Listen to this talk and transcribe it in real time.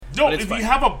No, if you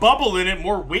have a bubble in it,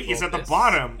 more weight is at the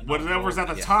bottom. Whatever's at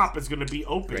the top is going to be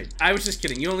open. Right. I was just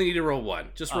kidding. You only need to roll one.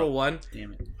 Just roll one.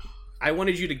 Damn it. I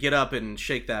wanted you to get up and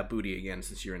shake that booty again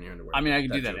since you're in your underwear. I mean, I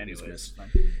can do that anyway.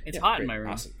 It's hot in my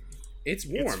room. Awesome. It's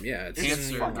warm, yeah.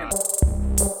 It's fucking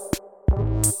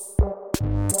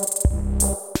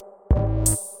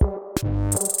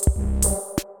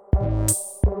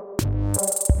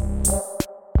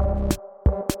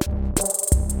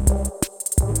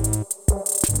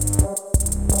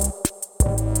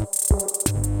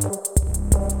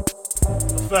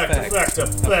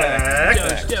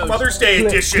Effect. Mother's Day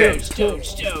edition.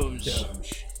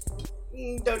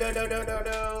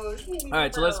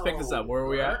 Alright, so let's pick this up. Where are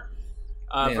we at?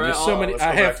 Man, For there's all- so many.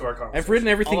 I've written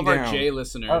everything all of our down. J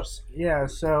listeners. Yeah,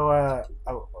 so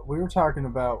we were talking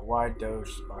about why Doge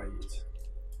spiked,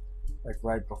 like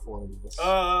right before this.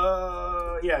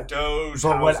 Yeah, Doge.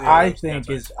 But what I think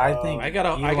is, I think I got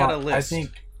a list. I think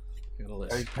I got a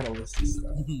list. I got a list of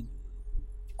stuff.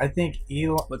 I think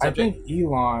Elon. What's I up, think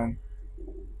Elon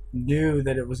knew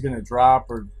that it was going to drop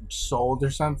or sold or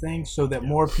something, so that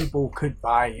more people could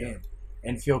buy in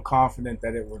and feel confident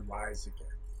that it would rise again.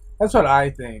 That's what I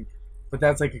think, but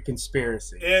that's like a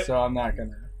conspiracy. So I'm not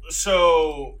gonna.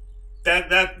 So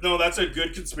that's a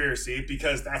good conspiracy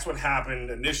because that's what happened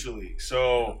initially.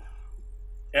 So,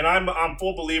 and I'm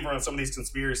full believer in some of these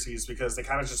conspiracies because they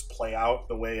kind of just play out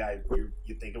the way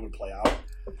you think it would play out.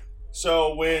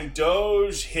 So when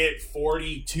Doge hit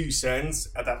 42 cents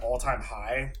at that all-time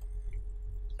high,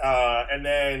 and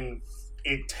then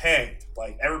it tanked,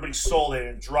 like everybody sold it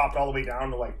and it dropped all the way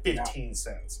down to like 15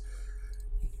 cents.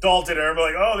 Dalton and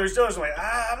everybody like, oh, there's Doge. I'm like,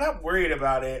 I'm not worried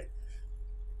about it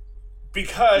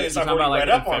because I've already read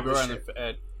up on this shit.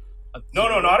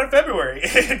 No, not in February.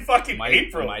 In fucking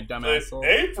April. My dumb asshole.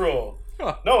 April.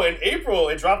 No, in April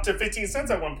it dropped to 15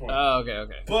 cents at one point. Oh, okay.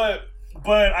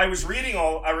 But I was reading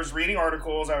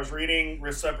articles, I was reading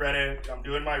subreddit, I'm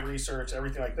doing my research,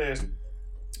 everything like this.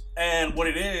 And what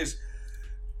it is,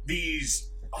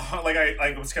 these, like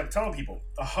I was kept telling people,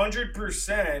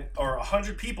 100% or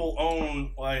 100 people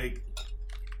own like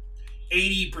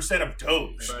 80% of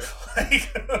Doge. Right.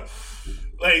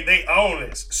 like they own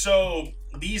this. So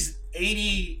these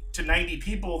 80 to 90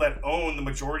 people that own the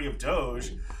majority of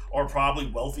Doge are probably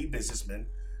wealthy businessmen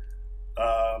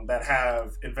that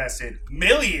have invested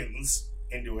millions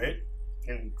into it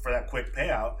and for that quick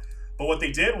payout. But what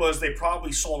they did was they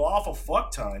probably sold off a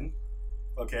fuck ton,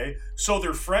 okay, so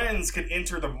their friends could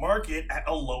enter the market at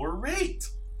a lower rate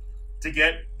to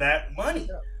get that money.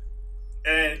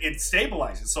 Yeah. And it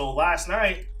stabilizes. So last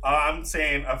night, I'm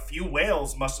saying a few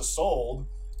whales must have sold,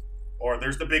 or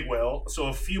there's the big whale, so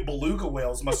a few beluga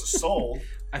whales must have sold.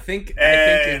 I think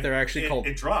if they're actually called...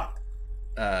 It dropped.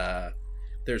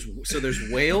 There's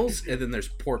whales and then there's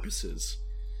porpoises.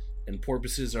 And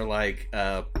porpoises are like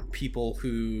people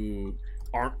who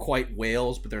aren't quite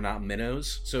whales, but they're not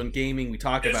minnows. So in gaming, we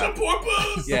talk about... It's a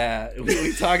porpoise! Yeah,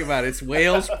 we talk about it's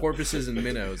whales, porpoises, and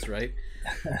minnows, right?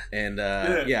 And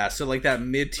so like that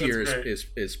mid-tier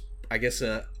is I guess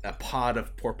a pod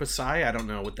of porpoisei. I don't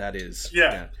know what that is.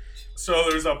 Yeah. So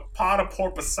there's a pod of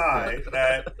porpoisei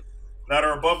that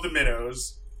are above the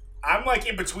minnows. I'm like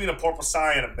in between a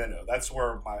porpoisei and a minnow. That's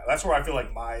where I feel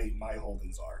like my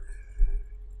holdings are.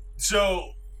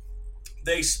 So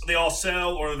they all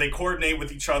sell, or they coordinate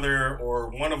with each other, or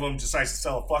one of them decides to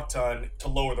sell a fuck ton to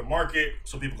lower the market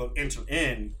so people can enter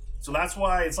in. So that's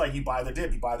why it's like you buy the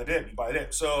dip, you buy the dip, you buy the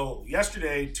dip. So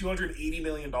yesterday, $280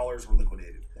 million were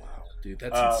liquidated. Wow, dude,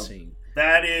 that's insane.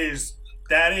 That is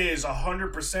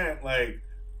 100% like,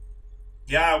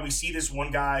 yeah, we see this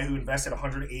one guy who invested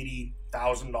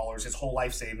 $180,000, his whole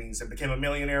life savings, and became a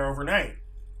millionaire overnight.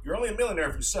 You're only a millionaire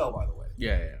if you sell, by the way.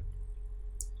 Yeah.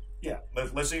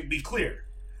 Let's be clear.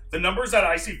 The numbers that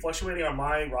I see fluctuating on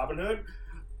my Robinhood,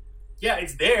 yeah,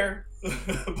 it's there,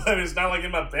 but it's not like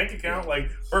in my bank account. Like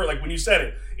when you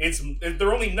said it,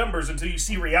 they're only numbers until you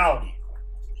see reality.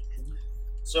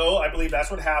 So I believe that's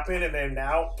what happened, and then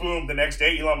now, boom, the next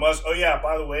day, Elon Musk, oh yeah,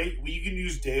 by the way, you can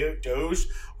use Doge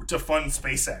to fund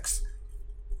SpaceX.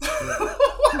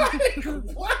 Like,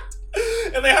 what?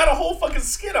 And they had a whole fucking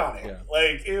skit on it. Yeah.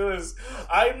 Like, it was,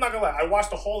 I'm not gonna lie, I watched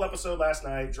the whole episode last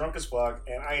night, drunk as fuck,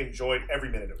 and I enjoyed every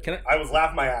minute of it. I was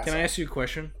laughing my ass off. Can I ask you a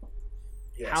question?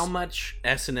 Yes. How much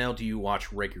SNL do you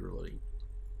watch regularly?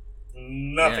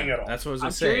 Nothing at all. That's what I was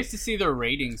going to I'm say. curious to see their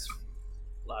ratings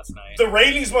last night. The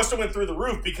ratings must have went through the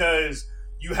roof because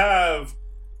you have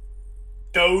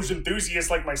Doge enthusiasts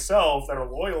like myself that are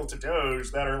loyal to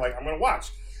Doge that are like, I'm going to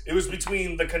watch. It was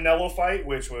between the Canelo fight,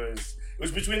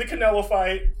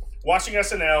 watching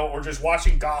SNL, or just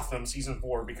watching Gotham season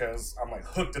 4 because I'm like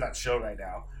hooked to that show right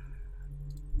now.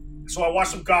 So I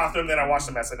watched some Gotham, then I watched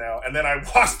some SNL, and then I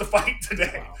watched the fight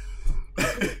today.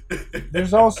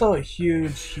 There's also a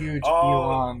huge Oh.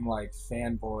 Elon like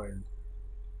fanboy.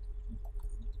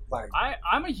 Like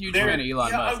I'm a huge There- fan of Elon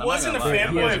yeah, Musk. I I'm not wasn't gonna a lie. fanboy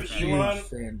I'm he a has a of huge huge Elon.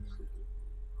 fan.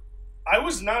 I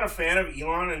was not a fan of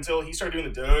Elon until he started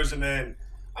doing the Doge, and then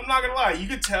I'm not gonna lie, you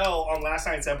could tell on last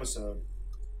night's episode,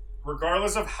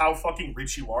 regardless of how fucking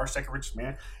rich you are, second richest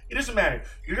man, it doesn't matter.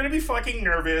 You're gonna be fucking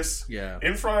nervous Yeah.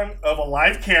 in front of a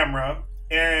live camera,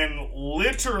 and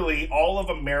literally all of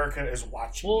America is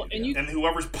watching. Well, you, and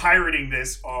whoever's pirating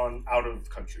this on out of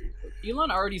country. Elon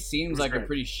already seems was like a great.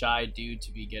 pretty shy dude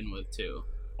to begin with, too.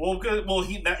 Well, good. Well,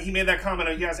 he made that comment.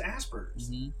 He has Asperger's.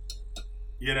 Mm-hmm.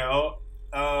 You know.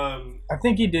 I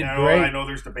think he did I great. know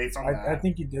there's debates on that. I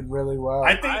think he did really well.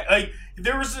 I think like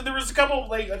there was a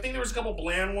couple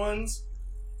bland ones,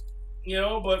 you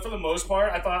know, but for the most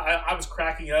part, I thought I was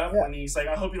cracking up Yeah. when he's like,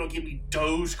 "I hope you don't give me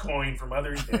Dogecoin for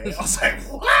Mother's Day." I was like,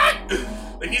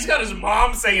 "What?" Like he's got his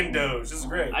mom saying Doge. This is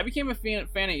great. I became a fan of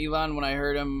Elon when I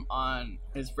heard him on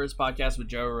his first podcast with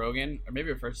Joe Rogan, or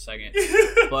maybe a first or second.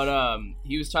 But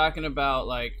he was talking about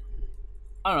like,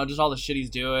 I don't know, just all the shit he's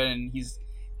doing, and he's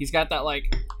got that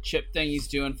like chip thing he's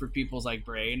doing for people's like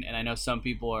brain, and I know some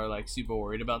people are like super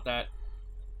worried about that.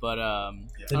 But I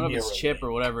don't know if it's chip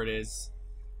or whatever it is.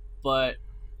 But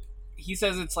he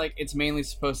says it's mainly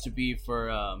supposed to be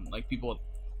for like people with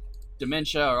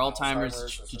dementia or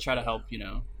Alzheimer's to try to help, you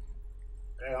know.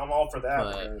 Yeah, I'm all for that.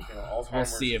 But Because, you know, Alzheimer's we'll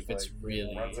see is, if it's like,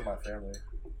 really- runs in my family.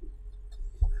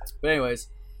 But anyways,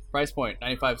 price point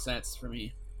 95 cents for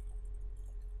me.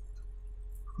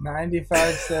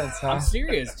 95 cents, huh? I'm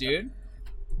serious, dude.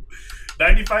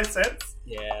 95 cents.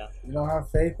 Yeah. You don't have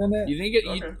faith in it? You think it?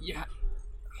 Okay. Yeah.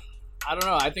 I don't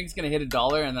know. I think it's gonna hit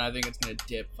 $1, and then I think it's gonna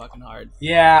dip fucking hard.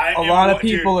 Yeah, a lot of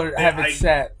dude, people have I- it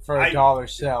set for I- a dollar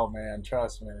sell, man.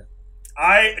 Trust me.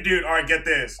 Dude, all right, get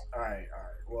this. All right.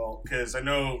 Well, because I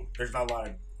know there's not a lot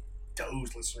of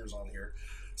Doge listeners on here.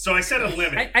 So I set a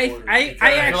limit. I for it actually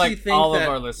because- feel like think all of that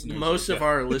our listeners most are of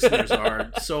our listeners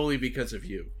are solely because of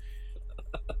you.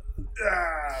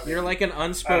 You're like an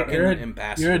unspoken You're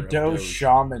ambassador. You're a of Doge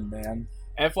shaman, man.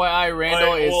 FYI, Randall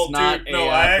Like, is well, not dude, a no,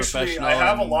 I professional.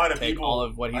 have a and lot of take people. all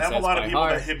of what he I have says a lot by of people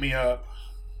heart. that hit me up.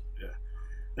 Yeah,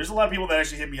 there's a lot of people that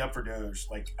actually hit me up for Doge,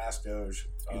 like Ask Doge.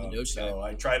 You're the Doge so guy.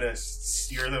 I try to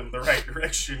steer them the right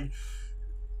direction.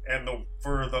 And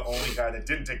for the only guy that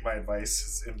didn't take my advice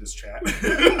is in this chat.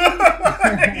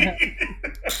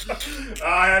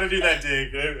 I had to do that,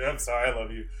 dig. I'm sorry, I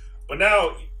love you. But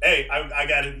now, hey, I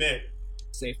gotta admit,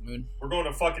 Safe Moon. we're going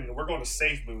to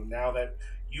Safe Moon now that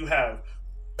you have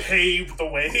paved the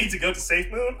way to go to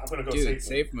Safe Moon. I'm gonna go Dude, Safe Moon.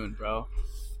 Safe Moon, bro.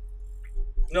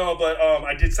 No, but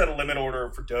I did set a limit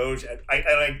order for Doge, and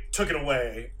I took it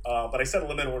away. But I set a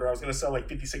limit order. I was gonna sell like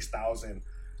 56,000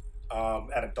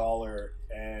 at $1,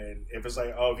 and it was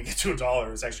like, oh, if you get to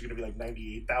 $1, it's actually gonna be like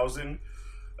 98,000.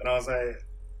 And I was like,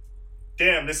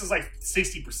 damn, this is like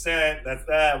 60%. That's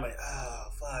that. I'm like, oh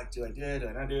fuck, do I do it? Do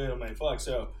I not do it? I'm like, fuck.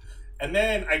 So, and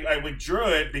then I withdrew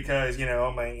it because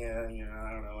I'm like,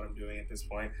 I don't know what I'm doing at this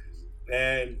point,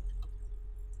 and.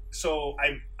 So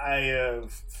I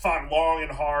thought long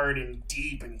and hard and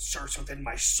deep and searched within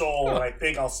my soul, and I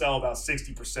think I'll sell about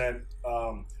 60%,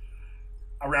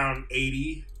 around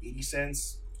 80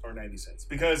 cents or 90 cents.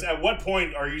 Because at what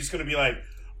point are you just going to be like,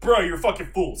 bro, you're a fucking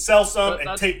fool. Sell some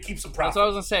But and keep some That's profit. what I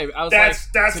was gonna say. I was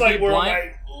That's to like be where blunt, I'm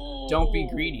like, ooh. don't be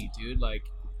greedy, dude. Like,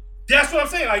 That's what I'm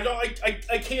saying.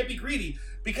 I can't be greedy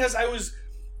because I watched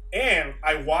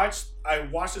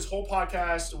this whole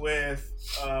podcast with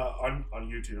on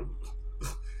YouTube.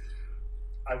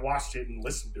 I watched it and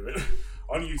listened to it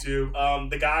on YouTube.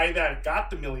 The guy that got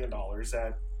the $1 million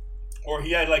or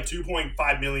he had like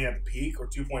 2.5 million at the peak or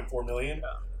 2.4 million.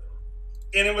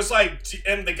 And it was like,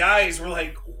 and the guys were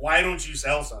like, why don't you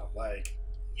sell some? Like,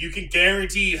 you can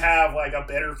guarantee have like a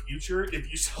better future if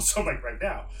you sell some like right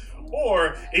now.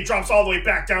 Or it drops all the way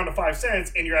back down to 5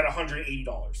 cents and you're at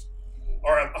 $180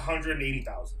 or at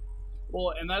 180,000.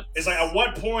 well, and that It's like at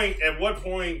what point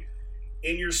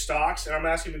in your stocks, and I'm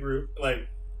asking the group, like,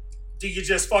 do you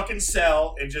just fucking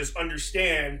sell and just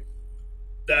understand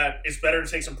that it's better to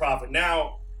take some profit?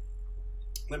 Now,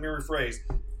 let me rephrase.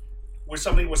 With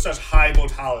something with such high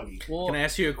volatility well, Can I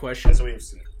ask you a question? as we have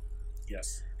seen.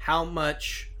 Yes. How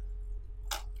much?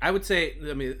 I would say.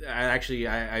 I mean, I'm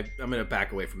going to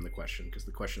back away from the question because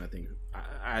the question, I think,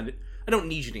 I don't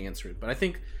need you to answer it, but I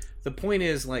think the point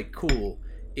is like, cool.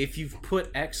 If you've put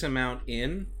X amount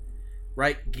in,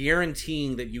 right,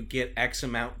 guaranteeing that you get X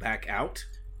amount back out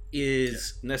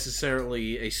is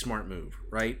necessarily a smart move,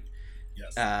 right?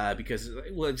 Yes. Because,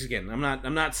 well, again,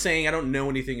 I'm not saying I don't know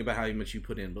anything about how much you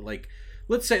put in, but like,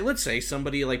 let's say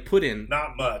somebody like put in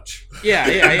Not much.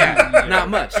 yeah, not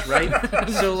much, right?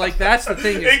 So like that's the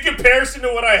thing. In comparison to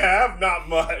what I have, not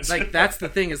much. Like that's the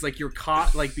thing is like you're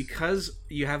caught like because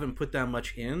you haven't put that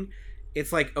much in.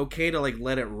 It's like okay to like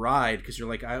let it ride because you're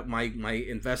like my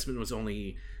investment was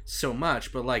only so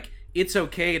much, but like it's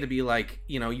okay to be like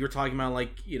you're talking about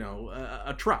like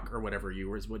a truck or whatever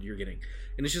is what you're getting,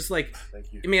 and it's just like Thank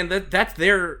you. man that's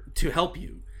there to help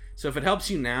you. So if it helps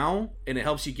you now and it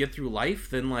helps you get through life,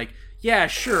 then like yeah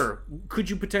sure, could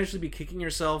you potentially be kicking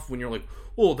yourself when you're like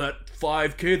oh that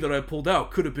 $5,000 that I pulled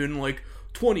out could have been like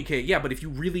 $20,000. Yeah, but if you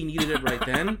really needed it right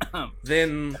then,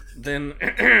 then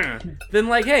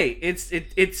like, hey,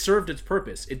 it served its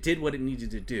purpose. It did what it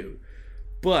needed to do.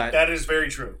 But That is very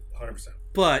true, 100%.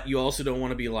 but you also don't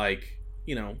want to be like,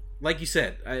 like you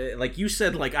said,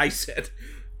 like I said,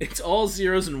 it's all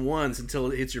zeros and ones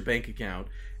until it hits your bank account,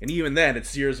 and even then,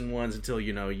 it's zeros and ones until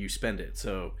you spend it.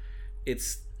 So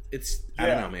it's I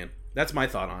don't know, man. That's my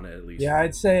thought on it, at least. Yeah,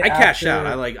 I'd say I cash out.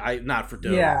 I not for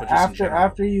dough, Yeah, but just in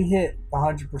after you hit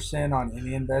 100% on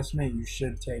any investment, you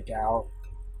should take out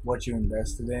what you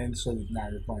invested in, so that now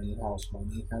you're playing with house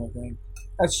money, kind of thing.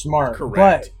 That's smart.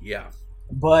 correct. Yeah.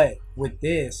 But with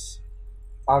this,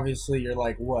 obviously, you're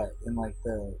like what in like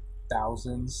the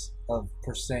thousands of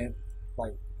percent,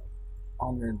 like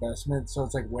on your investment. So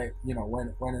it's like, wait,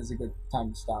 when is a good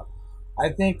time to stop? I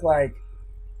think like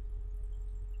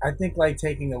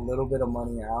taking a little bit of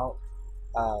money out,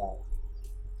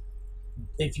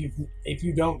 if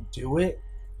you don't do it,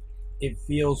 it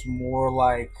feels more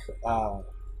like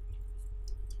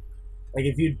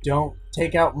if you don't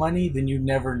take out money, then you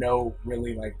never know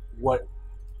really like what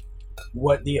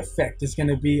the effect is going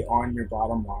to be on your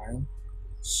bottom line.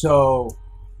 So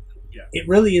Yeah. it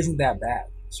really isn't that bad,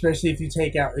 especially if you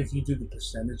do the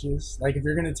percentages. Like if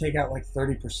you're going to take out like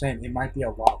 30%, it might be a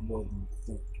lot more than you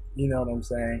think. You know what I'm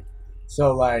saying?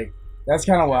 So like that's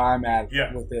kind of where I'm at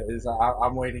with it. Is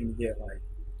I'm waiting to get like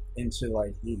into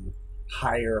like the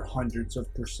higher hundreds of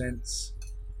percents,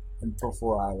 and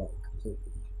before I like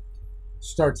completely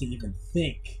start to even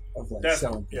think of like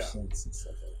selling percents and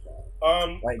stuff like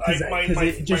that. Like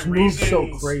because it just moves so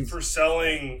crazy for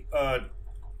selling.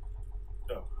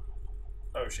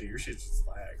 Oh shit! Your shit just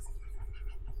lags.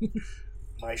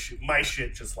 My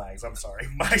shit just lags. I'm sorry.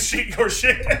 My shit, your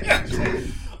shit.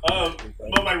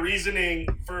 But my reasoning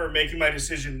for making my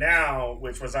decision now,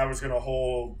 which was I was going to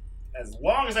hold as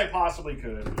long as I possibly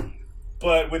could,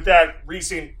 but with that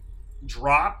recent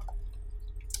drop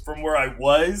from where I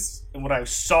was and what I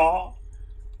saw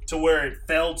to where it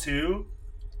fell to,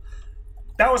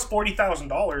 that was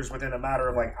 $40,000 within a matter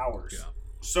of like hours. Yeah.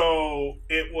 So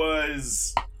it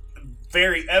was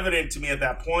very evident to me at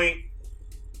that point.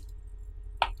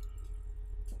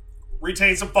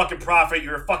 Retain some fucking profit.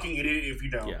 You're a fucking idiot if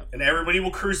you don't. Yeah. And everybody will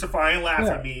crucify and laugh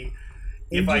at me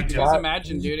if I do. Just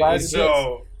imagine, dude.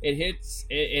 So it hits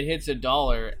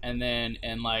 $1, and then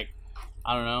in like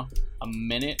I don't know a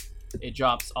minute, it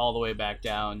drops all the way back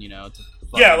down. To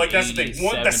yeah, like that's the 80,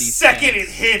 thing. The second it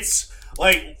hits,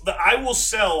 like I will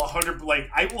sell 100.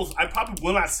 Like I probably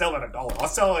will not sell at $1. I'll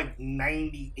sell like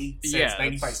 98 cents,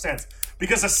 95 cents,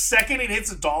 because the second it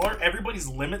hits $1, everybody's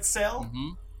limit sale. Mm-hmm.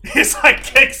 It's like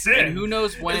kicks in. And who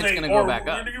knows when it's going to go back up.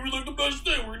 We're going to give you like the best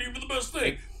thing. We're going to give you the best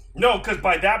thing. No, because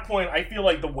by that point, I feel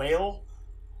like the whale,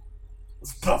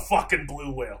 the fucking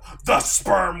blue whale, the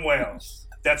sperm whale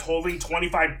that's holding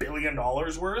 $25 billion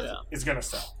worth is going to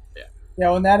sell. Yeah,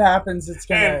 when that happens, it's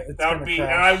gonna. And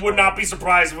I would not be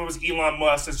surprised if it was Elon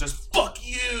Musk. It's just fuck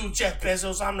you, Jeff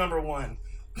Bezos. I'm number one.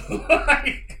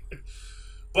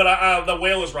 But the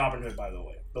whale is Robinhood, by the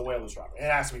way. The whale is Robinhood.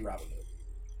 It has to be Robinhood.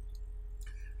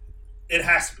 It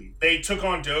has to be. They took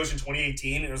on Doge in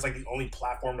 2018, and it was like the only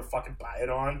platform to fucking buy it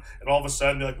on. And all of a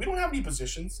sudden, they're like, we don't have any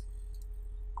positions.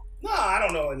 No, I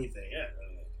don't know anything. Yeah.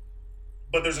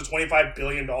 But there's a $25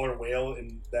 billion whale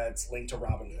that's linked to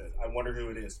Robinhood. I wonder who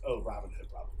it is. Oh, Robinhood,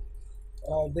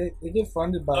 probably. They get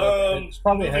funded by. It's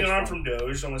probably moving a hedge on fund. from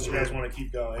Doge, unless you guys want to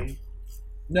keep going.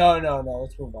 No.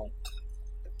 Let's move on.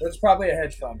 It's probably a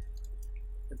hedge fund.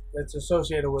 It's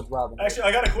associated with Robinhood. Actually,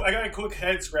 I got a quick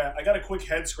head scratch. I got a quick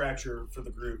head scratcher for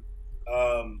the group.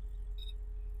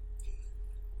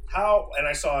 And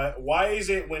I saw it. Why is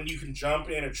it when you can jump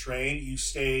in a train, you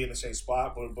stay in the same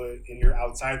spot, but when you're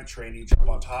outside the train, you jump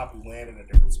on top, you land in a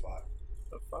different spot?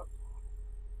 The fuck?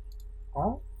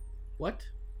 Huh? What?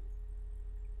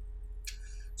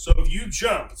 So if you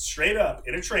jump straight up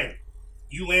in a train,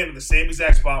 you land in the same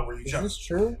exact spot where you Is jumped. this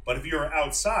true? But if you're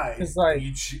outside, It's like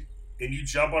and you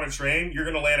jump on a train, you're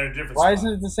going to land at a different Why spot.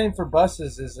 isn't it the same for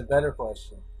buses? Is a better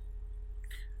question.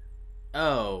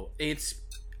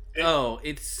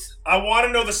 It's. I want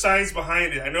to know the science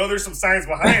behind it. I know there's some science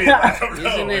behind it, but I don't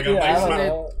know. Isn't it? Like, I I'm, don't like,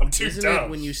 know. I'm too Isn't dumb. it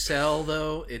when you sell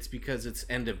though? It's because it's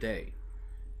end of day.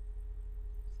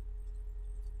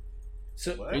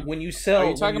 So What? when you sell, Are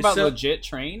you talking about sell, legit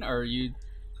train, or are you?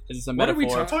 Is this a What are we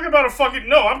metaphor? I'm talking about a fucking...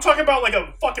 No, I'm talking about like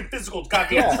a fucking physical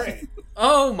goddamn Yeah. train.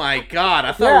 Oh my god!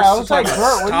 I thought Yeah, we I were was talking like,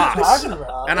 about Bert, what are you stocks. talking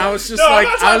about? And I was just No, like,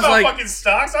 I'm not I talking was about like, fucking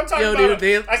stocks. I'm talking yo, about...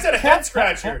 dude, I said a head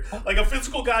scratcher. Like a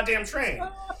physical goddamn train.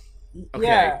 okay,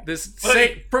 Yeah.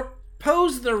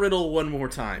 pose the riddle one more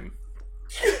time.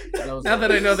 That was Now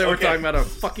that I know that we're Okay. talking about a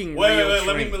fucking Wait, real wait,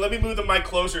 train. let me move the mic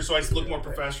closer so I look more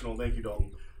professional. Thank you,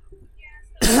 Dalton.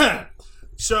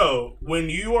 So, when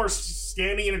you are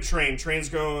standing in a train's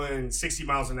going 60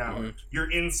 miles an hour, Mhm. you're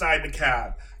inside the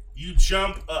cab, you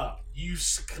jump up, you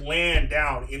land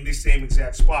down in the same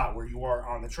exact spot where you are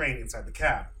on the train inside the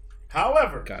cab.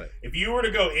 However, Got it. if you were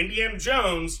to go Indiana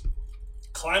Jones,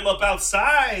 climb up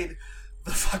outside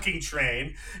the fucking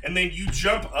train, and then you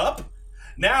jump up,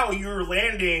 now you're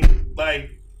landing like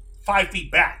 5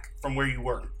 feet back from where you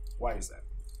were. Why is that?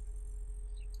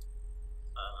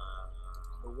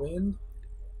 The wind?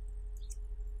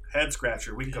 Head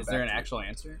scratcher. We can come Is back. there an to it. actual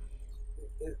answer?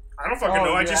 I don't fucking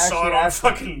know. I you're just saw it actually on asking-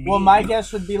 fucking meme. Well, my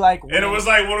guess would be like And it was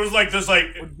like, what was like this like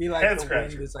would be like head the scratcher.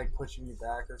 wind is like pushing you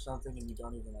back or something, and you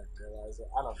don't even like realize it.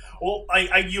 I don't know. Well,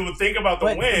 you would think about the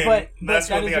But wind. but that's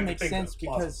that what they doesn't have to make think sense of.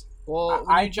 because Well,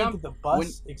 I you think jump of the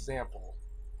bus example.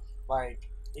 Like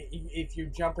if you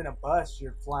jump in a bus,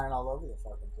 you're flying all over the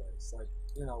fucking place. Like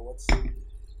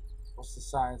what's the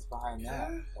science behind that?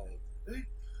 Like,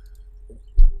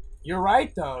 you're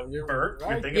right though. You're Bert, you're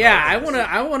right. thinking Yeah, about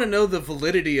I wanna know the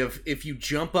validity of if you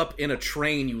jump up in a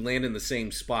train, you land in the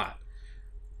same spot.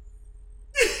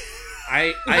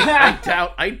 I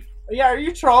doubt. Yeah, are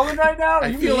you trolling right now? Are I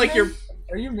you feel like memeing? you're.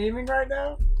 Are you memeing right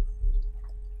now?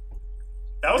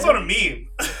 That was on a meme.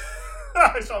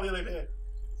 I saw the other day.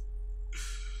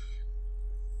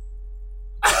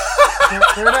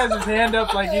 Bert has his hand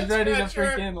up like he's Head ready to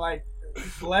scratcher. freaking like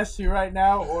bless you right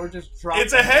now, or just drop.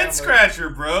 It's the a head hammer. scratcher,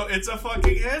 bro. It's a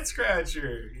fucking head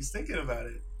scratcher. He's thinking about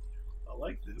it. I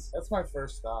like this. That's my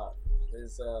first thought.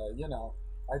 Is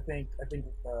I think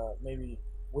maybe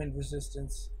wind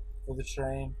resistance for the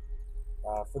train,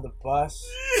 for the bus.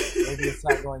 Maybe it's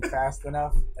not going fast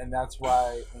enough, and that's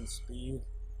why in speed,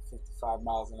 55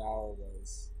 miles an hour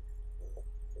was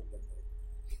the limit.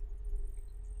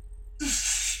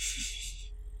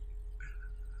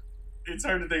 It's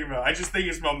hard to think about. I just think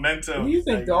it's momentum. What do you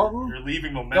think, that Dalton? You're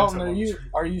leaving momentum. Dalton, on the train.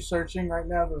 are you searching right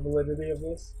now the validity of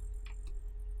this?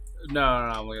 No,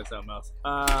 I'm looking at something else.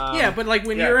 Yeah, but like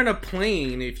when Yeah. you're in a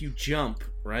plane, if you jump,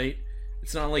 right?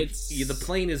 It's not like It's- the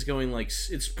plane is going like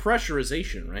it's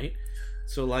pressurization, right?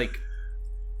 So like,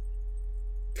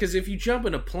 because if you jump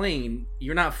in a plane,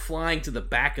 you're not flying to the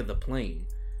back of the plane.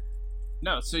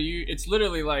 no. So it's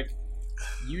literally like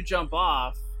you jump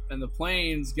off and the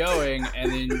plane's going,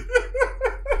 and then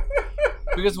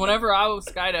because whenever I was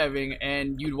skydiving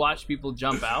and you'd watch people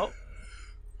jump out,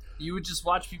 you would just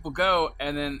watch people go,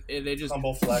 and then they just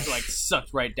Humble flex. like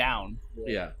sucked right down.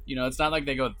 Yeah. You know, it's not like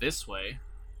they go this way.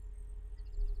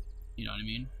 You know what I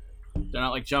mean? They're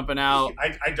not like jumping out.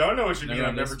 I don't know what you They're mean. I've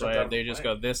going never this jumped way. out of They a just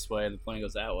plane. go this way, and the plane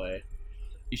goes that way.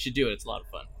 You should do it. It's a lot of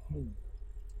fun.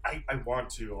 I want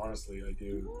to, honestly. I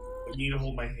do. I need to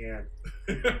hold my hand.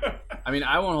 I mean,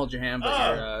 I won't hold your hand, but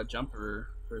Oh. your jumper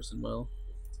person will.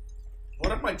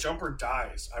 What if my jumper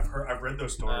dies? I've read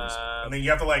those stories, Uh, and then you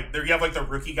have to you have like the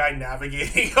rookie guy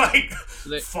navigating like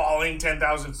they- falling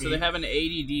 10,000 feet. So they have an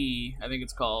ADD, I think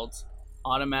it's called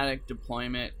Automatic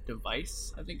Deployment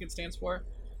Device. I think it stands for.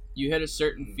 You hit a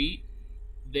certain feet,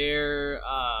 they're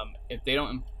if they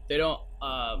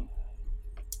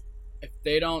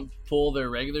don't pull their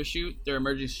regular chute, their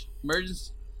emergency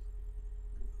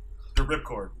the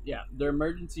ripcord. their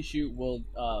emergency chute will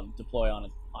deploy on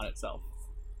itself.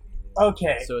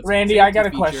 Okay, So it's Randy, a I got a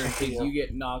safety question feature for in case you. you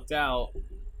get knocked out.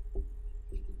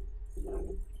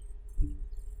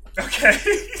 Okay.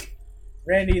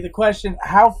 Randy, the question: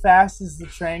 how fast is the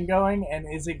train going, and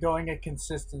is it going at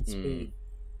consistent speed?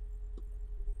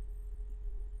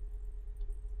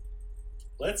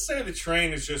 Let's say the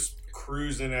train is just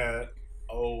cruising at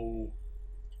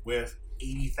with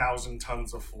 80,000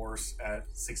 tons of force at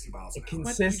 60 miles an hour.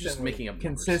 Consistently, just making up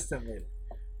numbers. consistently.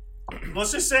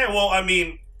 Let's just say,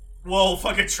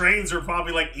 fucking trains are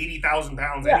probably like 80,000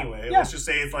 pounds Yeah, anyway. yeah. Let's just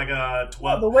say it's like a 12.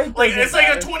 Well, the weight like doesn't it's like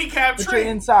a matter, 20 cab but you're train.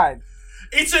 inside.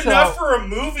 It's So- enough for a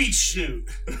movie shoot.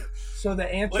 So the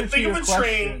answer Like, to think your of a question,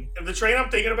 train. If the train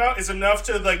I'm thinking about is enough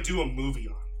to like do a movie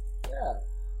on. yeah,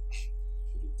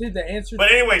 dude. The answer.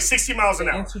 But anyway, 60 miles an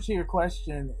The hour. answer to your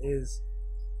question is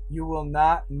you will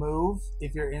not move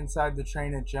if you're inside the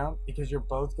train and jump because you're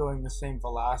both going the same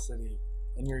velocity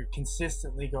and you're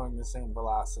consistently going the same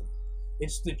velocity.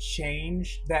 It's the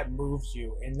change that moves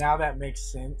you, and now that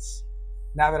makes sense.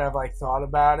 Now that I've like thought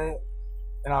about it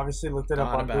and obviously looked it up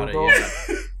Thought on about it, Google,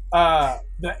 yeah.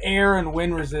 the air and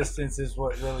wind resistance is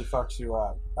what really fucks you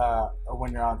up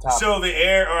when you're on top. So the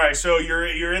air. All right. So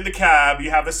you're in the cab. You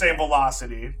have the same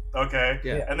velocity. Okay.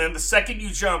 Yeah. And then the second you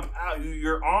jump out,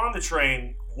 you're on the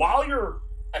train while you're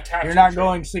attached. You're to not the train.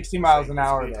 going 60 miles an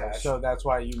hour Physically though, attached. so that's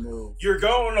why you move. You're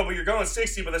going. No, but you're going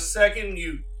 60. But the second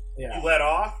you let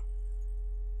off,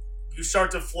 you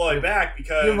start to float back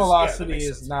because Your velocity yeah, that makes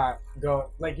is sense. not go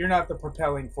like you're not the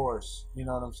propelling force. You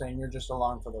know what I'm saying? You're just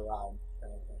along for the ride.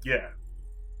 Kind of thing. Yeah.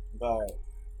 But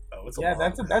Oh, it's a yeah,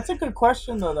 long that's a good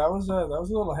question though. That was a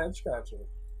little head scratcher.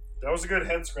 That was a good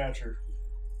head scratcher.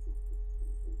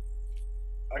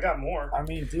 I got more. I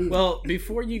mean, dude, Well,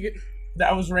 before you get,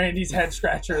 that was Randy's head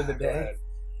scratcher of the Go day. ahead.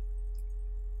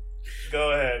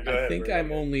 Go ahead. I think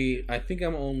Brandon.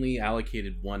 I'm only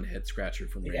allocated one head scratcher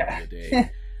from Randy Yeah. a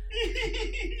day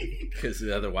because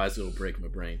otherwise it'll break my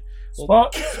brain.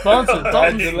 Sponsored by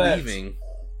Dalton's Gillette. leaving.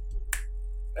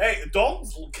 Hey,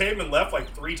 Dalton came and left like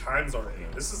 3 times already.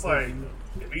 This is like,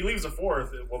 if he leaves a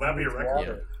fourth, will that be a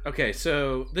record? Yeah. Okay,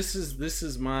 so this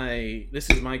is my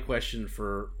question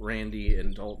for Randy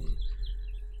and Dalton.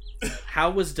 How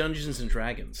was Dungeons and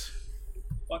Dragons?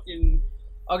 Fucking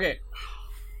okay.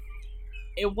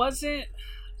 It wasn't.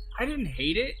 I didn't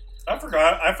hate it. I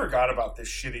forgot about this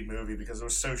shitty movie because it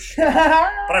was so shitty.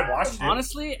 But I watched it.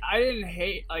 Honestly, I didn't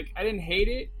hate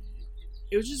it.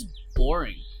 It was just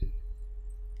boring.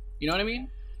 You know what I mean?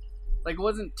 Like, it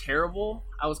wasn't terrible.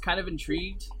 I was kind of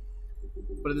intrigued,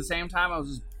 but at the same time, I was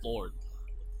just bored.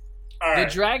 All right.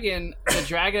 The dragon at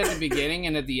the beginning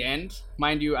and at the end,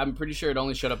 mind you, I'm pretty sure it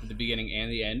only showed up at the beginning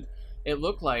and the end. It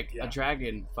looked like a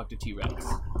dragon fucked a T-Rex.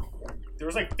 There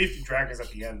was like 50 dragons at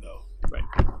the end, though. Right.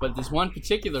 But this one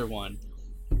particular one,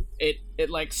 it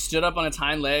like stood up on its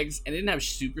hind legs and it didn't have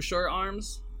super short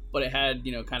arms, but it had,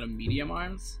 kind of medium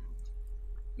arms.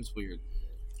 It was weird.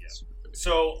 Yeah. Super weird.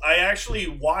 So I actually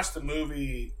watched the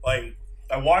movie, I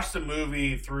watched the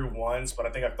movie through once, but I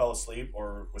think I fell asleep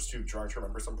or was too drunk to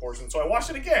remember some portions. So I watched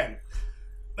it again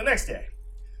the next day.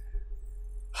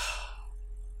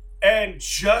 And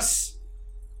just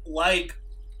like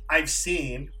I've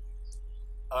seen,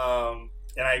 and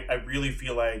I really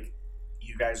feel like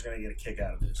you guys are going to get a kick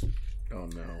out of this. Oh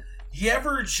no. You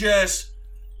ever just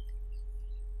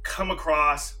come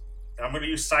across, and I'm going to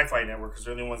use Sci-Fi Network because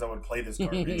they're the only ones that would play this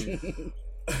garbage. You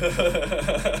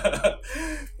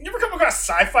ever come across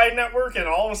Sci-Fi Network and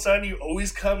all of a sudden you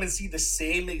always come and see the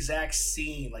same exact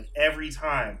scene like every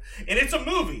time, and it's a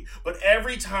movie, but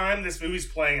every time this movie's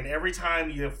playing and every time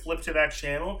you flip to that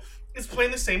channel, it's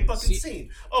playing the same fucking scene.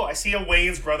 Oh, I see a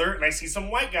Wayans brother and I see some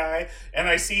white guy and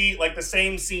I see like the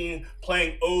same scene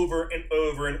playing over and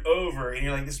over and over, and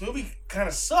you're like, this movie kind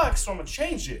of sucks, so I'm gonna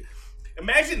change it.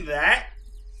 Imagine that,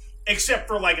 except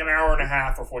for like an hour and a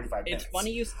half or 45 minutes. It's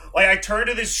funny you. Like, I turned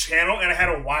to this channel and I had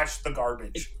to watch the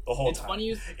garbage the whole It's time. funny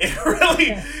you.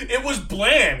 It was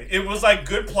bland. It was like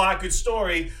good plot, good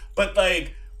story, but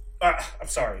like, I'm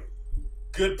sorry,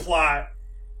 good plot,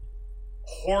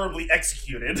 horribly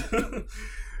executed.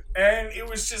 And it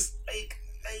was just like,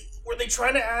 were they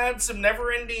trying to add some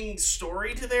never-ending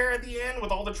story to there at the end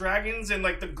with all the dragons and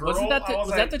like the girl? Was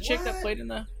like, that the chick what? that played in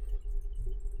the?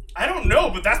 I don't know,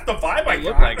 but that's the vibe I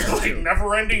looked got. like her, Like too.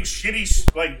 never-ending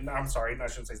shitty. I'm sorry, I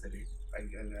shouldn't say steady. I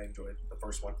enjoyed the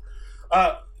first one.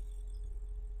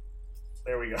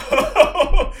 There we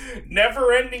go.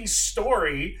 Never-ending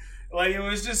story. Like, it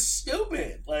was just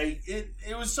stupid. Like,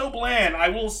 it was so bland. I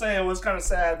will say I was kind of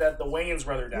sad that the Wayans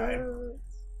brother died,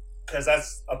 because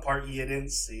that's a part you didn't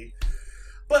see.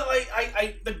 But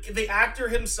like, the actor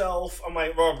himself, I'm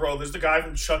like, bro, there's the guy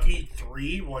from Chucky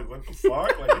 3. I'm like, what the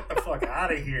fuck? Like, get the fuck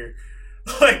out of here.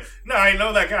 Like, no, I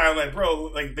know that guy. I'm like, bro,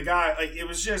 like the guy, like, it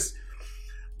was just,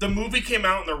 the movie came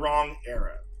out in the wrong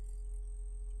era,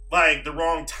 like the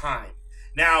wrong time.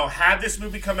 Now, had this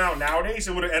movie come out nowadays,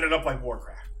 it would have ended up like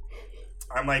Warcraft.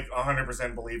 I'm like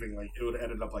 100% believing like it would have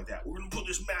ended up like that. We're gonna put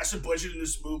this massive budget in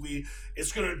this movie.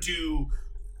 It's gonna do.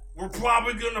 We're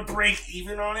probably gonna break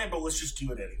even on it, but let's just do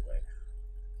it anyway.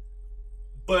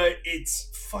 But it's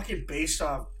fucking based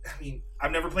off. I mean,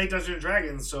 I've never played Dungeons and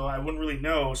Dragons, so I wouldn't really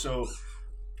know. So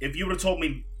if you would have told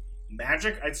me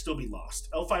Magic, I'd still be lost.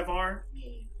 L5R,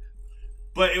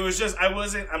 but it was just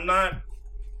I'm not.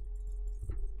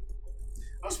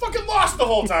 I was fucking lost the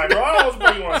whole time, bro. I don't know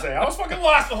what you want to say. I was fucking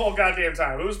lost the whole goddamn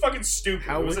time. It was fucking stupid.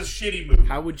 It was a shitty movie.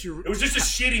 How would you? It was just a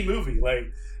shitty movie.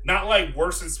 Like, not like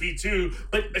worse than Speed 2,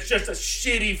 but it's just a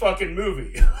shitty fucking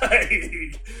movie.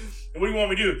 Like, what do you want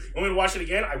me to do? You want me to watch it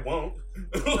again? I won't.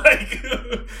 Like,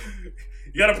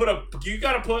 you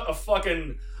gotta put a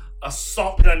fucking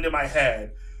assault gun to my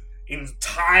head and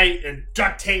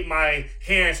duct tape my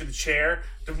hands to the chair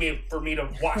for me to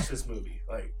watch this movie.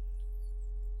 Like,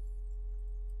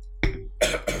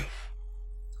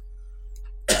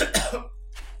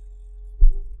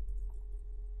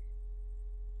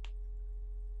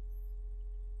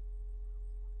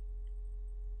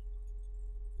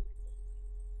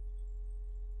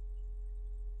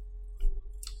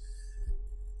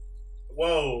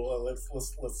 whoa, let's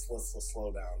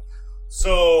slow down.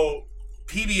 So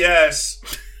PBS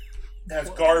has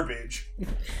garbage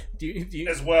Do you,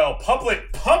 as well. Public.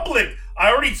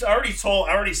 I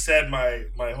already said my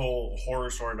whole horror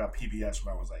story about PBS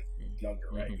when I was like younger,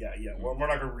 right? Mm-hmm. Yeah. Well, we're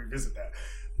not gonna revisit that.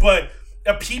 But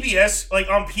a PBS, like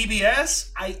on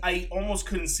PBS, I almost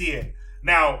couldn't see it.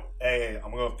 Now, hey,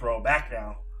 I'm gonna throw it back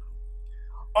now.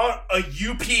 On a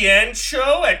UPN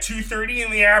show at 2:30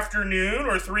 in the afternoon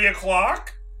or 3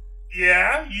 o'clock.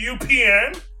 Yeah,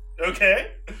 UPN.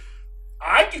 Okay,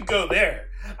 I could go there.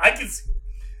 I could see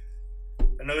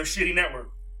another shitty network.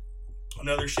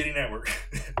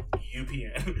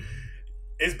 UPN.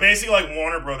 It's basically like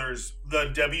Warner Brothers,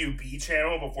 the WB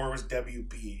channel before it was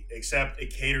WB, except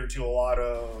it catered to a lot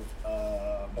of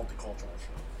multicultural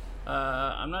shows.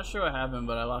 I'm not sure what happened,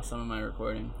 but I lost some of my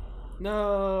recording.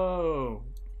 no.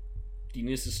 Do you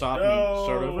need us to stop and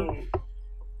start over?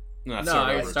 No, start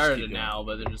I over, just started keep it going. now,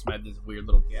 but there just might be this weird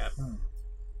little gap.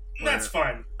 That's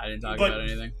fine. I didn't talk But- about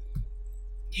anything.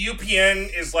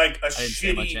 UPN is like a didn't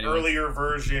say much shitty anyway. earlier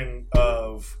version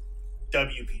of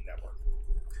WP Network.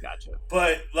 Gotcha.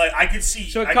 But like I could see,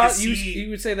 So I it could caused see. you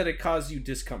would say that it caused you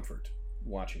discomfort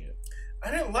watching it.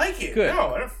 I didn't like it. Good.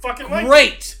 No, I didn't fucking like it.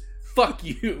 Great. Fuck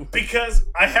you. Because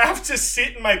I have to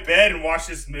sit in my bed and watch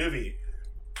this movie.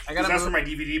 I 'Cause got that's a where my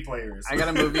DVD player is. I got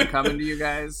a movie coming to you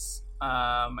guys.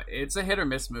 It's a hit or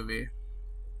miss movie.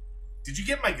 Did you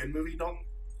get my good movie, Dalton?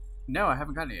 No, I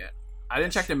haven't gotten it yet. I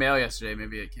didn't check the mail yesterday.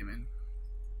 Maybe it came in.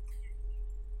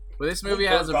 But this movie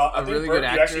has a really good You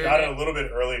actor actually got it in a little bit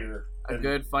earlier. a than-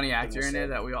 good, funny actor was in said. it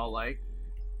that we all like.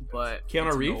 But Keanu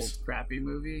it's an Reeves? old, crappy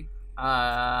movie.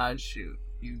 Shoot,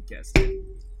 you guessed it.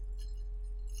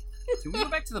 Can we go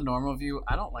back to the normal view?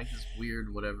 I don't like this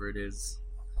weird whatever it is.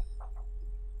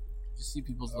 Just see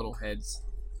people's little heads.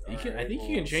 I think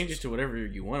you can change it to whatever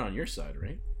you want on your side,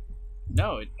 right?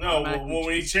 No, it No, automatically when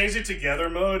we changed it together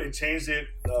mode, it changed it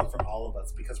for all of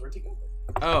us because we're together.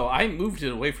 Oh, I moved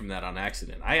it away from that on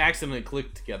accident. I accidentally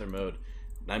clicked together mode,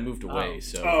 and I moved away. Oh.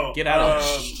 So get out of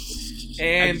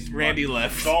And just Randy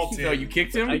left. Dalton. No, you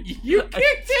kicked him. I- You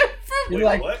kicked him from. You're Wait,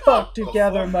 like, what? fuck The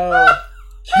together fuck?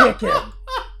 mode. Kick him.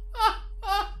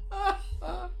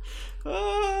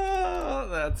 Oh,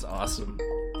 that's awesome.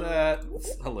 That's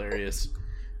hilarious.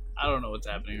 I don't know what's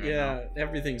happening right now. Yeah,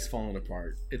 everything's falling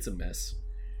apart. It's a mess.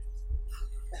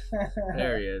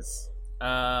 There he is.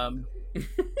 Yeah,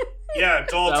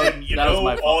 Dalton. That was- you that was know,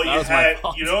 my fault. all That you was my had,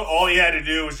 fault. all you had to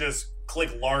do was just click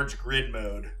large grid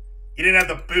mode. You didn't have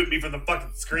to boot me from the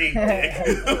fucking screen. Dick.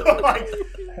 Like,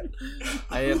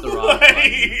 I hit the wrong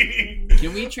button. like-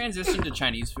 Can we transition to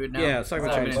Chinese food now? Yeah, let's talk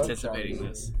about I've been Chinese. anticipating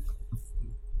this.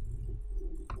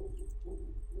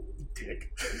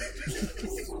 Dick.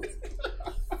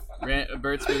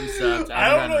 Bert's movie sucked. I I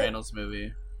haven't don't gotten know. Randall's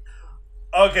movie.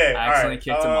 Okay, I all accidentally right.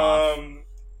 kicked him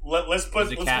off. Let's put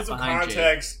There's a cat some behind Jake.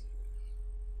 context.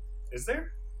 Is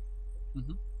there?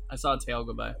 I saw a tail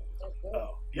go by.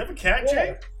 Oh, you have a cat, Yeah.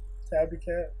 Jake? Tabby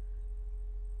cat.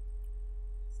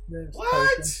 His name's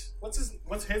What?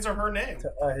 What's his or her name?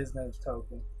 Token. His name's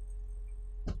Token.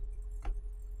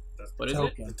 That's What is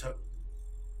Token. the to-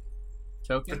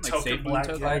 Token? The Like token Safe Moon black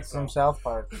Token? cat. Like from South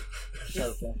Park.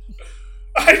 Token.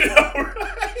 I know,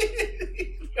 right?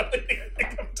 The only thing I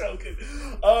think of Token.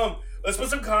 Let's put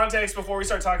some context before we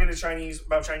start talking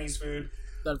about Chinese food.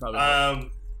 That'd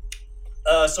probably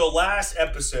So last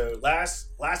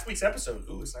week's episode.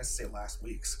 Ooh, it's nice to say last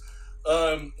week's.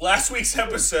 Last week's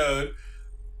episode,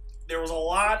 there was a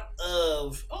lot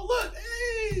of. Oh look,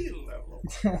 hey,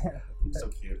 so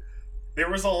cute. There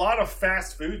was a lot of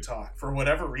fast food talk for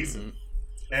whatever reason.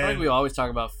 I feel like And we always talk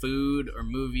about food or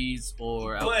movies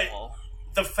or But- alcohol.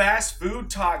 the fast food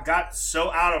talk got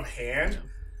so out of hand.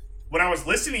 When I was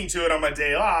listening to it on my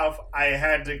day off, I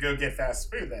had to go get fast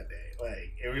food that day.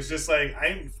 Like, it was just like,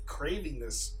 I'm craving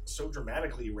this so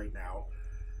dramatically right now.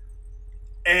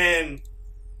 And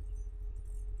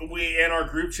we in our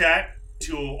group chat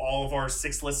to all of our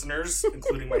 6 listeners,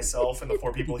 including myself and the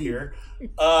 4 people here.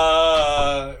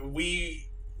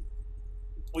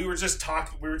 We were just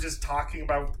talking. We were just talking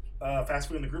about fast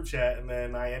food in the group chat, and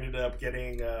then I ended up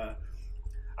getting.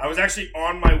 I was actually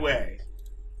on my way.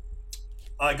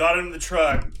 I got into the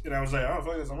truck, and I was like, "Oh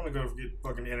fuck this! I'm gonna go get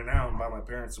fucking In-N-Out and buy my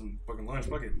parents some fucking lunch.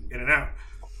 Fuck it, In-N-Out."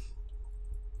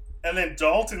 And then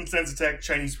Dalton sends a text,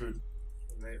 Chinese food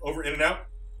over In-N-Out,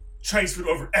 Chinese food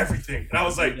over everything, and I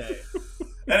was like.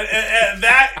 And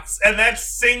that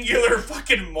singular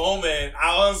fucking moment,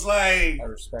 I was like, I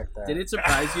respect that. Did it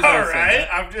surprise you? That all right,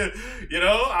 I'm just,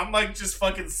 I'm like just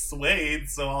fucking swayed,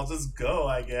 so I'll just go,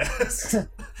 I guess.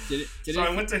 I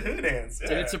went to Hoonans. Yeah.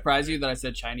 Did it surprise you that I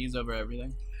said Chinese over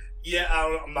everything? Yeah,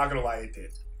 I'm not gonna lie, it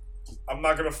did. I'm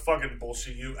not gonna fucking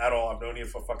bullshit you at all. I've known you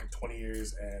for fucking 20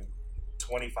 years and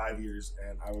 25 years,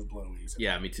 and I was blown away. You said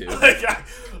Yeah, me too.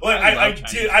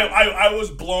 I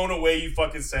was blown away. You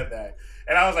fucking said that.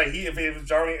 And I was like,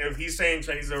 if he's saying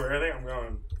Chinese over everything, I'm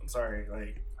going. I'm sorry.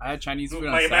 Like I had Chinese food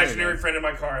on my Saturday. imaginary friend in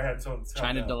my car. I had some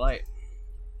China Delight.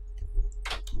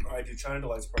 I do. China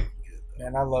Delight's fucking good.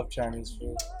 Man, I love Chinese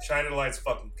food. China Delight's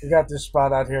fucking We good. got this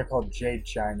spot out here called Jade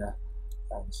China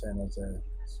out in San Jose.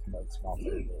 It's my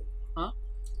favorite.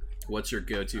 What's your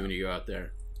go-to when you go out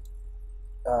there?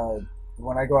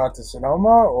 When I go out to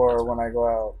Sonoma, or when I go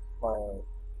out,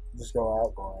 just go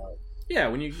out. Yeah,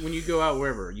 when you go out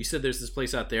wherever. You said there's this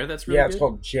place out there that's really Yeah, good? it's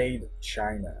called Jade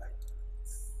China.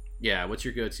 Yeah, what's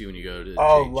your go-to when you go to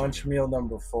Jade Lunch China? meal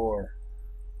number 4.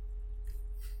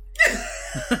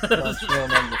 Lunch meal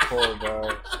number 4, bro.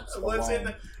 It's the What's one.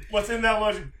 in that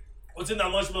lunch? What's in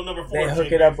that lunch meal number 4? They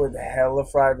hook it up with hella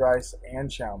fried rice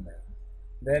and chow mein.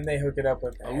 Then they hook it up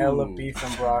with hella Ooh. beef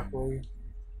and broccoli.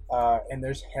 And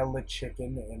there's hella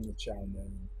chicken in the chow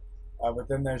mein. But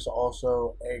then there's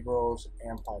also egg rolls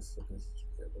and pasta.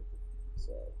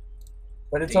 So,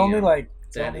 but it's only Damn. like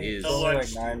That it's is- only like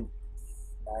Lunch. nine.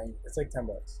 It's like $10.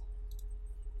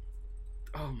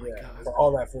 Oh my Yeah, god. for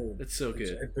all that food. That's so good.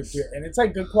 And it's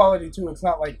like good quality too. It's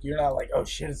not like you're not like, oh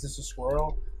shit, is this a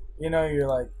squirrel? You're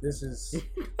like, this is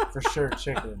for sure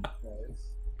chicken.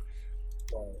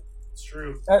 It's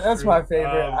true. That's True. my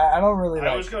favorite. I don't really I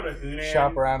like always go to Hunan.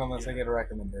 shop around unless I Yeah. get a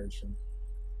recommendation.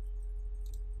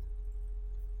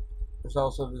 There's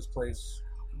also this place.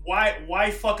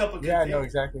 Why fuck up a good Yeah, thing? no,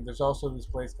 exactly. There's also this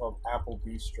place called Apple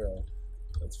Bistro.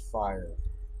 That's fire.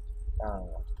 I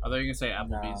thought you were gonna say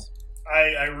Applebee's.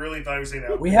 I really thought you were saying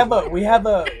that. We have a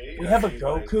Okay,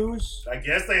 Goku's. I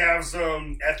guess they have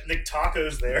some ethnic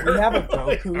tacos there. We have a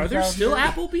Goku's. Are there out still here.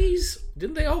 Applebee's?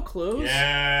 Didn't they all close?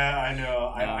 Yeah, I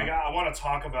know. No. I want to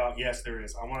talk about. Yes, there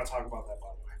is. I want to talk about that, by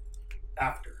the way,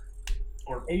 after.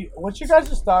 Or Hey, what's your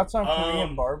guys' thoughts on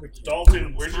Korean barbecue?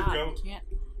 Dalton, where's your Ah, go? can't-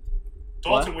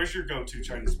 Dalton, What? where's your go-to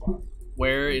Chinese spot?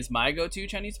 Where is my go-to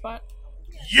Chinese spot?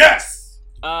 Yes.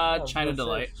 I was China gonna say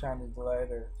Delight. China Delight.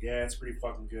 Yeah, it's pretty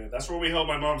fucking good. That's where we held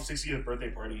my mom's 60th birthday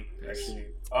party. Actually,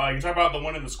 you're talking about the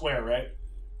one in the square, right?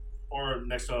 Or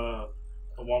next to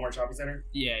the Walmart shopping center.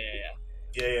 Yeah.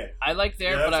 Yeah. I like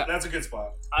there, Yeah, but that's a good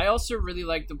spot. I also really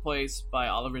like the place by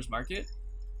Oliver's Market.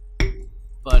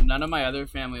 But none of my other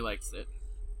family likes it.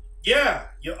 Yeah.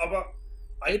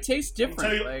 It tastes tell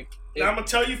different. you- Like And I'm gonna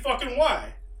tell you fucking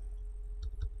why.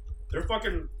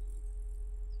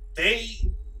 They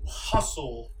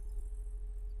hustle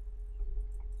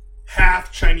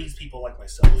half Chinese people like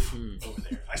myself over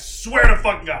there. I swear to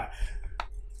fucking God.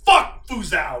 Fuck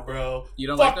Fuzhou, bro. You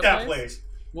don't Fuck like that that place.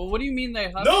 well, what do you mean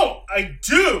they hustle? No, I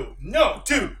do. No,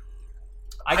 dude.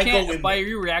 I I go can't. in By there.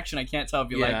 your reaction, I can't tell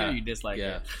if you like it Yeah. or you dislike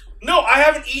Yeah. it. No, I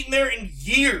haven't eaten there in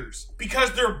years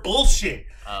because they're bullshit.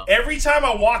 Oh. Every time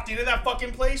I walked into that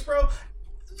fucking place, bro,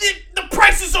 the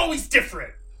price is always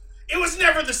different. It was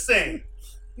never the same.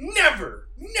 Never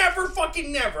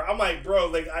fucking never. I'm like, bro,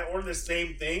 like I ordered the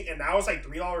same thing and now it's like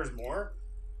 $3 more.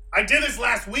 I did this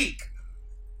last week.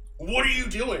 What are you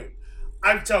doing?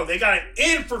 I'm telling they got it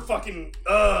in for fucking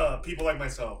people like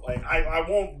myself. Like I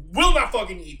will not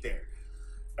fucking eat there.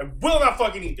 I will not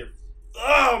fucking eat there.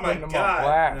 Oh my Putting them on god.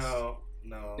 blast.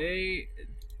 No.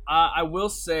 I will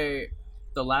say,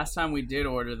 the last time we did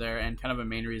order there, and kind of a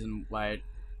main reason why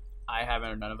I haven't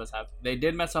or none of us have, they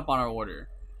did mess up on our order.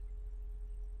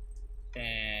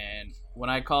 And when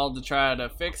I called to try to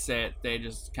fix it, they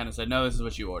just kind of said, "No, this is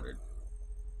what you ordered."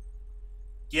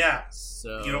 Yeah.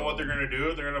 So You know what they're gonna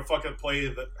do? They're gonna fucking play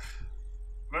the.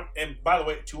 And by the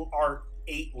way, to our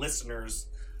 8 listeners,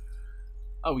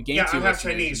 Oh, we gained yeah, 2 I'm half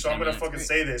listeners Chinese, in so 10 I'm gonna minutes. fucking Great.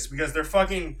 say this because they're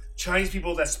fucking Chinese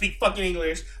people that speak fucking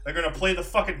English. They're gonna play the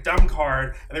fucking dumb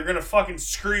card and they're gonna fucking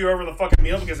screw you over the fucking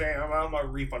meal because I'm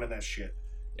not refunding that shit.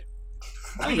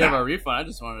 I didn't give a refund. I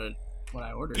just wanted what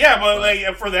I ordered. Yeah, but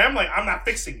like for them, like I'm not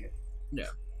fixing it. Yeah.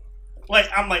 Like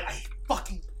I'm like I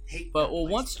fucking hate. But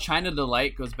once China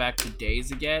Delight goes back to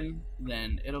days again,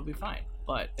 then it'll be fine.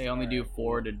 But they only do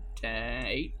 4 to 10,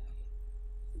 8.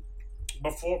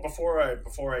 Before I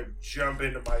jump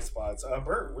into my spots,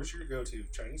 Bert, where's your go-to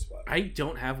Chinese spot? I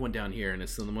don't have one down here, and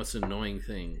it's the most annoying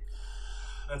thing.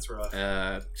 That's rough.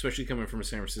 Especially coming from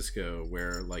San Francisco,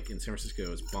 where like in San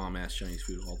Francisco is bomb ass Chinese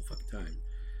food all the fucking time.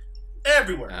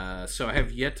 Everywhere. So I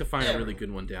have yet to find a really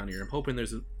good one down here. I'm hoping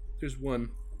there's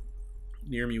one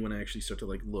near me when I actually start to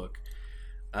like look.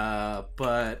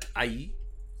 But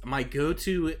my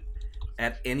go-to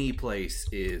at any place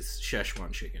is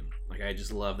Szechuan chicken. Like I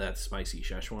just love that spicy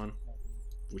Szechuan,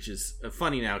 which is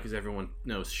funny now because everyone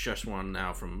knows Szechuan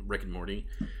now from Rick and Morty.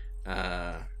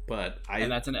 And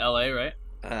that's in LA, right?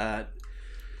 I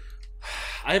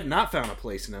have not found a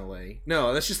place in LA.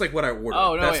 No, that's just like what I ordered.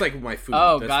 Oh, no, that's wait. like my food.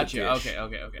 Oh, that's gotcha. the dish,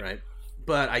 Okay. Right.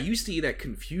 But I used to eat at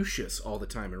Confucius all the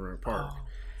time in Royal Park,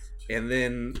 and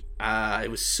then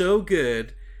it was so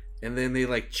good. And then they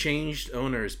like changed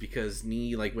owners because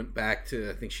Nee like went back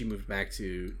to, I think she moved back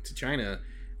to China,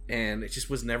 and it just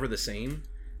was never the same.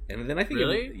 And then I think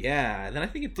really, and then I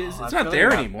think it is. Oh, it's not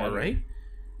there anymore, right?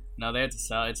 No, they had to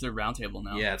sell. It's their Round Table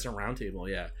now. Yeah, it's a Round Table.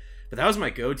 Yeah, but that was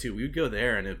my go-to. We would go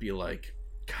there, and it'd be like,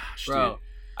 gosh, bro. dude.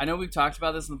 I know we've talked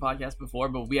about this in the podcast before,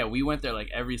 but yeah, we went there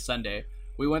like every Sunday.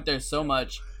 We went there so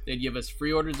much they'd give us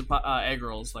free orders of egg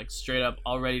rolls, like straight up,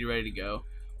 all ready to go.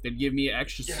 They'd give me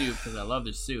extra soup because I love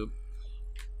their soup.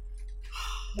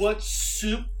 What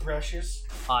soup, Precious?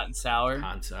 Hot and sour.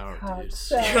 Hot and sour, dude.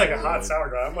 You're like a hot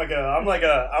sour guy. I'm what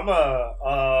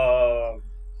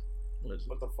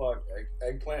the fuck?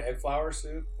 Eggplant, egg flour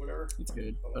soup, whatever. It's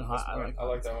good, but hot. I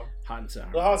like that one. Hot and sour.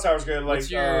 The hot sour's good. Like,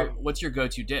 what's your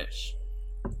go-to dish?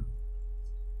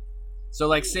 So,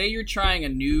 like, say you're trying a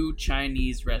new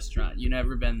Chinese restaurant, you've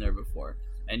never been there before,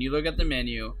 and you look at the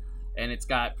menu, and it's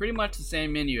got pretty much the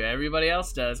same menu everybody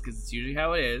else does, because it's usually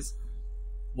how it is.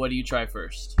 What do you try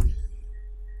first?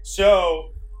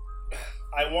 So,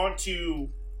 I want to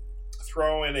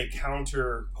throw in a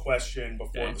counter question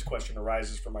before this question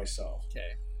arises for myself.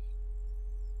 Okay.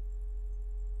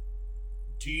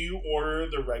 Do you order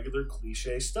the regular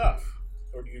cliche stuff?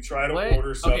 Or do you try to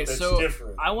order stuff that's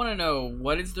different? I want to know,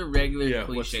 what is the regular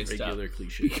cliche what's the stuff? regular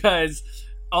cliche? Because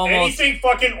almost anything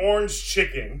fucking orange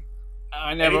chicken.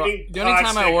 I never. Anything the only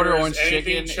time I order orange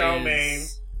anything chicken chow is. mein.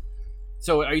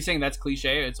 So are you saying that's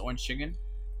cliche? It's orange chicken?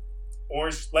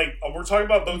 Orange, like we're talking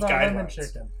about those guidelines.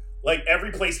 Chicken. Like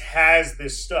every place has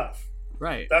this stuff.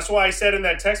 Right. That's why I said in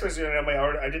that text message,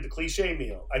 I did the cliche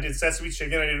meal. I did sesame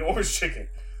chicken. I did orange chicken,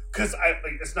 because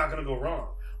it's not gonna go wrong.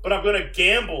 But I'm gonna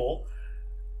gamble.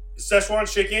 Szechuan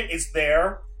chicken, it's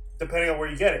there, depending on where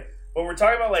you get it. But we're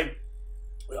talking about like,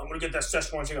 I'm gonna get that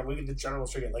Szechuan chicken. I'm gonna get the General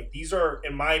chicken. Like these are,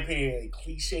 in my opinion, like,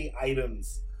 cliche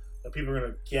items that people are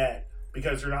gonna get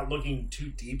because they're not looking too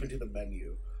deep into the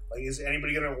menu. Like, is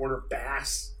anybody gonna order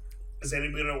bass? Is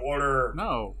anybody gonna order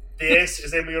this?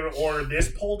 Is anybody gonna order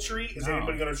this poultry? Is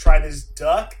anybody gonna try this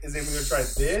duck? Is anybody gonna try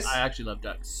this? I actually love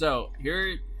duck. So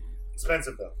here,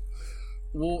 expensive though.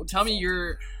 Well, tell me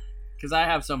your, because I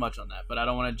have so much on that, but I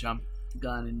don't want to jump the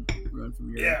gun and ruin from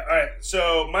your. Yeah, all right.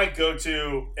 So my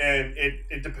go-to, and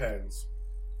it depends.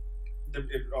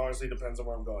 It honestly depends on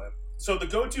where I'm going. So the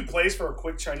go-to place for a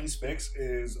quick Chinese fix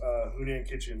is Hunan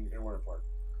Kitchen in Warner Park.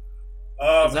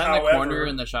 Is that in the corner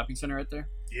in the shopping center right there?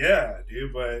 Yeah,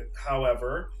 dude. But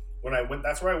however, when I went,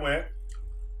 that's where I went.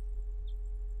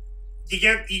 You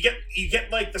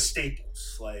get like the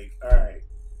staples. Like, all right.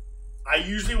 I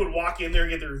usually would walk in there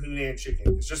and get their Hunan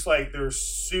chicken. It's just like they're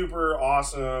super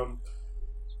awesome.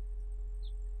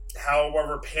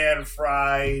 However, pan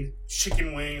fried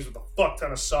chicken wings with a fuck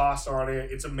ton of sauce on it.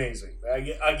 It's amazing.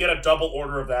 I get a double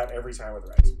order of that every time with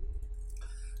rice.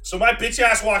 So my bitch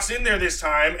ass walks in there this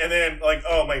time, and then like,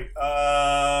 oh my,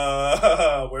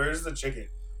 where's the chicken?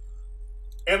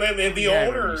 And then the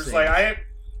owner's like,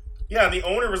 the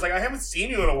owner was like, I haven't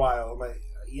seen you in a while. I'm like,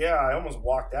 yeah, I almost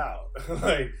walked out.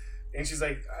 Like. And she's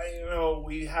like,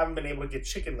 we haven't been able to get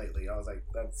chicken lately. I was like,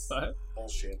 that's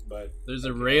bullshit. But there's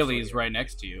a Rayleigh's right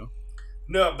next to you.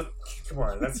 No, but come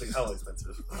on, that's like hella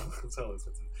expensive. It's hella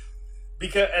expensive.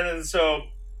 And then so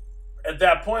at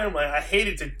that point, I'm like, I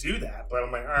hated to do that, but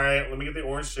I'm like, all right, let me get the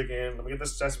orange chicken, let me get the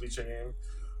sesame chicken,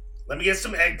 let me get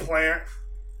some eggplant,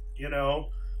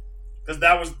 because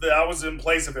that was in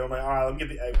place of it. I'm like, all right, let me get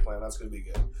the eggplant. That's gonna be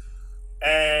good,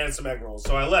 and some egg rolls.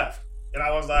 So I left. And I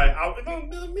was like,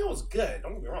 the meal was good.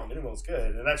 Don't get me wrong, the meal was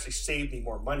good. It actually saved me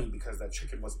more money because that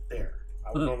chicken wasn't there.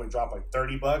 I would normally drop like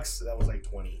 $30. That was like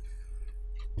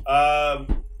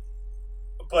 $20.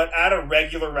 But at a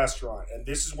regular restaurant, and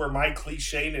this is where my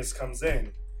clichéness comes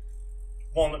in,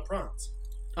 walnut prawns.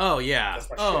 Oh yeah. That's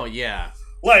my Oh shit. yeah.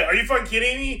 Like, are you fucking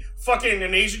kidding me? Fucking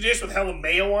an Asian dish with hella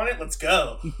mayo on it? Let's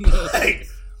go. Like,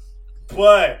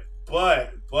 but,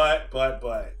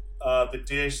 the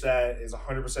dish that is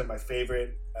 100% my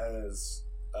favorite is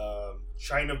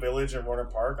China Village in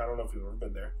Rohnert Park. I don't know if you've ever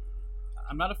been there.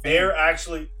 I'm not a fan. They're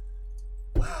actually...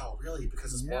 Wow, really?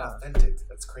 Because it's more Yeah. authentic.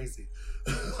 That's crazy.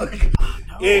 Like,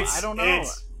 No, I don't know.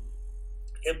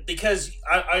 Because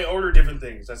I order different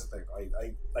things. That's the thing.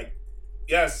 I like...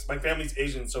 Yes, my family's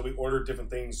Asian, so we ordered different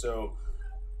things. So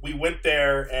we went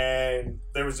there, and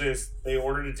there was this... They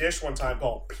ordered a dish one time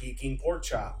called Peking pork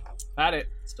chop. Had it.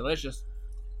 It's delicious.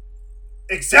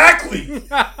 Exactly!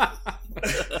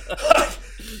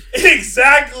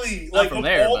 Exactly! Not Like, from of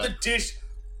there, all but- the dish...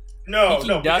 No, Peking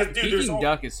no, duck, because, dude, there's... Peking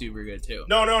duck is super good, too.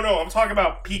 No. I'm talking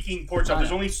about Peking pork chop. I There's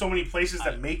know. only so many places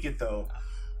that make it, though.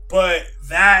 But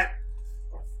that...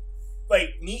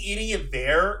 Like, me eating it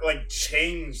there, like,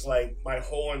 changed, like, my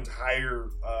whole entire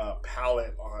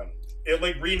palate on... It,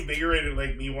 like, reinvigorated,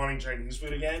 like, me wanting Chinese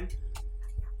food again.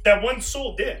 That one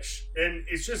sole dish. And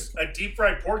it's just a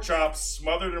deep-fried pork chop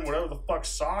smothered in whatever the fuck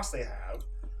sauce they have.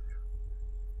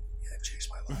 Yeah, that changed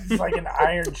my life. It's like an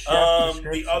Iron Chef The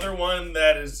description. other one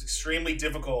that is extremely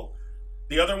difficult.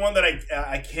 The other one that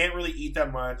I can't really eat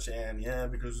that much, and yeah,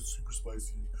 because it's super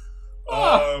spicy.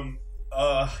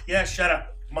 Yeah, shut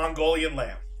up. Mongolian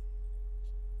lamb.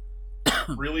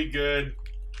 Really good,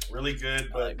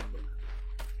 but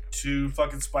too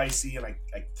fucking spicy, and I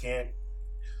can't.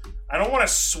 I don't want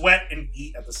to sweat and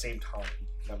eat at the same time.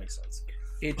 If that makes sense.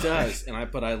 It does,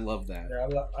 but I love that.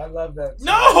 Yeah, I love that.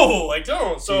 No, I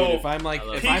don't. So Dude, if I'm like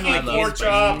Peking pork in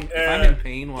chop, pain, if I'm in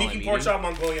pain while I'm Peking eating, pork chop,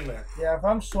 Mongolian lamb. Yeah, if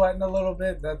I'm sweating a little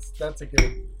bit, that's a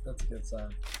good sign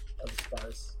of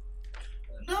spice.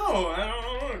 No,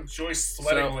 I don't enjoy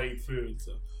sweating So- while I eat food.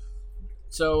 So.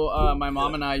 So my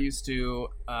mom and I used to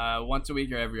once a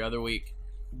week or every other week,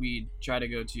 we'd try to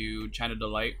go to China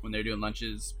Delight when they were doing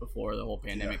lunches before the whole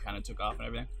pandemic kind of took off and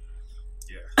everything.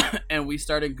 Yeah. And we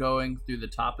started going through the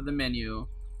top of the menu,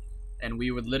 and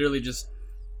we would literally just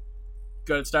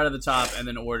start at the top and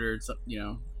then order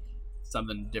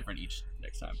something different each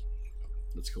next time.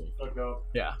 that's cool. Fuck up.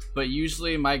 Yeah, but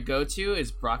usually my go-to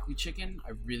is broccoli chicken.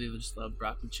 I really just love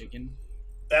broccoli chicken.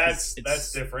 That's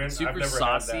It's different. Super I've never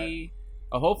saucy.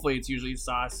 Hopefully, it's usually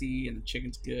saucy and the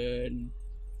chicken's good. And,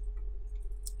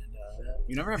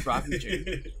 you never had broccoli had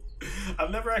chicken? that.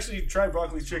 I've never actually tried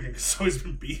broccoli chicken because it's always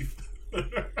been beef.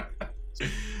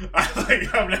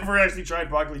 I've never actually tried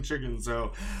broccoli chicken,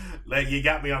 so like you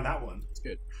got me on that one. It's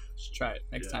good. Just try it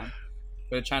next Yeah. time.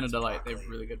 Go to China Delight. They have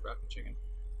broccoli. really good broccoli chicken.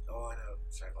 Oh, I know.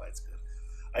 China Delight's good.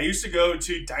 I used to go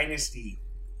to Dynasty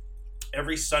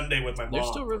every Sunday with my mom. They're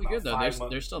still really for good about though. 5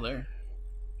 months. They're still there.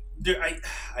 Dude,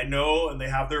 I know, and they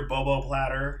have their bobo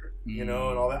platter, and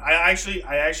all that. I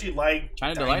actually like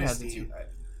China Delight has Dynasty. it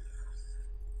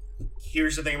too.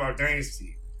 Here's the thing about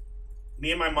Dynasty. Me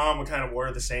and my mom would kind of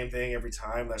order the same thing every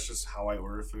time. That's just how I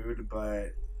order food.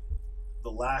 But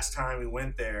the last time we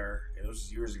went there, and it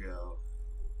was years ago,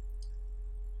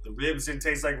 the ribs didn't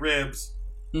taste like ribs.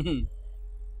 And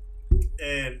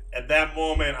at that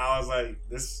moment, I was like,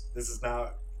 this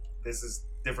is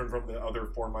different from the other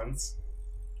 4 months.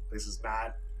 This is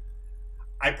not.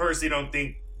 I personally don't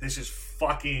think this is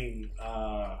fucking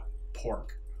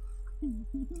pork.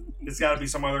 It's got to be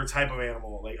some other type of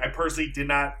animal. Like, I personally did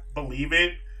not believe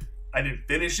it. I didn't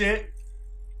finish it.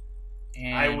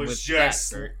 And I was with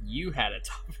just- that, Bert, you had a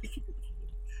topic.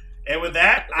 And with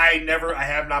that, I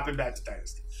have not been back to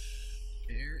Dynasty.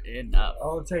 Fair enough.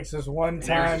 All it takes is one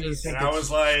time. You just- think and I it's was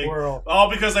a like, squirrel. all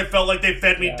because I felt like they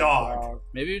fed me Yeah, dog.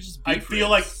 Maybe it was just I beef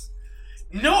feel ribs.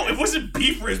 No, it wasn't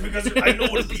beef ribs because I know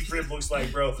what a beef rib looks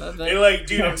like, bro. That- They like,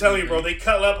 dude, I'm telling you, bro. They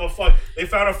cut up they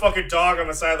found a fucking dog on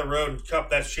the side of the road and cut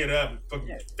that shit up and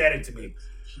fucking fed it to me.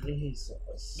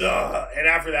 Jesus. Ugh. And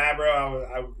after that,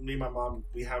 bro, me and my mom,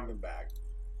 we haven't been back.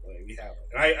 Like, we haven't.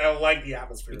 And I like the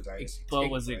atmosphere of Dynasty. But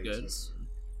was it good?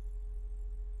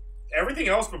 Everything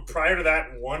else, but prior to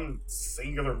that one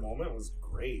singular moment was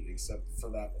great, except for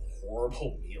that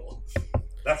horrible meal.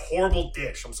 That horrible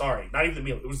dish. I'm sorry. Not even the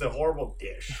meal. It was the horrible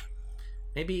dish.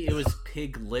 Maybe it was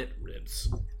piglet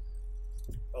ribs.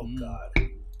 Oh, God.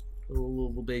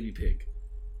 Little baby pig.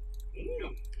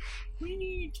 We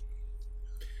need.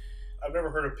 I've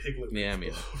never heard of piglet. Yeah, ribs me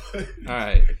before. All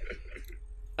right.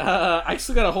 I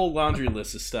still got a whole laundry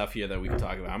list of stuff here that we can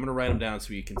talk about. I'm gonna write them down so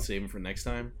we can save them for next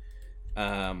time.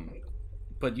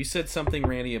 But you said something,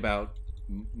 Randy, about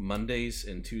Mondays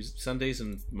and Sundays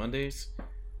and Mondays.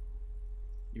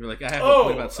 You were like, I have a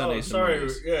point about Sundays. sorry. And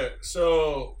Mondays. Yeah.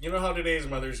 So you know how today is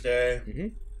Mother's Day. Mm-hmm.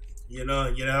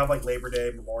 You have like Labor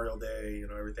Day, Memorial Day.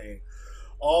 Everything.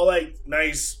 All like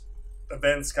nice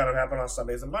events kind of happen on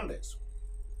Sundays and Mondays.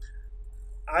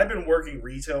 I've been working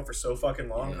retail for so fucking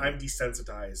long. Yeah. I'm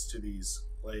desensitized to these.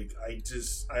 Like I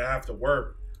have to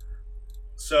work.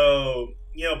 So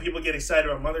people get excited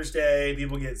about Mother's Day.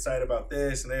 People get excited about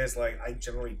this and this. Like I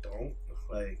generally don't.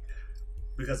 Like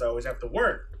because I always have to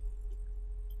work.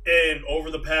 And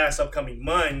over the past upcoming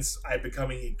months, I'm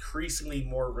becoming increasingly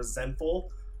more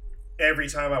resentful every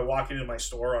time I walk into my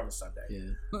store on a Sunday.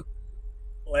 Yeah.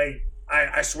 Like,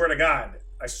 I swear to God,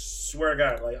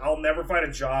 like, I'll never find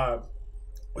a job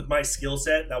with my skill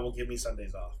set that will give me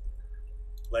Sundays off.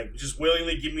 Like, just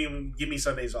willingly give me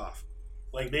Sundays off.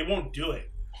 Like, they won't do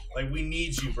it. Like, we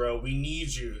need you, bro. We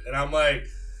need you. And I'm like,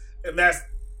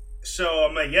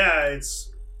 yeah,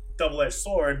 it's double-edged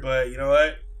sword, but you know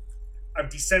what? I'm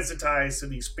desensitized to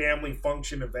these family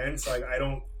function events. Like,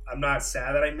 I'm not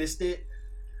sad that I missed it.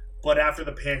 But after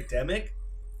the pandemic,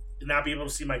 not being able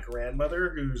to see my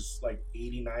grandmother, who's like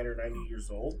 89 or 90 years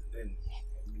old, and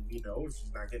she's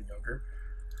not getting younger,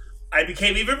 I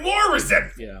became even more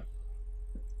resentful. Yeah.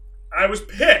 I was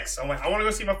pissed. I'm like, I want to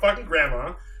go see my fucking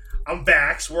grandma. I'm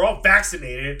vaxxed. We're all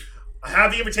vaccinated. I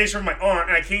have the invitation from my aunt,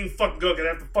 and I can't even fucking go because I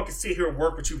have to fucking sit here and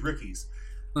work with you rookies.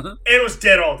 And it was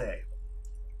dead all day.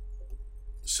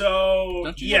 So,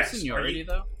 don't you have seniority,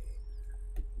 though?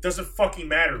 Doesn't fucking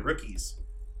matter, rookies.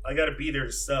 I gotta be there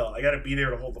to sell. I gotta be there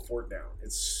to hold the fort down.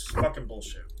 It's fucking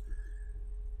bullshit.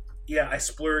 Yeah, I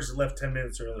splurged and left 10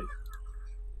 minutes early.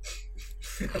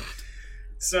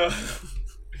 So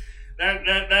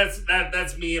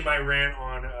that's me and my rant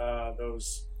on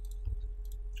those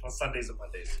on Sundays and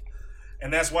Mondays.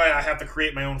 And that's why I have to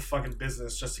create my own fucking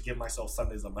business just to give myself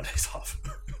Sundays and Mondays off.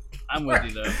 I'm with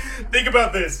you, though. Think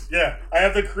about this. Yeah, I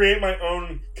have to create my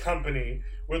own company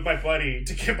with my buddy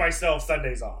to give myself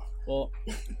Sundays off. Well,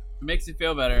 it makes you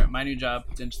feel better. My new job,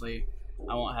 potentially,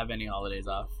 I won't have any holidays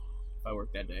off if I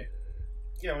work that day.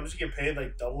 Yeah, won't you get paid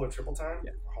like double or triple time?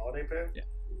 Yeah. Holiday pay? Yeah.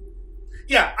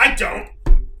 Yeah, I don't.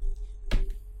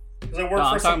 Because I work No, for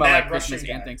I'm some talking about mad like Russian Christmas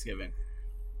guy. and Thanksgiving.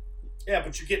 Yeah,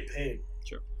 but you're getting paid.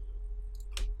 Sure.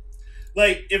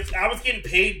 Like, if I was getting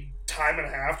paid time and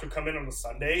a half to come in on a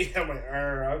Sunday, I'm like,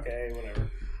 okay, whatever.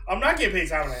 I'm not getting paid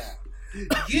time and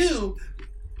a half. You,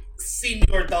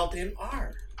 Senor Dalton,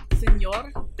 are.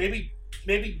 Senor?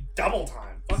 Maybe double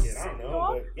time. Fuck it, I don't know.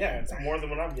 But yeah, it's more than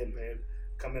what I'm getting paid.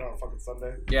 Come in on a fucking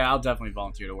Sunday. Yeah, I'll definitely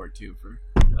volunteer to work too for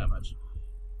that much.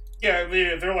 Yeah,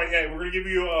 they're like, hey, we're going to give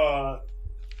you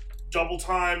double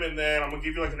time, and then I'm going to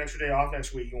give you like an extra day off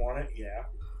next week. You want it? Yeah.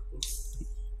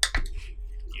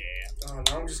 Oh,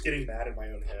 now I'm just getting mad in my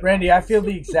own head. Randy, I feel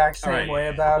the exact same Alright. way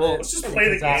about Well, it. Let's just play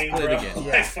the because game, play bro. the game.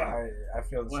 Yeah, Fuck. I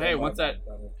feel the Well, same hey, way once that-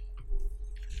 about it.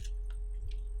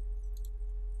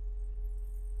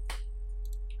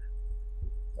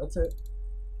 That's it.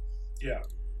 Yeah.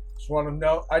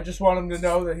 I just want him to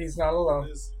know that he's not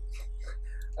alone.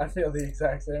 I feel the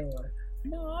exact same way.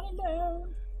 Not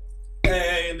alone.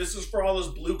 Hey, and this is for all those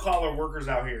blue-collar workers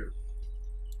out here.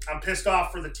 I'm pissed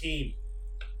off for the team.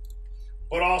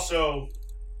 But also,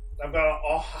 I've got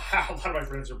a lot of my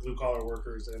friends are blue-collar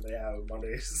workers, and they have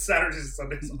Mondays, Saturdays,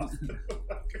 and Sundays off.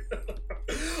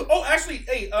 Oh, actually,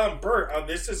 hey, Bert,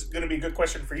 this is going to be a good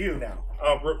question for you now.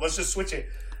 Let's just switch it.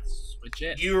 Switch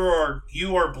it.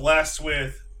 You are blessed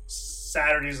with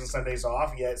Saturdays and Sundays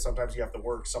off, yet sometimes you have to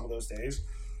work some of those days.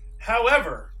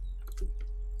 However,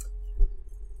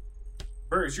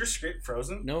 Bert, is your script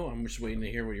frozen? No, I'm just waiting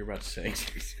to hear what you're about to say.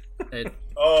 It,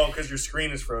 Oh, because your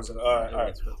screen is frozen. All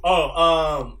right.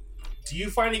 Oh, do you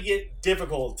find it get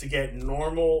difficult to get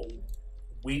normal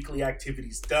weekly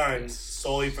activities done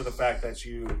solely for the fact that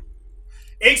you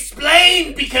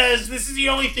explain? Because this is the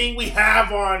only thing we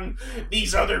have on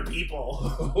these other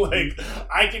people. Like,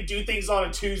 I can do things on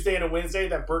a Tuesday and a Wednesday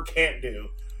that Bert can't do,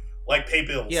 like pay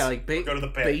bills. Yeah, like or go to the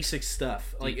bank. basic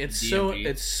stuff. Like it's so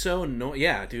annoying.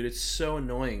 Yeah, dude, it's so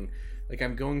annoying. Like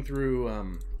I'm going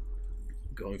through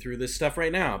this stuff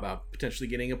right now about potentially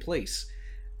getting a place,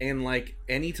 and like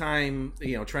anytime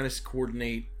trying to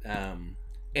coordinate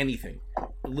anything,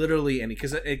 literally any,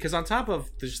 because on top of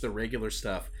just the regular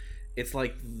stuff, it's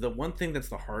like the one thing that's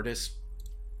the hardest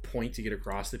point to get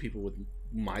across to people with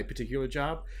my particular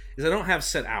job is I don't have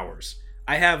set hours.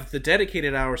 I have the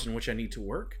dedicated hours in which I need to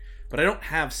work, but I don't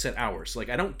have set hours. Like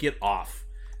I don't get off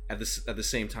at the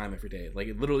same time every day. Like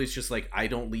it literally is just like I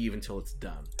don't leave until it's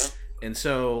done. And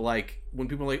so like when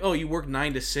people are like, "Oh, you work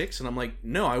 9 to 6," and I'm like,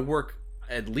 "No, I work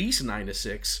at least 9 to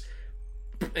 6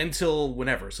 until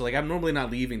whenever." So like I'm normally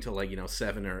not leaving till like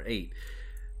 7 or 8.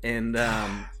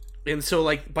 And so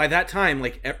like by that time,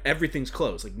 like everything's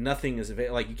closed, like nothing is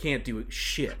available, like you can't do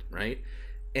shit, right?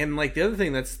 And like the other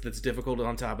thing that's difficult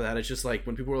on top of that is just like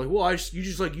when people are like, well,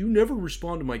 you never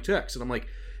respond to my texts, and I'm like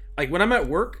when I'm at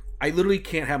work, I literally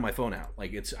can't have my phone out.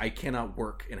 Like I cannot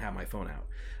work and have my phone out.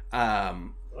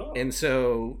 And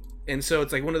so it's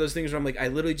like one of those things where I'm like, I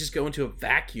literally just go into a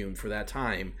vacuum for that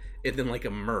time and then like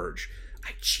emerge.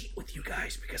 I cheat with you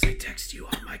guys because I text you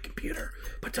on my computer,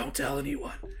 but don't tell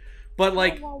anyone. But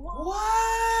like, what?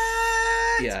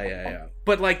 Yeah.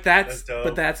 But like that's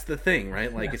the thing,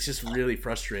 right? Like it's just really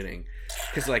frustrating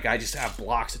because like I just have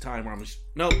blocks of time where I'm just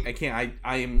nope, I can't.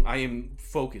 I am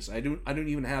focused. I don't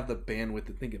even have the bandwidth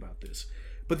to think about this.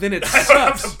 But then it sucks. I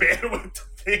don't have the bandwidth to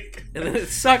think. And then it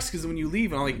sucks because when you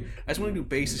leave, and I'm like, I just want to do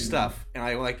basic stuff, and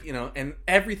I like and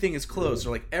everything is closed,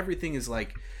 or like everything is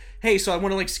like. Hey, so I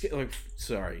want to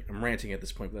sorry, I'm ranting at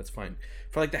this point, but that's fine.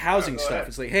 For like the housing stuff, ahead.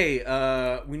 It's like, hey,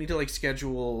 we need to like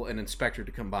schedule an inspector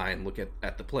to come by and look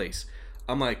at the place.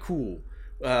 I'm like, cool.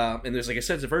 And there's like a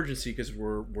sense of urgency because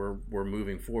we're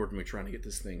moving forward and we're trying to get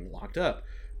this thing locked up.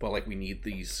 But like we need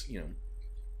these,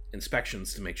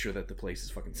 inspections to make sure that the place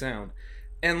is fucking sound.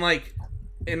 And like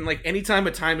anytime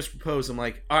a time is proposed, I'm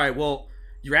like, all right, well,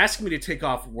 you're asking me to take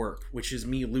off work, which is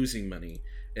me losing money.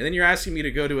 And then you're asking me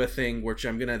to go to a thing which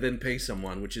I'm going to then pay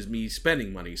someone, which is me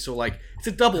spending money. So, like, it's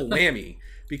a double whammy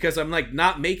because I'm, like,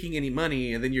 not making any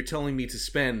money, and then you're telling me to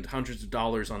spend hundreds of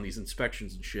dollars on these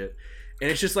inspections and shit. And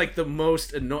it's just, like, the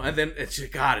most annoying. And then, it's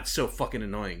so fucking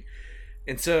annoying.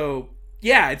 And so,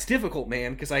 yeah, it's difficult,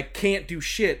 man, because I can't do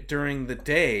shit during the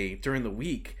day, during the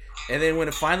week. And then when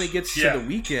it finally gets to the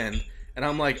weekend, and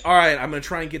I'm like, all right, I'm going to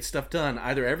try and get stuff done.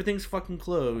 Either everything's fucking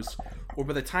closed, or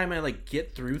by the time I, like,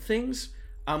 get through things...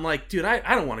 I'm like, dude,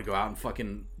 I don't want to go out and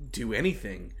fucking do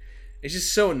anything. It's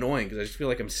just so annoying because I just feel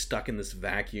like I'm stuck in this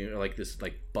vacuum, or like this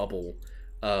like bubble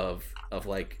of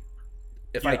like,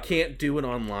 if I can't do it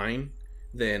online,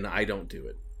 then I don't do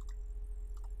it.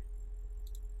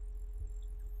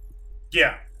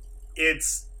 Yeah,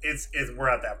 it's we're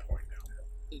at that point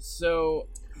now. So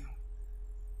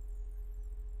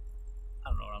I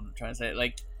don't know what I'm trying to say.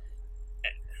 Like,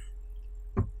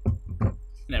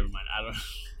 never mind. I don't.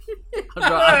 I'm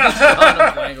drawing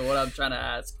a blank of what I'm trying to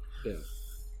ask. Yeah.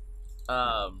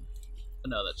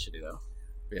 No, that's shitty though.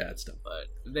 Yeah, it's dumb. But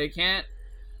they can't.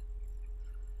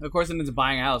 Of course, it's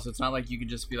buying a house. So it's not like you could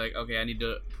just be like, okay, I need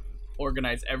to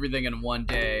organize everything in one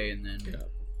day, and then.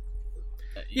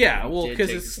 Yeah. Well, because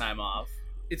it's time off.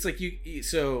 It's like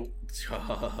so.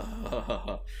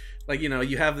 Like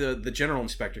you have the general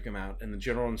inspector come out, and the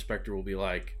general inspector will be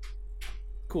like,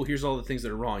 cool, here's all the things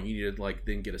that are wrong. You need to like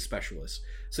then get a specialist.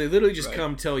 So they literally just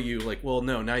come tell you like, well,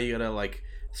 no, now you gotta like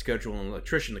schedule an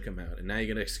electrician to come out, and now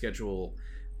you gotta schedule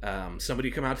somebody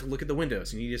to come out to look at the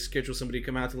windows, and you need to schedule somebody to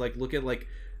come out to like look at like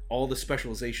all the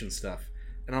specialization stuff.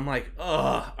 And I'm like,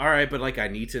 oh, all right, but like I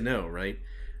need to know, right?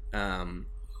 And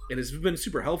it's been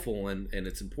super helpful and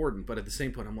it's important, but at the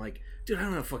same point, I'm like, dude, I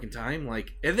don't have fucking time.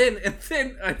 Like, and then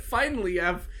I finally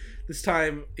have this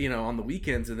time, on the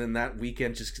weekends, and then that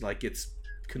weekend just like gets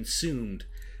consumed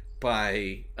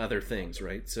by other things,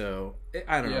 right? So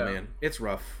I don't know, man. It's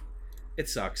rough. It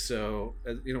sucks. So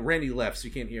Randy left, so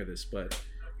you can't hear this, but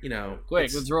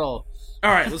quick, let's roll.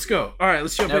 All right, let's go. All right,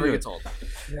 let's jump Never into gets it. old.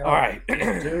 No. All right.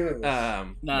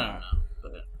 No.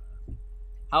 But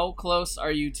how close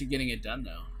are you to getting it done,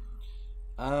 though?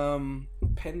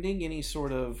 Pending any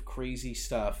sort of crazy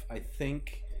stuff, I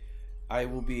think I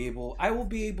will be able.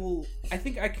 I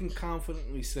think I can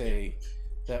confidently say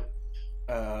that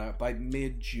by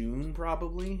mid-June,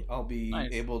 probably, I'll be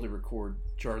able to record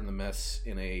Jordan the Mess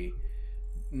in a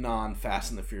non-Fast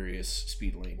and the Furious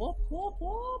speed lane. Whoop, whoop,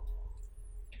 whoop.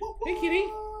 Hey, kitty.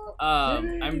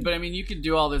 But I mean, you could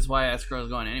do all this while escrow is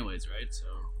going anyways, right? So.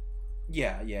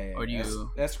 Yeah. Or do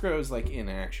you? Escrow is like in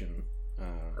action.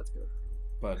 That's good.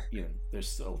 But there's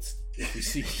still, if we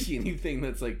see anything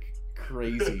that's like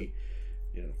crazy,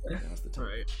 now's the time.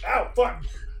 Right. Ow, fuck.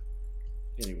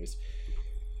 Anyways.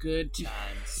 Good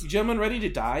times. You gentlemen ready to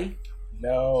die?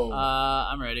 No.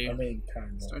 I'm ready. I mean,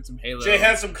 kind of. Start some Halo. Jay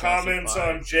had some comments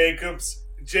on Jacob's.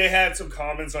 Jay had some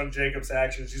comments on Jacob's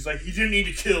actions. He's like, he didn't need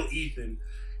to kill Ethan.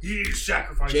 He needed to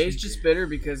sacrifice Jay's Ethan. just bitter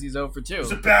because he's 0 for 2. It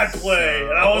was a bad play.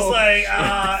 And I was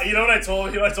like, you know what I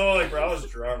told you? I told him, like, bro, I was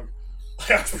drunk.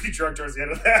 I was pretty drunk towards the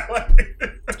end of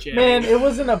that. Jay, man, it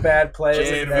wasn't a bad play.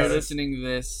 Jay, if you're listening to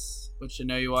this, which I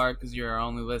know you are because you're our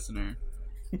only listener,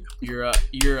 you're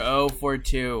 0 for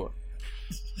 2.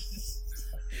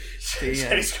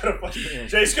 Jay's gonna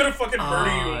fucking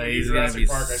murder you in he's gonna be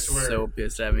Park, I swear. so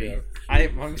pissed at me.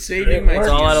 I'm saving my It It's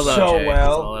all out of worked love, so Jay. well.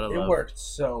 It's all out of It love. worked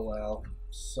so well.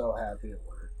 So happy it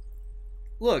worked.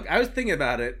 look, I was thinking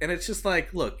about it, and it's just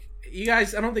like, look, you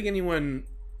guys, I don't think anyone...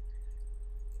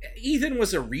 Ethan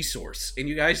was a resource, and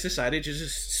you guys decided to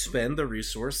just spend the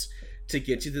resource to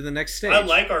get you to the next stage. I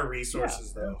like our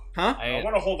resources, though. Huh? I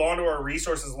want to hold on to our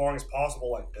resources as long as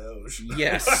possible, like Doge.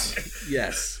 Yes.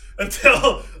 Yes.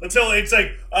 until it's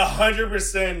like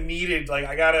 100% needed. Like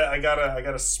I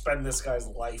gotta spend this guy's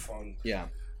life on Yeah.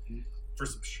 for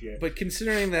some shit. But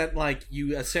considering that, like,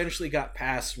 you essentially got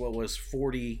past what was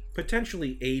 40,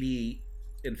 potentially 80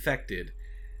 infected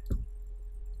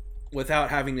without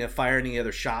having to fire any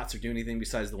other shots or do anything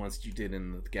besides the ones that you did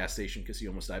in the gas station because you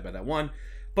almost died by that one.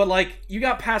 But, like, you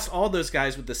got past all those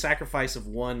guys with the sacrifice of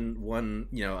one,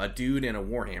 you know, a dude and a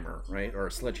warhammer, right? Or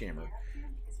a sledgehammer.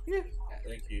 Yeah.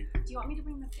 Thank you. Do you want me to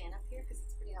bring the fan up here? Because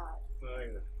it's pretty hot.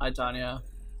 Hi, Tanya.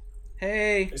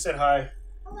 Hey. They said hi.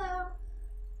 Hello.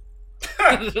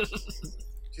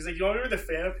 She's like, you want me to bring the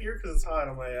fan up here? Because it's hot.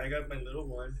 I'm like, I got my little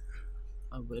one.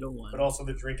 A little one. But also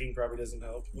the drinking probably doesn't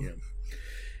help. Yeah.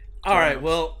 All right,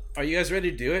 well, are you guys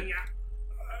ready to do it?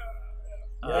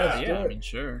 Yeah, let's do I it. mean,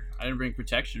 sure. I didn't bring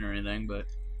protection or anything, but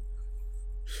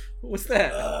What's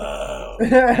that?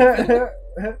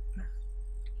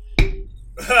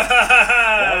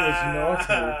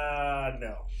 That was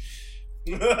no.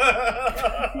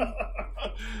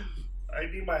 I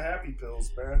need my happy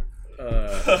pills, man.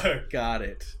 Got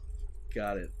it.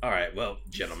 All right, well,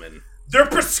 gentlemen. They're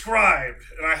prescribed,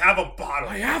 and I have a bottle.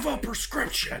 I have a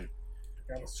prescription.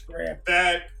 Got a scrap.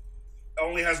 That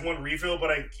only has one refill,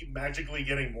 but I keep magically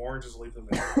getting more and just leave them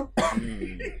there.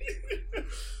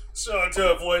 So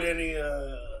to avoid any,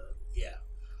 yeah.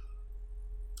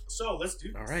 So let's do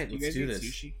this. All right, you let's guys do eat this.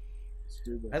 sushi? Let's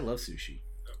do this. I love sushi.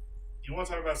 You want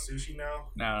to talk about sushi now?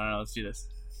 No, let's do this.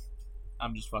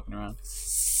 I'm just fucking around.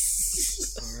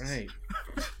 All right.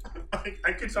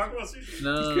 I could talk about sushi.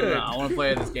 No. Good. I want to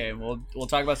play this game. We'll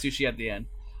talk about sushi at the end.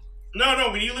 No.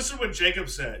 When you listen to what Jacob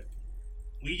said,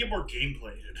 we get more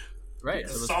gameplay in. Right.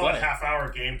 It's So a let's solid play.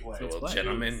 half-hour gameplay. So Well, play.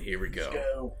 gentlemen, here we Let's go.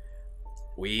 go.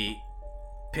 We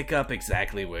pick up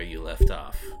exactly where you left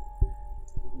off,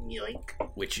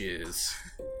 which is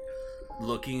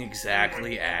looking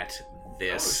exactly at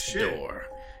this Oh, shit. door.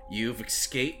 You've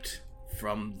escaped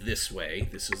from this way.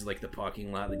 This is like the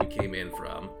parking lot that you came in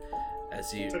from.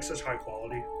 As you It's like such high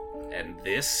quality. and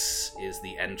this is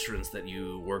the entrance that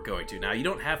you were going to. Now, you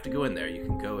don't have to go in there. You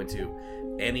can go into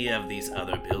any of these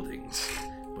other buildings.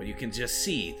 But you can just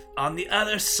see on the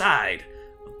other side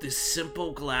of this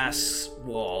simple glass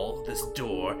wall, this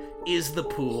door, is the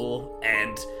pool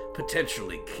and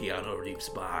potentially Keanu Reeves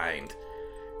behind.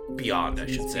 Beyond, I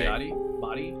should say. Body?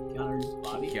 Keanu Reeves'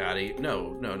 body? Keanu,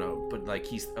 no. But like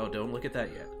he's. Oh, don't look at that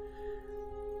yet.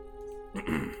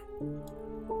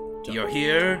 You're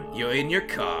here. You're in your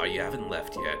car. You haven't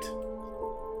left yet.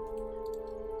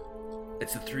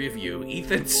 It's the three of you.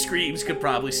 Ethan's screams could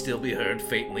probably still be heard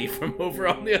faintly from over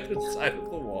on the other side of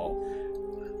the wall.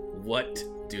 What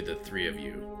do the three of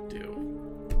you do?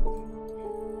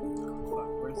 Fuck,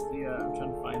 where's the, I'm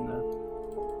trying to find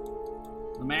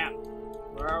the map.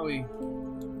 Where are we?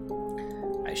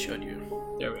 I showed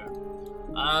you. There we are.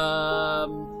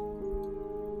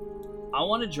 I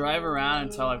want to drive around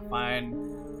until I find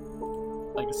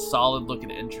like a solid looking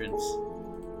entrance.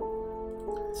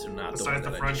 So not the Besides one the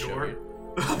that I front just showed door. you.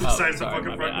 Besides the sorry, fucking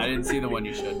my front bad. door. I didn't see the one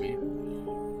you showed me.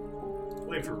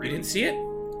 Wait for You real. didn't see it?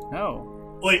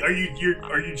 No. Wait, are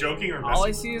you joking or All I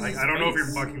messing see is with us? his I don't know if you're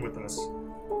face. fucking with us.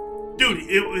 Dude,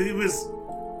 it was...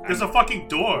 There's a fucking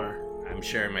door. I'm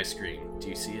sharing my screen. Do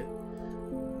you see it?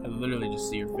 I literally just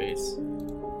see your face.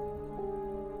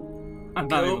 I'm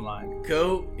not even lying.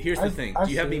 Go. Here's the thing. I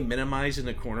Do you have see me it. minimized in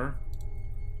the corner?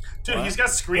 Dude, What? he's got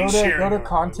screen Go sharing. to on.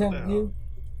 content What the view.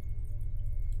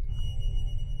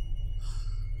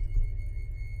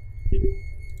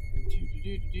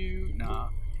 Nah.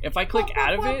 If I click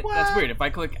out of it, that's weird. If I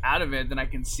click out of it, then I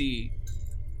can see.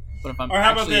 But if I'm Or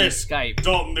how about actually in this? Skype,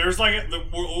 Dalton, there's like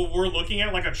we're looking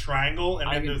at like a triangle, and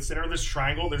I in can- the center of this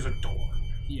triangle, there's a door.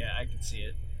 yeah, I can see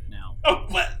it now. Oh,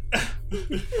 what?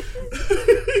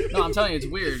 No, I'm telling you, it's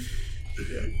weird.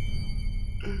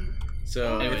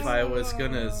 So Anyways. if I was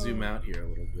gonna zoom out here a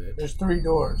little bit, There's 3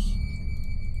 doors.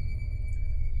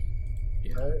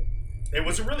 Yeah. Right? Hey,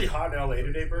 was it really hot in LA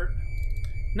today, Bert?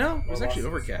 no, it was Oh, actually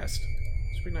awesome. overcast.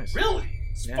 It's pretty nice. Really?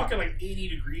 It's Yeah. fucking like 80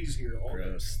 degrees here. All day.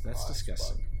 Gross. That's Oh,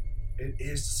 disgusting. fuck. It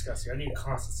is disgusting. I need a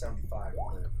constant 75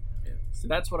 to live. So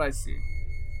that's what I see.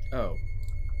 Oh.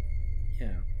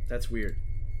 Yeah, that's weird.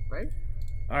 Right?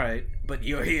 All right, but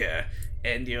you're here,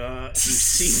 and you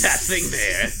see that thing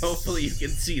there. Hopefully, you can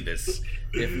see this.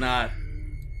 If not,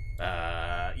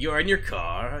 you're in your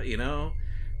car. You know,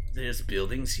 there's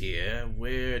buildings here.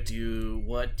 What, who,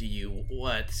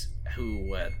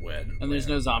 what, when? And there's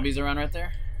no zombies around right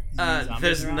there?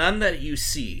 There's none that you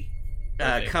see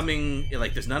Perfect. coming.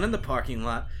 Like, there's none in the parking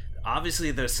lot. Obviously,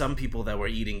 there's some people that were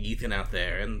eating Ethan out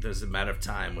there, and there's a matter of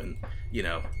time when,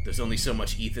 there's only so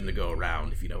much Ethan to go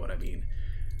around, if you know what I mean.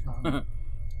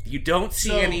 You don't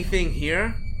see anything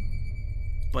here,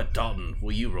 but Dalton,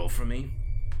 will you roll for me?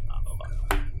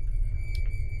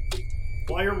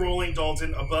 While you're rolling,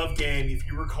 Dalton, above game, if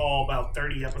you recall about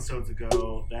 30 episodes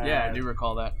ago, that Yeah, I do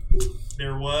recall that.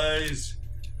 there was...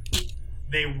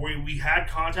 We had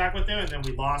contact with them, and then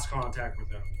we lost contact with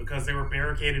them because they were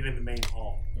barricaded in the main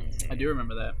hall. I do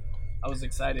remember that. I was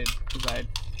excited because I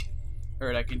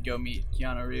heard I could go meet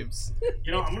Keanu Reeves.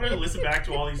 I'm going to listen back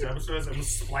to all these episodes and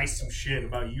splice some shit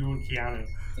about you and Keanu.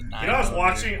 I was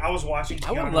watching I would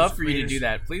Keanu's love for you to greatest- do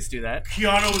that. Please do that.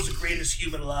 Keanu is the greatest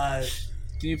human alive.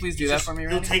 Can you please do that for me, He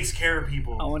Randy? takes care of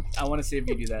people. I want to see if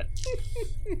you do that.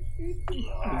 Please do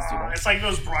that. It's like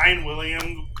those Brian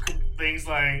Williams things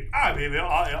like, baby,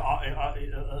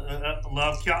 I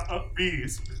love Keanu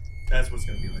Reeves. That's what's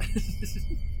going to be like.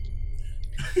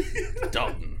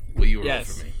 Dalton, will you roll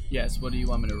Yes. for me? Yes. What do you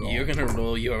want me to roll? You're gonna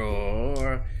roll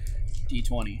your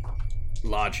D20.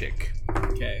 logic,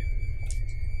 Okay.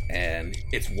 and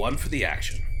it's 1 for the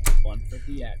action. 1 for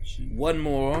the action. 1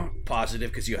 more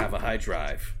positive because you have a high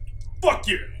drive. Fuck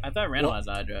you! I thought Randall has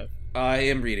a high drive. I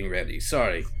am reading Randy.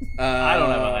 Sorry. I don't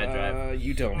have a high drive.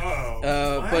 You don't.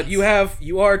 Oh, But you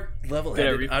are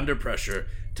level-headed Very- under pressure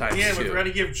times Yeah, 2. but we're going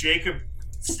to give Jacob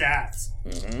stats.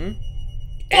 Mm-hmm.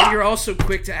 And you're also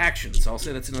quick to action, so I'll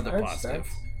say that's another That's- positive.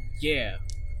 Yeah.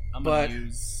 I'm But- gonna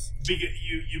use.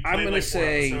 You I'm played gonna like 4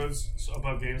 say- episodes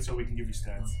above game, so we can give you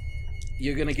stats.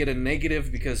 You're gonna get a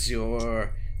negative because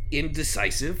you're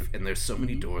indecisive, and there's so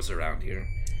many doors around here.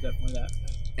 Definitely that.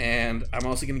 And I'm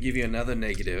also gonna give you another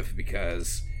negative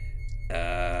because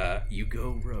you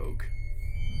go rogue.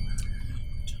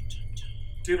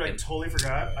 Dude, I totally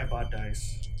forgot I bought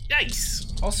dice.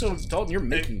 Nice. Also, Dalton, you're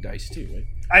making dice too, right?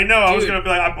 I know, I was Dude. going to be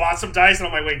like, I bought some dice, and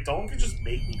I'm like, wait, don't you just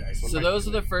make me dice? What So am I those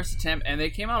are doing? the first attempt, and they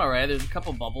came out alright. There's a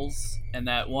couple bubbles, and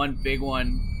that one big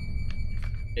one.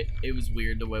 It was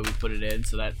weird the way we put it in,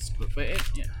 so that's. But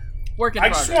yeah, work in I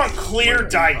progress. just want clear Work in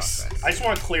dice. progress. I just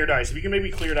want clear dice. If you can make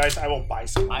me clear dice, I will buy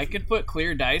some. I could put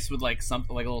clear dice with like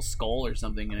something like a little skull or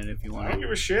something in it if you I want. don't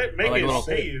give a shit. Make Or like me, a I'll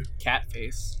little pay you. cat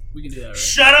face. We can do that. Right?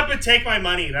 Shut up and take my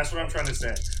money. That's what I'm trying to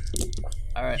say.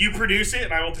 All right. You produce it,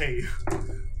 and I will pay you.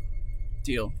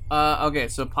 Deal. Okay,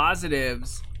 so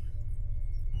positives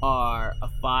are a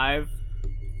 5,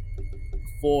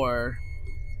 4,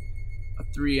 a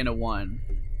 3, and a 1.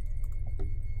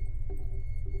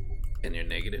 And your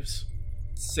negatives.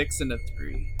 6 and a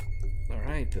 3. All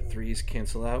right, the 3s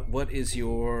cancel out. What is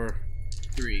your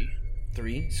 3.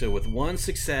 3? So with 1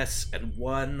 success and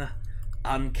 1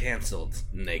 uncancelled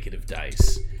negative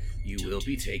dice, you will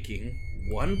be taking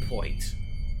 1 point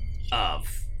of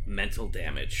mental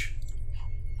damage.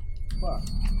 Fuck.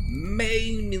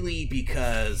 Mainly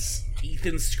because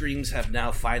Ethan's screams have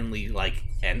now finally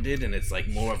ended, and it's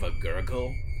more of a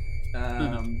gurgle.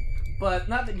 But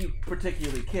not that you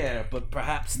particularly care, but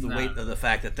perhaps the Nah. weight of the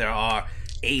fact that there are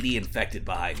 80 infected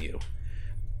behind you.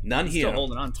 None here. Still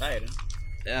holding on tight.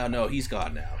 Oh no, he's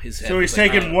gone now. His head So he's was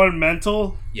taking one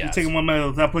mental? Yes. He's taking one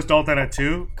mental. That puts Dalton at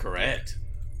 2? Correct.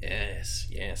 Yes.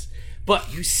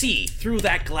 But you see through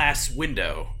that glass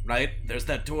window, right? There's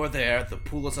that door there. The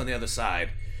pool is on the other side.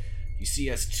 You see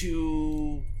as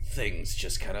 2 things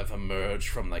just kind of emerge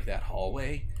from that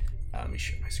hallway. Let me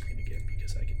share my screen again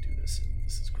because I can do this, and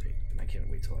this is great. And I can't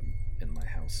wait till I'm in my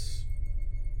house.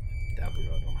 Down the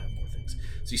road, I'll have more things.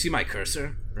 So you see my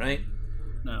cursor, right?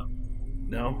 No,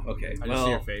 No? Okay. I just see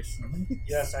your face.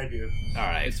 Yes, I do. All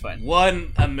right, It's fine.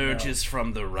 One emerges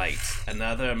from the right,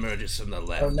 another emerges from the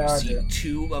left. Oh, now You I see do.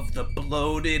 2 of the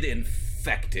bloated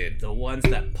infected, the ones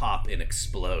that pop and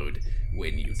explode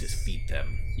when you defeat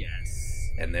them. Yes.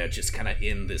 And they're just kind of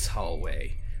in this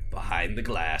hallway behind the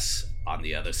glass on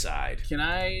the other side. Can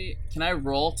I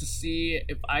roll to see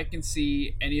if I can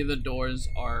see any of the doors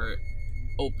are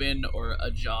open or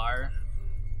ajar?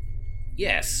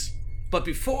 Yes, but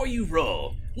before you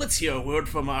roll, let's hear a word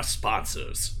from our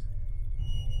sponsors.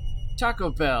 Taco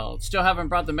Bell still haven't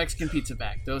brought the Mexican pizza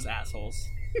back. Those assholes.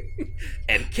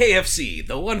 And KFC,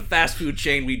 the one fast food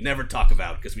chain we'd never talk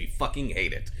about because we fucking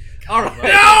hate it. All right.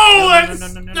 No,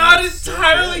 that's no, not it's so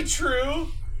entirely good. true.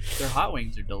 Their hot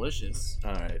wings are delicious.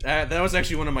 All right, that was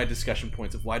actually one of my discussion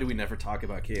points of why do we never talk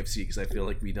about KFC because I feel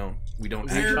like we don't don't.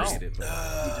 actually hate it. But,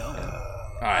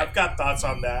 right. I've got thoughts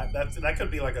on that. That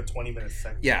could be like a 20-minute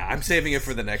segment. Yeah, I'm saving it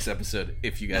for the next episode.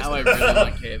 If you guys, Now I really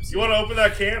want KFC. You want to open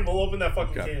that can? We'll open that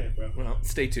fucking Okay. can, bro. well,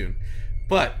 stay tuned.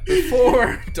 But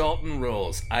before Dalton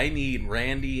rolls, I need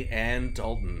Randy and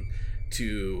Dalton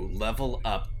to level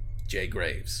up Jay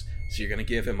Graves. So you're going to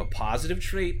give him a positive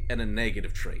trait and a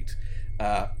negative trait.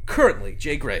 Currently,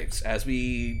 Jay Graves, as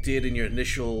we did in your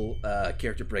initial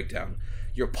character breakdown,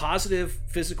 your positive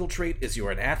physical trait is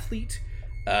you're an athlete,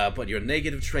 but your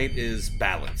negative trait is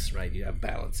balance, right? You have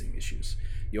balancing issues.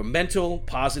 Your mental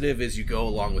positive is you go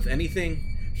along with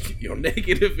anything. Your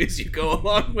negative is you go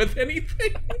along with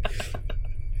anything.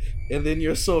 And then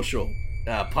your social.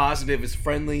 Positive is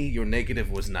friendly. Your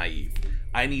negative was naive.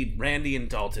 I need Randy and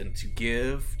Dalton to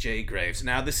give Jay Graves.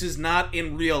 Now, this is not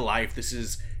in real life. This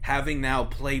is having now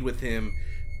played with him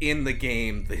in the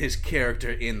game, his character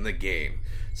in the game.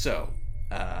 So,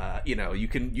 you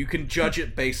can judge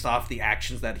it based off the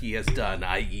actions that he has done,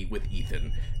 i.e. with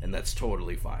Ethan, and that's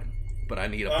totally fine. But I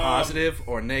need a positive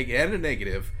or and a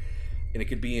negative, and it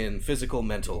could be in physical,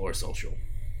 mental, or social.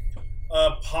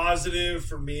 Positive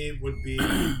for me would be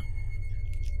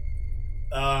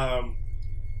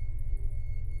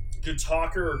good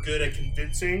talker or good at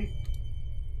convincing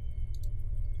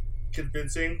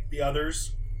the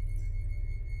others.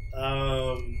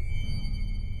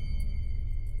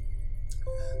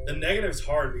 The negative's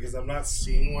hard because I'm not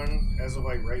seeing one as of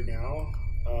like right now.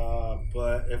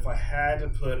 But if I had to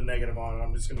put a negative on it,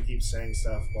 I'm just gonna keep saying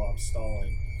stuff while I'm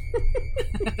stalling.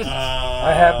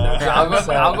 I have no Here,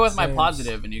 I'll go with my Same.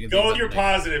 positive, and you can Go think with of your the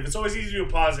negative. positive. It's always easy to do a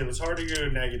positive. It's hard to do a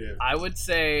negative. I would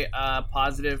say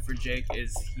positive for Jake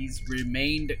is he's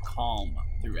remained calm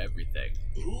through everything.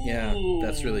 Yeah,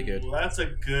 that's really good. That's a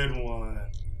good one.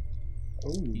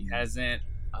 Ooh. He hasn't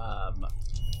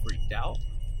freaked out.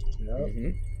 Yep. Mm-hmm.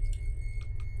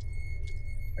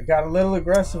 I got a little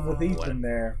aggressive with Ethan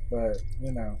there, but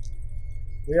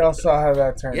we all saw how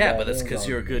that turned out. Yeah, but that's It was because all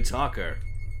you're a good talker.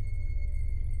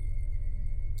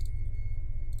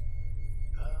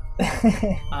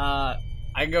 I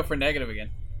can go for negative again.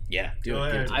 Yeah, do Go it.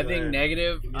 ahead. I think ahead.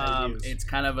 negative. Give me ideas. It's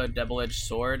kind of a double-edged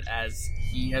sword as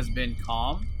he has been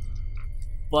calm,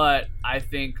 but I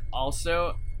think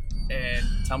also, and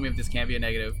tell me if this can't be a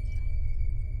negative.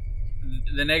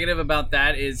 The negative about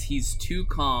that is he's too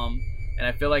calm, and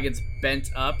I feel like it's bent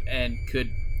up and could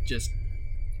just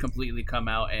completely come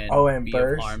out and and be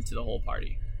burst? of harm to the whole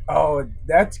party. Oh,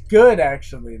 that's good,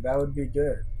 actually. That would be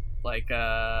good. Like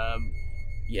Yeah,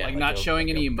 like not showing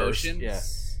any burst.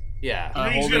 emotions. Yeah. You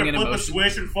think he's holding gonna an flip a emotion.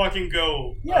 switch and fucking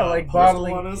go? Yeah, like pistol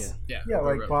bottling- on us? Yeah. Yeah,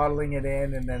 like right. bottling it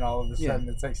in, and then all of a Yeah. sudden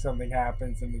it's like something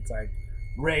happens, and it's like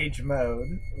rage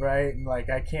mode, right? And like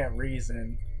I can't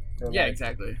reason. for, Yeah, like-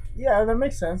 exactly. Yeah, that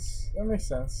makes sense. That makes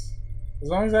sense. As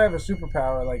long as I have a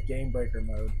superpower like Game Breaker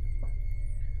mode.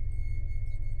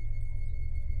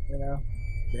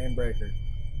 Game Breaker.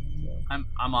 I'm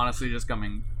honestly just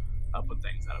coming up with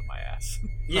things out of my ass.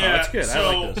 Yeah, that's good. I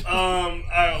So, like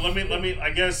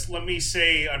those. let me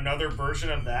say another version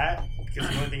of that because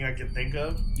the only thing I can think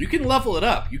of. You can level it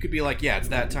up. You could be like, yeah, it's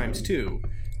that times 2.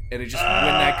 And it just, when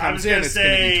that comes in, it's going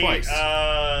to be twice.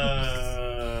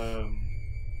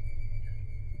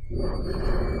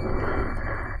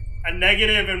 A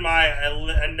negative in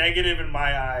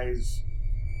my eyes.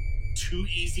 Too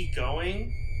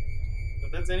easygoing.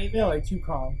 If that's anything. Yeah, like too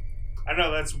calm. I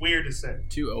know that's weird to say.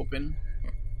 Too open.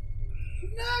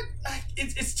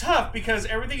 It's tough because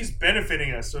everything is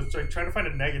benefiting us. So it's like trying to find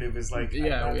a negative is like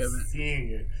Yeah, I'm we not haven't. seeing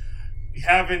it. We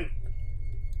haven't.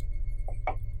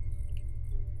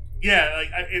 Yeah, like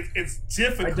it's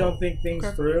difficult. I don't think things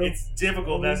through. It's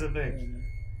difficult. That's the thing.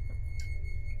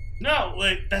 No,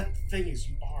 like that thing is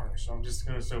you are. So I'm just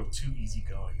gonna say too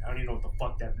easygoing. I don't even know what the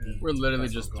fuck that means. We're literally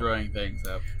That's just what I'm throwing things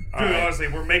up. Dude, All right. honestly,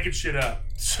 we're making shit up.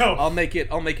 So I'll make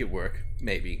it work.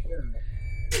 Maybe.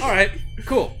 All right.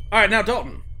 Cool. All right. Now,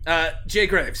 Dalton. Jay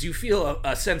Graves, you feel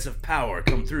a sense of power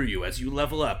come through you as you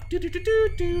level up. oh,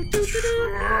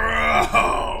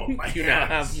 my You now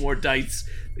hands. have more dice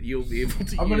that you'll be able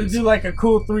to I'm gonna use. do like a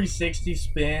cool 360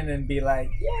 spin and be like,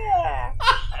 yeah.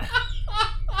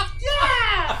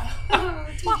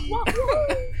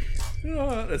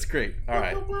 Oh, that's great. All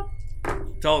right.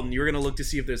 Dalton, you're going to look to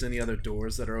see if there's any other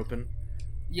doors that are open.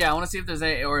 Yeah, I want to see if there's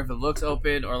any, or if it looks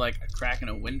open, or like a crack in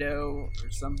a window or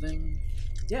something.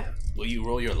 Yeah. Will you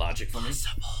roll your logic for me?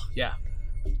 Yeah,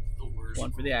 The worst.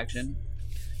 one for the action,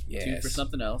 Yes. 2 for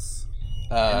something else,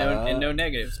 and no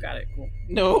negatives. Got it. Cool.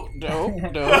 No.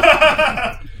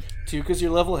 2 because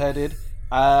you're level-headed.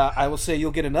 I will say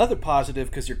you'll get another positive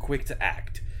because you're quick to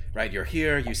act. Right? You're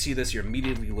here, you see this, you're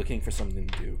immediately looking for something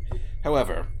to do.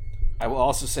 However, I will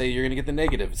also say you're going to get the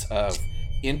negatives of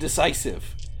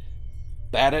indecisive,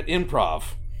 bad at improv,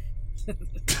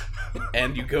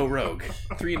 and you go rogue.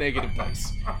 3 negative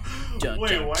dice.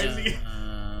 Wait, why is he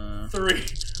 3?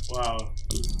 Wow.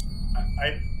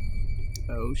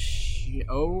 Oh shit!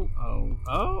 Oh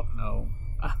no!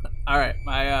 All right,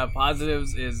 my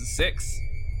positives is a 6,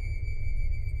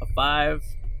 a 5,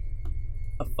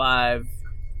 a 5,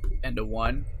 and a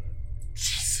 1.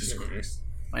 Jesus Christ.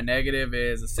 My negative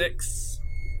is a 6,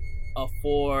 a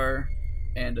 4,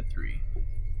 and a 3.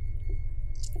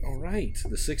 All right,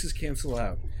 the 6s cancel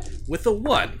out. With a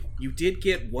 1, you did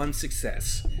get 1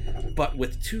 success, but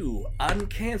with 2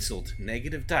 uncancelled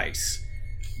negative dice,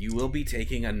 you will be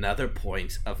taking another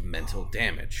point of mental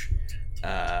damage.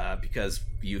 Because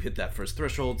you hit that first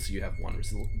threshold, so you have 1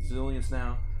 resilience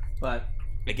now. But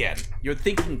again, you're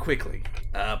thinking quickly.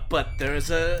 But there is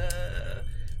a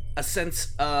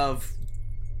sense of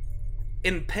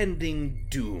impending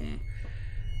doom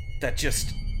that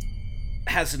just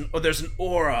there's an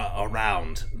aura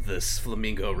around this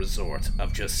Flamingo Resort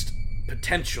of just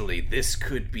potentially this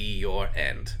could be your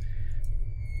end.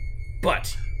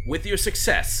 But with your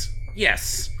success,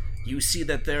 yes, you see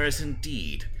that there is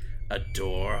indeed a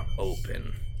door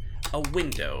open, a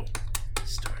window.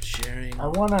 Start sharing. I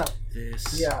wanna.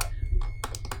 This. Yeah.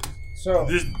 So.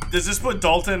 Does this put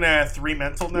Dalton at 3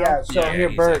 mental now? Yeah. So Yeah, here,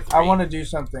 he's Bert, at I 3. want to do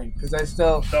something because I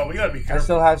still No, we gotta be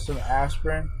careful. have some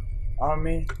aspirin on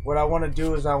me. What I want to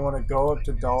do is I want to go up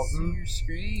to Dalton Your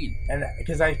screen. and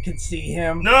because I could see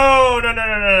him. No.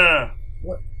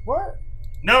 What?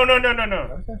 No. Okay.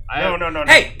 No.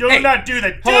 Hey, Do hey, not do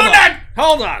that. Do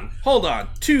Hold on. not. Hold on.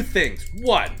 2 things.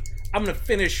 1, I'm gonna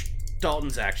finish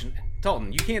Dalton's action.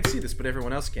 Dalton, you can't see this, but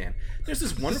everyone else can. There's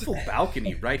this wonderful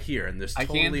balcony right here, and there's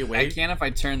totally away. I can if I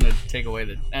turn the take away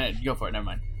the. Go for it. Never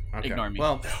mind. Okay. Ignore me.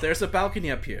 Well, there's a balcony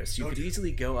up here, so you could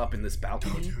easily go up in this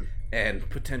balcony and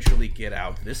potentially get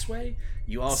out this way.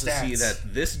 You also see Stats.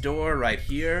 that this door right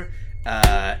here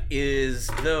is,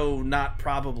 though not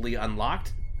probably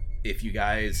unlocked, if you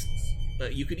guys,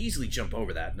 you could easily jump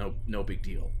over that. No big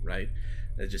deal, right?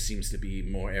 There just seems to be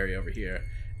more area over here.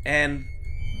 And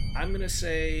I'm gonna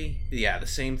say, yeah, the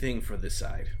same thing for this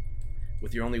side.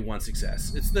 With your only 1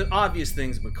 success. It's the obvious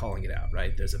things, but calling it out,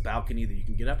 right? There's a balcony that you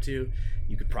can get up to.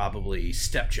 You could probably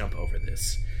step jump over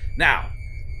this. Now,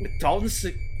 with Dalton's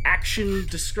action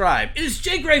described, it is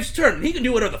Jay Graves' turn, and he can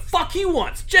do whatever the fuck he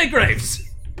wants. Jay Graves!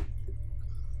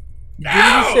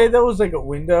 Didn't you say there was like a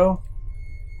window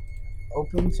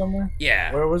open somewhere?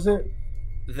 Yeah. Where was it?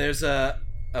 There's a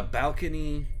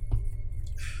balcony.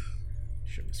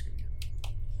 Show my screen.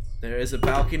 There is a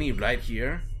balcony right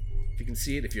here. If you can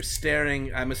see it, if you're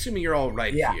staring, I'm assuming you're all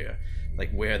right Yeah. here, like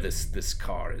where this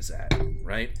car is at,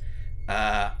 right?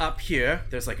 Up here,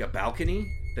 there's like a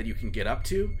balcony that you can get up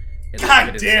to. And then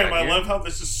God get damn, inside I here. love how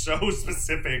this is so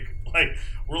specific. Like,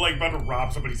 we're like about to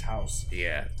rob somebody's house.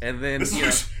 Yeah, and then This you know,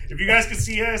 looks, if you guys can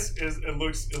see us, it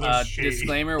looks shady.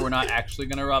 Disclaimer: we're not actually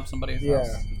gonna rob somebody's Yeah.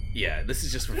 house. yeah, this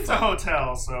is just for It's a fun.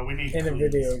 hotel, so we need In a clues.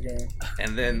 video game.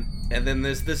 And then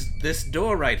there's this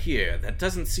door right here that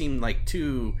doesn't seem like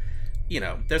too,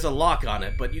 there's a lock on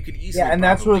it, but you could easily Yeah, and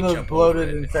that's where probably those jump over bloated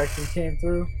it. infected came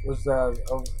through. Was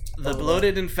The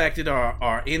bloated infected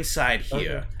are inside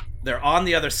here. Okay. They're on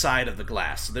the other side of the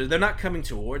glass. So they're not coming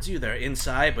towards you. They're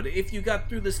inside. But if you got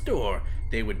through this door,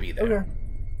 they would be there. Okay.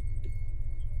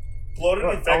 Bloated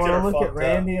I infected want are to look at fucked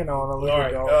Randy and I want to up. look All at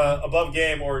right, Dalton. above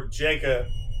game or Jacob.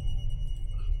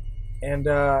 And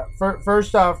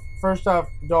first off,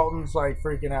 Dalton's like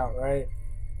freaking out, right?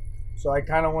 So I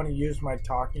kind of want to use my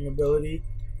talking ability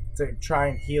to try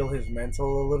and heal his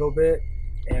mental a little bit.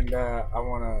 And I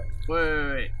want to.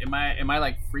 Wait. Am I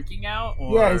like freaking out?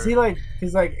 Or... Yeah, is he like?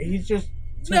 Cause like he's just.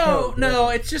 No,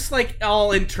 it's just like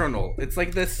all internal. It's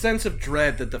like the sense of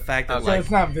dread that the fact that Okay. So like it's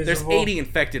not there's visible. 80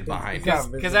 infected behind. It's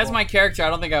not Because as my character,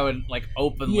 I don't think I would like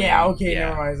openly. Yeah. Okay. Yeah,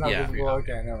 Never mind. It's not yeah. visible.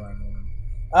 Okay. Never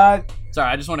mind.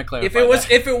 Sorry, I just want to clarify.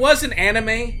 If it was an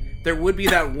anime, there would be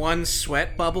that one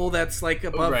sweat bubble that's like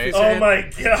above Right. his Oh head. my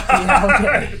god! Yeah,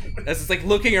 okay. As it's like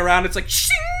looking around, it's like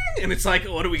shing, and it's like,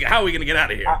 how are we gonna get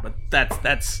out of here? But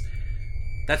that's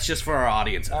just for our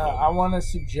audience at home. I want to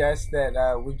suggest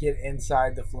that we get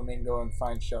inside the flamingo and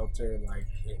find shelter like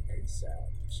ASAP.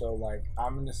 So like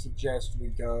I'm gonna suggest we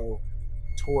go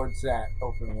towards that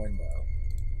open window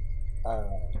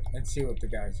and see what the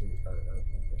guys are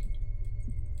thinking.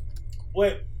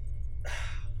 Wait.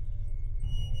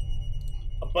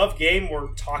 Above game, we're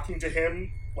talking to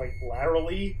him like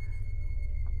laterally.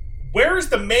 Where is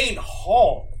the main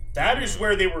hall? That is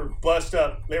where they were bust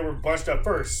up. They were bunched up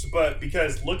first, but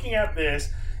because looking at this,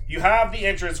 You have the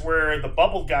entrance where the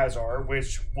bubbled guys are,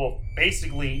 which will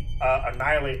basically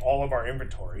annihilate all of our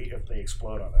inventory if they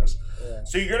explode on us. Yeah.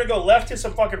 So you're going to go left to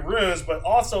some fucking rooms, but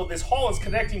also this hall is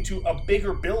connecting to a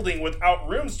bigger building without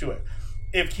rooms to it.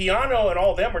 If Keanu and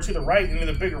all of them are to the right and in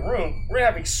the bigger room, we're going to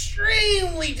have an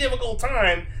extremely difficult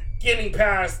time getting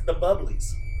past the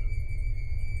bubblies.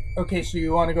 Okay, so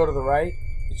you want to go to the right?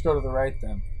 Let's go to the right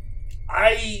then.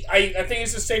 I think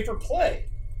it's a safer play.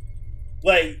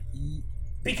 Like,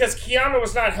 because Keanu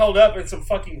was not held up in some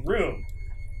fucking room.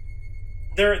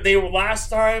 They were last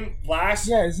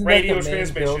Yeah, isn't that radio the main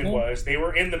transmission building? was. They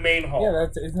were in the main hall. Yeah,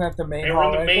 isn't that the main They were hall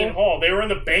in the right main there? hall. They were in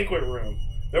the banquet room.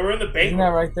 They were in the banquet Isn't that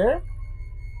room. right there?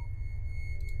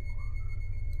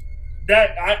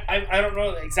 That I don't know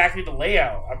exactly the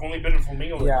layout. I've only been in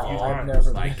Flamingo Yeah, a few I've times.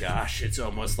 never My been. gosh, it's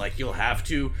almost like you'll have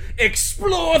to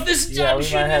explore this Yeah, we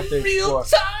dungeon might have to in real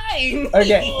explore. time.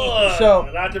 Okay, Ugh, so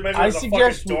not to mention I there's a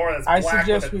suggest fucking door that's I black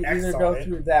suggest with we an X either on go it.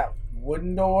 through that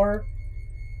wooden door,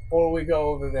 or we go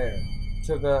over there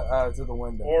to the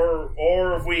window.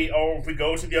 Or if we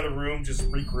go to the other room, just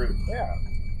regroup. Yeah.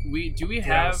 Do we Get out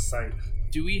have of sight.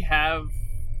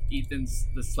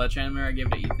 the sledgehammer I gave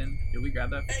to Ethan? Did we grab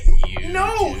that?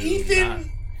 No, do Ethan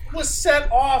not. was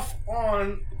set off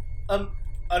on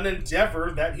an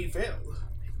endeavor that he failed.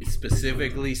 He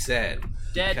specifically said,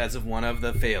 Dead. because of one of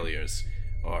the failures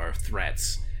or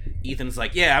threats, Ethan's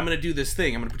like, yeah, I'm going to do this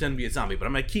thing. I'm going to pretend to be a zombie, but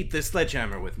I'm going to keep this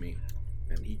sledgehammer with me.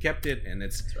 And he kept it, and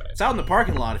it's That's right. it's out in the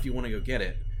parking lot if you want to go get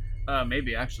it.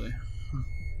 Maybe actually.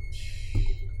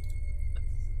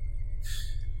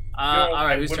 No, All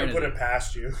right, I who's turn wouldn't is put it? it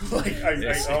past you. Like I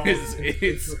It's, almost,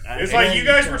 it's like you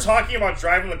guys were talking about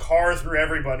driving the car through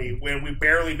everybody when we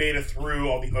barely made it through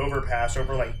on the overpass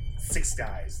over like 6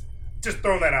 guys. Just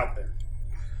throwing that out there.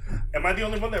 Am I the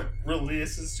only one that really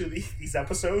listens to these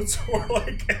episodes, or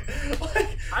like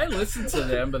I listen to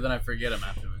them, but then I forget them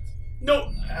afterwards.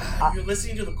 no? You're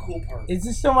listening to the cool part. Is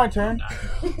this still my turn?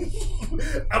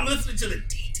 I'm listening to the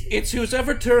details. It's whose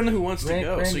ever turn who wants to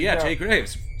go. So Randy, yeah, go. Jay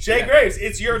Graves. Jay Yeah. Graves,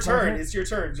 it's your It's my turn. turn? It's your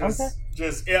turn. Okay.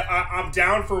 I'm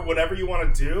down for whatever you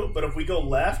want to do. But if we go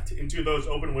left into those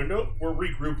open window, we're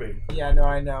regrouping. Yeah, no,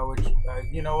 I know. Which,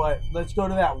 you know what? Let's go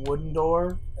to that wooden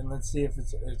door and let's see if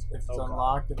it's Okay.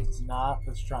 unlocked. If it's not,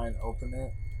 let's try and open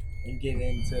it and get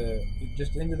into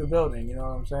the building. You know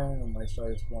what I'm saying? And like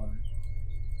start exploring.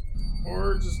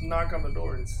 Or just knock on the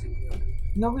door and see.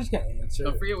 Nobody's gonna answer.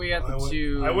 Don't forget we have I the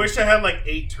two. wish I had like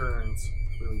 8 turns.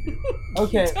 Really do.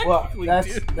 Okay, You well, technically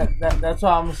that's do. that's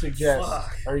what I'm gonna suggest.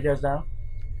 Fuck. Are you guys down?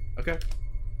 Okay.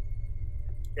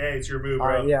 Hey, it's your move, All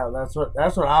bro. right, yeah, that's what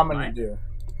I'm gonna Mine? do.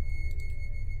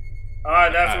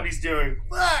 That's what he's doing.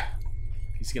 Fuck.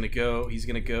 He's gonna go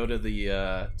to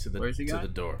the Where's he to going? the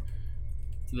door.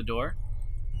 To the door.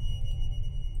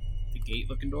 The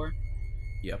gate-looking door.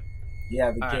 Yep.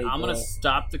 Yeah, the All gate. right, I'm gonna door.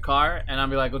 stop the car and I'll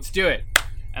be like, "Let's do it."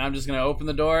 And I'm just gonna open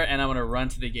the door and I'm gonna run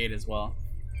to the gate as well.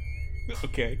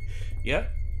 Okay.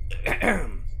 Yep.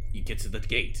 You get to the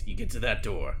gate. You get to that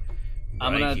door.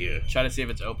 I'm Right gonna here. try to see if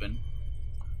it's open.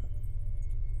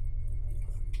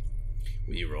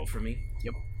 Will you roll for me?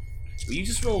 Yep. Will you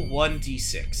just roll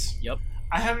 1d6? Yep.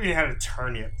 I haven't even had a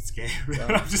turn yet this game.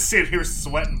 Well. I'm just sitting here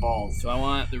sweating balls. Do I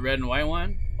want the red and white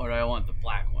one or do I want the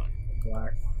black one?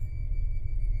 Black.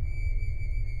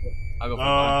 I'll go for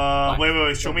the black.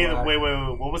 Wait. Show me the. Black. Wait.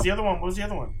 What was the other one? What was the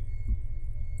other one?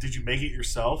 Did you make it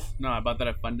yourself? No, I bought that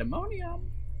at Fundemonium.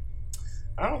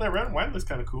 I don't know. That red and white looks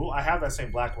kind of cool. I have that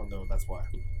same black one though. That's why.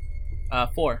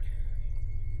 4.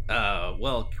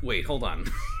 Well, wait, hold on.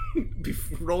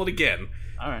 Roll it again.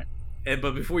 All right.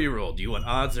 But before you roll, do you want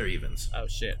odds or evens? Oh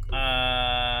shit.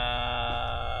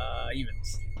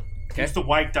 Evens. Okay. Use the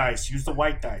white dice. Use the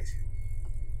white dice.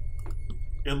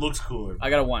 It looks cooler. I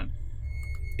got a 1.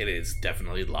 It is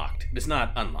definitely locked. It's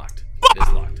not unlocked. It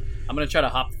is locked. I'm gonna try to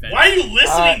hop the fence. Why are you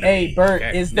listening? to Hey, me? Bert,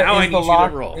 Okay, is now I need you to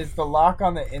lock roll. is the lock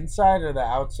on the inside or the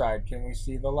outside? Can we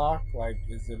see the lock? Like,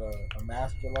 is it a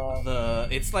master lock?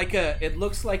 It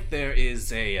looks like there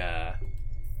is a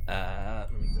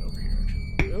let me go over here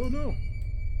actually. Oh no.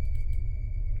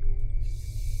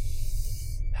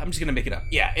 I'm just gonna make it up.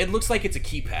 Yeah, it looks like it's a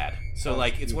keypad. So Oh,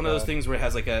 like it's one of those keypad. things where it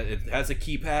has a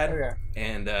keypad, Okay.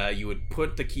 and you would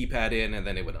put the keypad in, and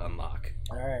then it would unlock.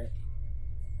 All right.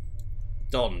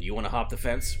 Dalton, you want to hop the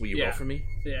fence? Will you Yeah. roll for me?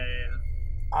 Yeah.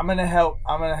 I'm gonna help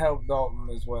Dalton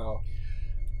as well.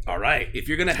 All right. If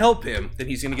you're gonna help him, then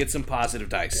he's gonna get some positive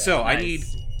dice. Yeah, so I nice. need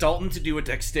Dalton to do a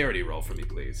dexterity roll for me,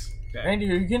 please. Okay. Randy,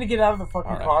 are you gonna get out of the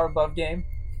fucking All right. car above game?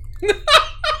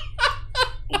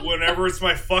 Whenever it's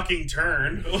my fucking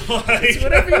turn. It's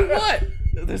whatever you want.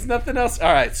 There's nothing else.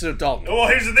 All right. So Dalton. Well,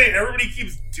 here's the thing. Everybody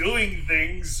keeps doing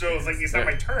things, so it's like it's not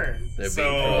my turn. They're so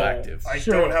being proactive. I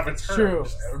True, don't have a it's turn. true.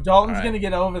 Dalton's Alright. gonna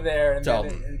get over there and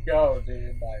Dalton. then it go,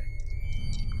 dude. Like,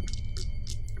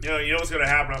 You know what's gonna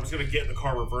happen? I'm just gonna get in the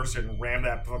car, reverse it, and ram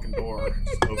that fucking door.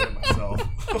 Just open it myself.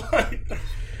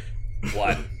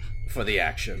 1 for the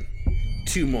action.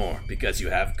 2 more because you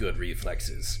have good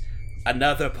reflexes.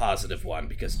 Another positive 1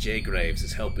 because Jay Graves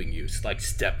is helping you like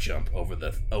step jump over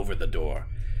the door.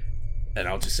 And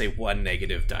I'll just say 1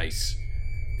 negative dice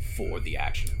for the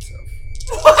action itself.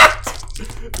 What?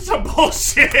 That's some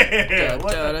bullshit.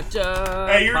 What the-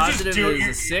 Hey, you're Positive just doing. is You're,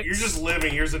 a 6. you're just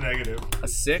living. Here's a negative. a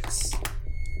 6,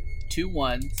 2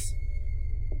 1s,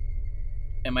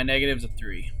 and my negative's a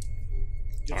 3.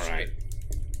 All right,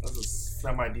 That's a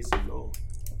semi-decent goal.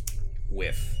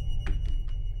 with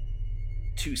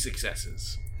 2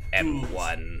 successes and Ooh.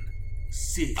 1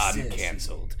 Six.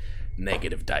 uncancelled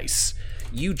negative dice.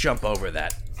 You jump over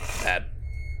that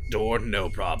door, no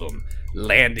problem,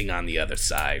 landing on the other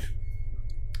side.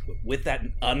 With that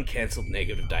uncancelled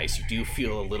negative dice, you do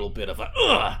feel a little bit of a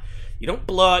ugh. You don't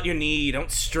blow out your knee, you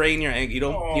don't strain your ankle, you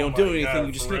don't do my anything. God,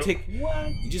 You just for gonna real?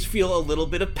 take. You just feel a little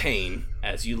bit of pain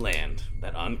as you land.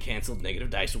 That uncancelled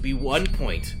negative dice will be 1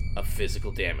 point of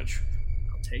physical damage.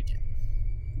 I'll take it.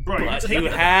 Bro, you're But taking you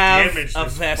have damage a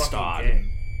this vest fucking on. game.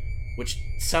 Which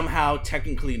somehow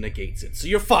technically negates it. So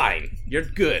you're fine. You're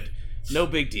good. No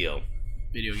big deal.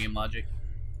 Video game logic.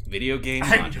 Video game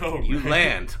I logic. know, You right?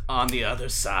 land on the other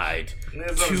side.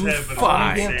 That's what I'm Too saying, but it's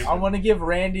fine. only saving. I want to give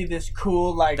Randy this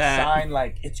cool like That- sign,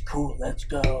 like it's cool. Let's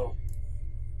go.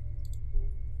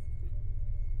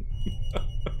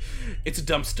 It's a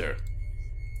dumpster.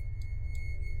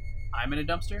 I'm in a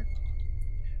dumpster?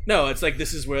 No, it's like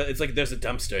this is where it's like there's a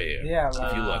dumpster here. Yeah, If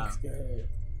like, you look, let's go.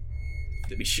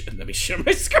 let me share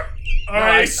my screen. All No, I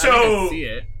right, can so see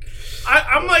it.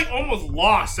 I'm like almost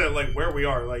lost at like where we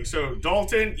are. Like, so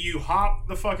Dalton, you hop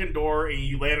the fucking door and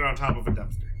you landed on top of a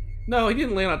dumpster. No, he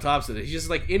didn't land on top of it. He's just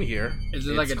like in here. Is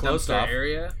it It's like a closed dumpster off.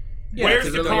 area? Yeah, Where's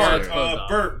it's the a car? dumpster. Closed off.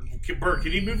 Bert,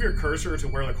 can you move your cursor to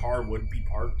where the car would be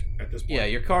parked at this point? Yeah,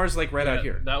 your car's like right out Yeah,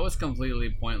 here. That was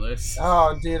completely pointless.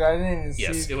 Oh, dude, I didn't even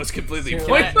Yes, see. it was completely see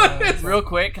pointless. Real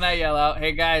quick, can I yell out,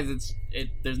 "Hey guys,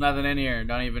 there's nothing in here.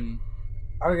 Don't even."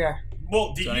 Okay.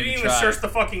 Well, you Don't didn't even even try. search the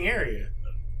fucking area.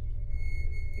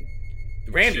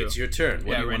 Randy, True. it's your turn.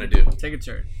 What do you want to Randy, do? Take a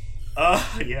turn.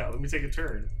 Yeah, let me take a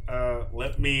turn.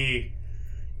 Let me.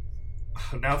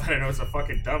 Now that I know it's a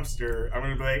fucking dumpster, I'm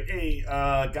gonna be like, hey,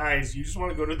 guys, you just want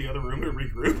to go to the other room and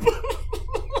regroup?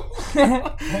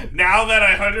 Now that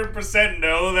I 100%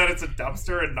 know that it's a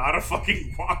dumpster and not a fucking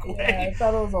Yeah, walkway. I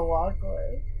thought it was a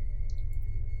walkway.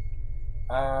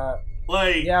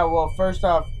 Like, Yeah, well, first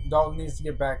off, Dalton needs to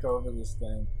get back over this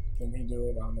thing. Can he do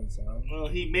it on his own? well,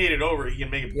 he made it over. He can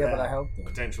make it Yeah, back, but I helped him.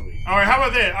 potentially. All right, how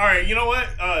about that? All right, you know what?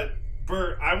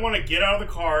 Bert, I want to get out of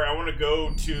the car. I want to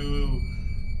go to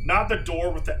not the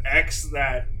door with the X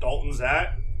that Dalton's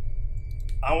at.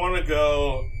 I want to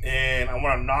go and I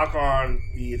want to knock on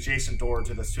the adjacent door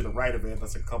to the right of it.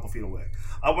 That's like a couple feet away.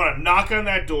 I want to knock on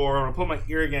that door. I want to put my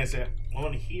ear against it. I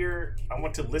want to hear. I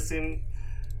want to listen.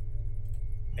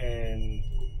 And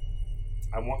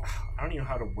I don't even know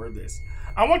how to word this.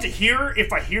 I want to hear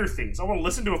if I hear things. I want to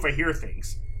listen to if I hear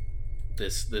things.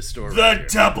 This door. right The here.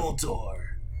 double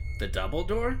door. The double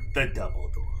door. The double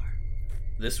door.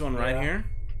 This one right Yeah. here.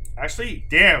 Actually,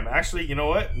 damn. Actually, you know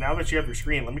what? Now that you have your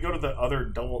screen, let me go to the other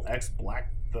double X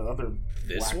black. The other.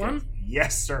 This black one?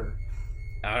 Yes, sir.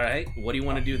 All right. What do you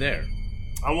want to do there?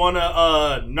 I want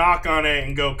to knock on it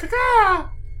and go caca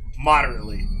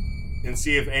moderately, and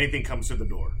see if anything comes through the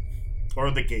door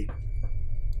or the gate.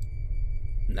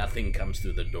 Nothing comes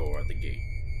through the door or the gate.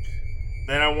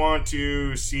 Then I want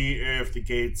to see if the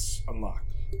gate's unlocked.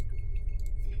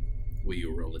 Will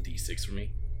you roll a d6 for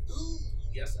me?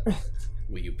 Yes.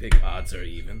 Will you pick odds or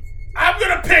even? I'm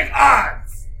gonna pick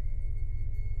odds.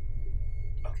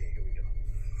 Okay, here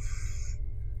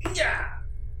we go. Yeah.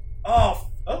 Oh,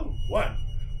 one.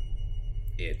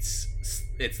 It's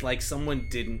like someone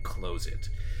didn't close it.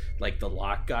 Like the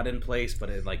lock got in place, but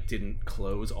it like didn't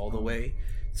close all the way.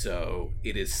 So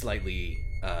it is slightly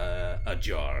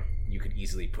ajar. You could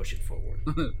easily push it forward.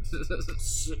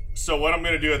 So what I'm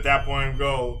gonna do at that point,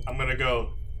 I'm gonna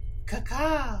go,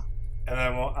 caca, and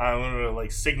then I'm gonna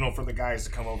like signal for the guys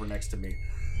to come over next to me,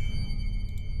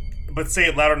 but say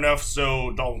it loud enough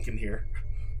so Dalton can hear.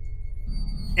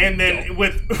 And then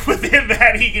within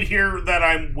that, he can hear that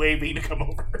I'm waving to come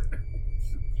over.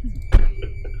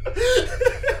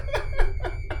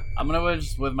 I'm gonna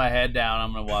just with my head down.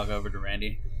 I'm gonna walk over to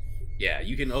Randy. Yeah,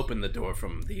 you can open the door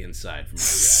from the inside from where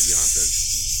you're at. You don't have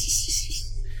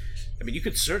to. I mean, you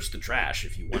could search the trash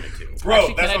if you wanted to. Bro,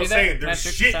 Actually, that's can I what I'm do that? saying. Can I There's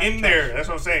search shit the in trash? there. That's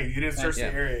what I'm saying. You didn't search Yeah.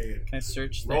 the area. Can I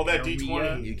search Roll the that area?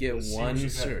 D20. You get Let's see one what you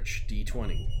got. search,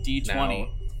 D20. D20. Now,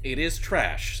 it is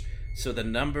trash, so the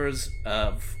numbers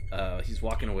of he's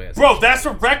walking away. Bro, that's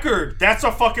a record. That's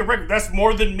a fucking record. That's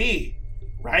more than me,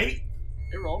 right?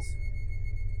 It rolls.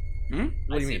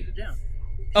 What do you mean? It down.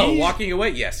 Oh, He's- walking away?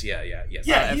 Yes, yes.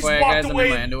 Yeah, he's FYI, walked guys, I'm away.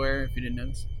 in my underwear. If you didn't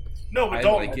notice. No, but I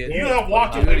don't. like it. You have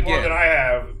walked I'll do away it more again. than I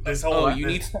have. This whole. Oh, you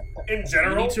need this- to. in You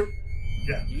general. need to.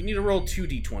 Yeah. You need to roll 2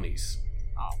 D20s.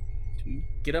 Oh, 2.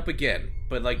 Get up again,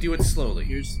 but like do it slowly.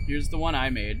 Here's the one I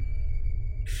made.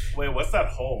 Wait, what's that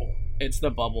hole? It's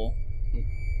the bubble.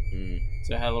 Mm.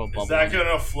 So it had a little bubble. Is that in it.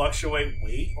 gonna fluctuate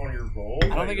weight on your roll? I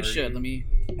don't think it should. Let me.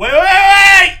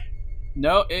 Wait!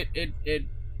 No, it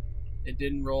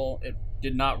didn't roll. It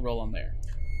did not roll on there.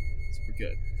 So we're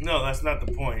good. No, that's not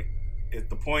the point.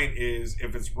 The point is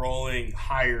if it's rolling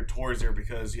higher towards there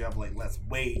because you have like less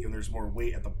weight and there's more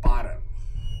weight at the bottom.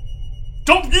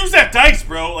 Don't use that dice,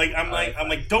 bro. I'm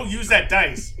like, don't use that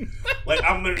dice. Like,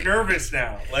 I'm nervous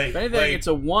now. Like, If anything, it's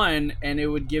a 1, and it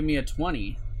would give me a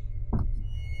 20.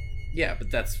 Yeah,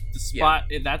 but that's The spot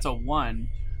that's a 1.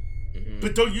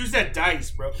 but don't use that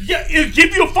dice, bro. Yeah, it'll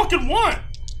give you a fucking 1.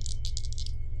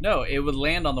 No, it would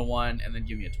land on the 1 and then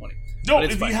give me a 20. No, But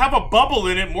it's if fine. you have a bubble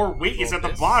in it, more weight is Roll at the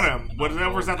this, bottom. and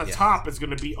Whatever's roll- at the yeah. top is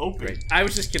going to be open. great. I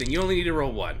was just kidding. You only need to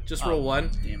roll 1. Just roll 1.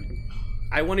 Damn it.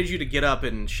 I wanted you to get up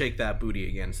and shake that booty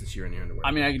again since you're in your underwear.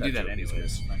 I mean, I can do that joke is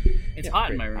anyways. good. It's Yeah, hot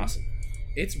great. in my room. Awesome.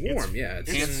 It's warm, yeah.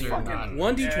 It's Cancer fucking not.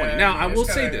 1d20. Yeah, Now, I it's will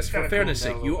kinda- say it's this, for kinda fairness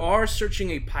cooled down sake, a you little are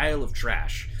searching a pile of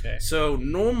trash. Okay. So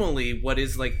normally, what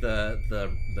is like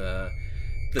the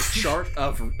chart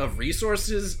of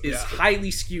resources is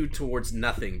highly skewed towards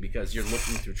nothing because you're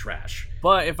looking through trash.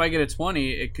 But if I get a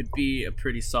 20, it could be a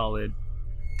pretty solid.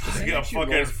 You get a Actually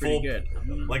fucking rolls pretty full, good. I'm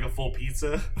gonna- like a full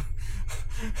pizza.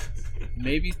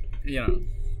 maybe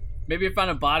maybe I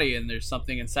found a body and there's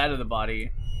something inside of the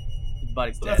body. The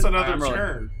body's dead. That's another Alright, I'm rolling.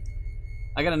 turn.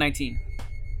 I got a 19.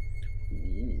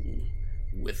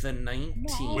 Ooh. With a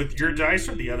 19. With your dice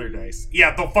or the other dice?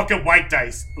 Yeah, the fucking white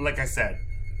dice, like I said.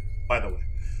 By the way.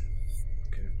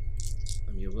 Okay.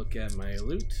 Let me look at my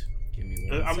loot. Give me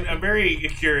one I'm second. very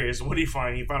curious. What did he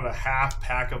find? He found a half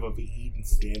pack of a vegan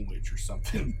sandwich or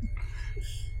something.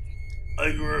 I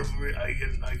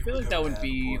I feel like that would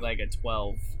be like a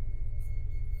 12.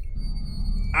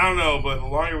 I don't know, but the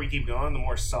longer we keep going, the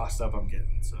more sauced up I'm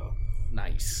getting. So,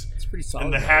 Nice. It's pretty solid.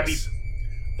 and the guys.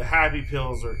 happy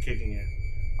pills are kicking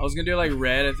in. I was gonna do like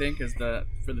red, I think, as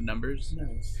for the numbers.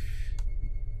 Nice.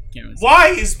 Can't really see. Why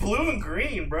is blue and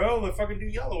green, bro? Let's fucking do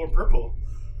yellow or purple.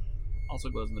 Also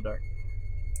glows in the dark.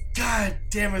 God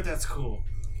damn it, that's cool.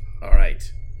 All right,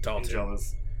 I'm Dalton.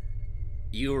 jealous.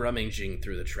 You rummaging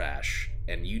through the trash,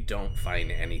 and you don't find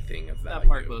anything of value. That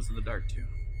part glows in the dark too.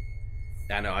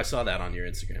 I know. I saw that on your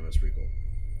Instagram. It was pretty cool.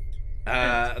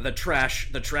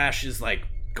 The trash is like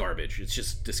garbage. It's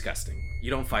just disgusting. You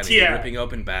don't find it. Yeah. You're ripping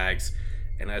open bags,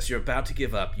 and as you're about to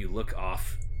give up, you look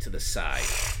off to the side.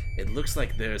 It looks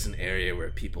like there's an area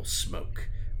where people smoke,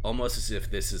 almost as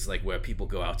if this is like where people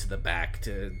go out to the back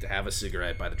to have a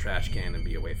cigarette by the trash can and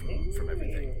be away from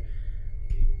everything.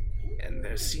 And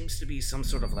there seems to be some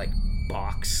sort of like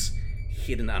box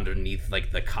hidden underneath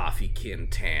like the coffee can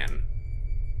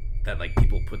that like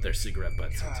people put their cigarette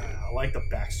butts God, into. I like the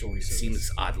backstory. It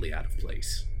seems oddly out of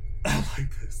place. I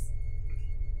like this.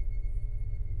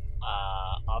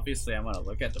 Obviously, I'm gonna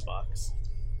look at the box.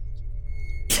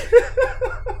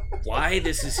 Why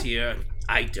this is here,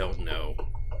 I don't know,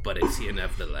 but it's here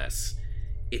nevertheless.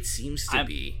 It seems to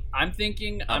be. I'm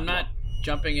thinking I'm not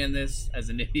jumping in this as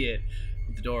an idiot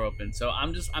with the door open. So I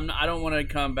don't want to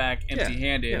come back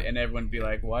empty-handed yeah. and everyone be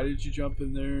like, "Why did you jump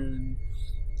in there?" And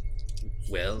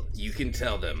Well, you can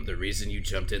tell them the reason you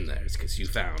jumped in there is because you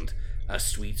found a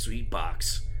sweet, sweet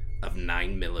box of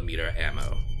 9mm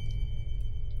ammo.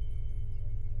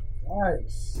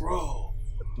 Nice. Bro.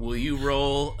 Will you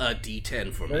roll a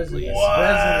D10 for me, Resident please? What?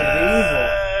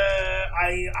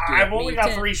 Resident I've only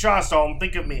got 3 shots, so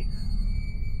think of me.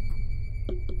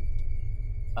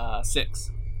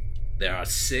 6. There are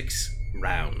 6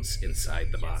 rounds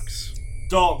inside the box.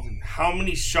 Dalton, how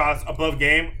many shots above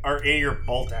game are in your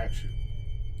bolt action?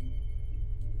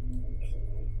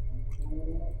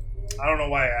 I don't know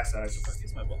why I asked that. I suppose.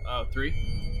 It's my 3.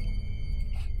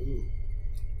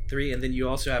 3, and then you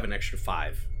also have an extra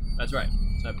 5. That's right.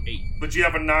 So I have 8 But you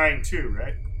have a 9 too,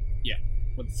 right?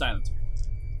 with the silencer.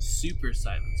 Super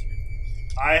silencer.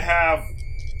 I have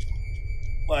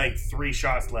like 3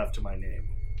 shots left to my name.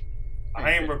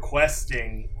 I am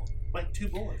requesting like 2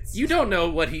 bullets. You don't know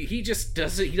what he just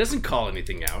doesn't. He doesn't call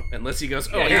anything out unless he goes,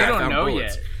 "Oh, Yeah, yeah, you I don't found know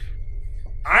bullets." yet.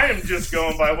 I am just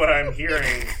going by what I'm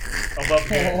hearing above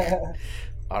the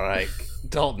All right,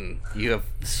 Dalton, you have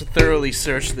thoroughly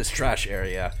searched this trash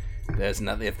area. There's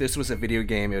nothing. If this was a video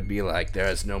game, it would be like there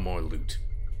is no more loot.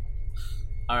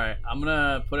 All right, I'm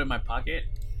gonna put it in my pocket,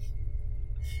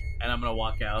 and I'm gonna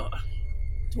walk out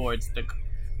towards the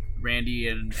Randy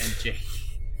and Jake.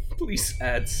 Please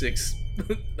add 6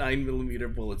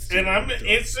 9mm bullets. To And your I'm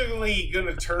inventory. instantly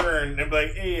gonna turn and be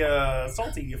like, "Hey,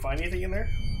 Salty, you find anything in there?"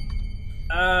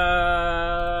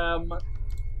 I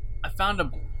found a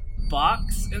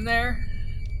box in there.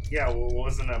 Yeah, well, what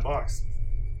was in that box?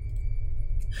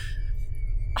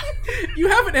 You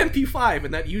have an MP5,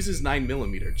 and that uses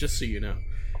 9mm. Just so you know.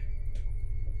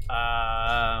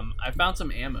 I found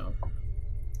some ammo,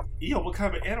 Yo, what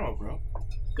kind of ammo, bro?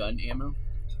 gun ammo.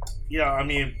 Yeah, I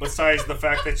mean, besides the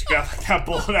fact that you got like that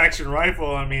bolt action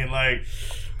rifle, I mean, like,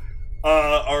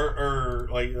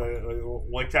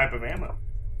 what type of ammo?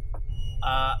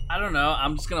 I don't know.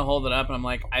 I'm just gonna hold it up, and I'm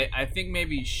like, I think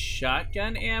maybe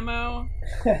shotgun ammo.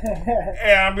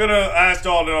 Hey, I'm gonna ask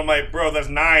Dalton. I'm like, bro, that's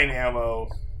 9 ammo.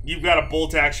 You've got a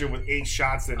bolt action with 8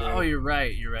 shots in it. Oh, you're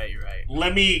right. You're right.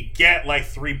 Let me get like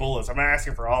 3 bullets. I'm not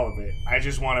asking for all of it. I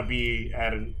just want to be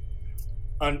at an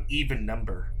uneven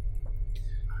number.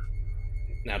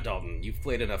 Now, Dalton, you've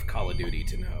played enough Call of Duty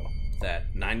to know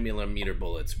that 9mm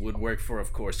bullets would work for,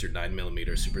 of course, your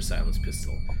 9mm super silenced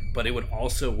pistol, but it would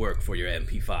also work for your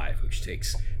MP5, which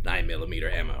takes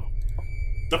 9mm ammo.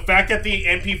 The fact that the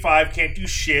MP5 can't do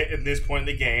shit at this point in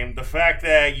the game, the fact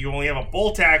that you only have a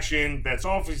bolt action that's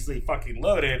obviously fucking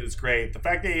loaded is great. The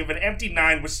fact that you have an empty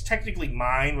 9, which is technically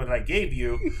mine, what I gave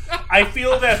you, I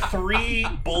feel that 3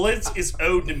 bullets is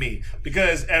owed to me.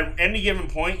 Because at any given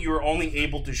point, you are only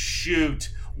able to shoot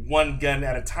 1 gun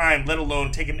at a time, let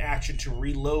alone take an action to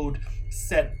reload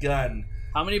said gun.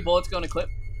 How many bullets go in a clip?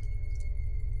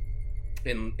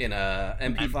 In a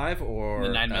MP5 or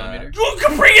The 9mm? Look,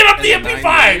 bring it up the And the MP5,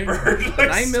 9mm? Bird!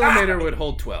 Like, 9mm stop. would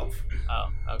hold 12. Oh,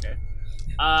 okay.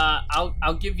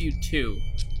 I'll give you 2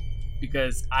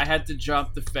 because I had to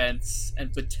jump the fence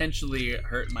and potentially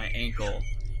hurt my ankle.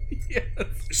 Yes.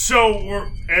 So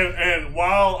and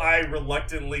while I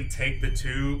reluctantly take the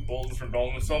 2 bullets from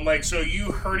Dalton, so I'm like, so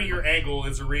you hurting your ankle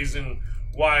is the reason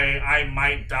why I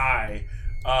might die,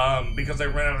 because I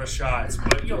ran out of shots.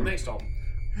 But thanks, Dalton.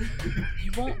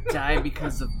 You won't die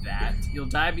because of that. You'll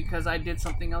die because I did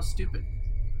something else stupid.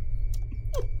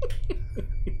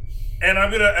 And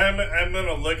I'm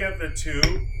gonna look at the 2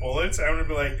 bullets. I'm gonna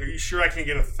be like, are you sure I can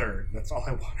get a 3rd? That's all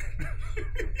I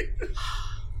wanted.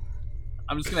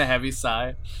 I'm just gonna heavy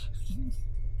sigh.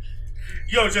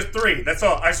 Yo, just 3. That's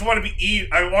all. I just want to be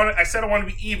even. I said I want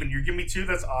to be even. You give me 2.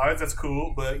 That's odds. That's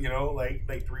cool. But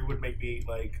like 3 would make me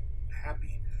like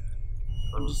happy.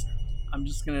 I'm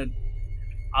just gonna.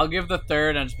 I'll give the 3rd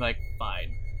and I'm just like,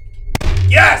 fine.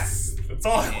 Yes! That's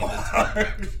all I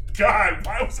want. God,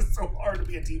 why was it so hard to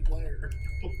be a team player?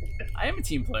 I am a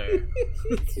team player.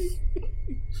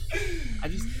 I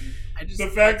just. The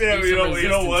fact that like to do some you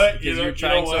know what? because You you're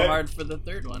trying know so what? hard for the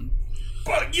 3rd one.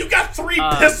 But you got 3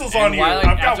 pistols and on you. while I've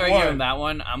got after I give him 1. that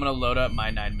one, I'm gonna load up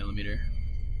my 9mm.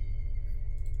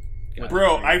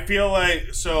 Bro, I feel like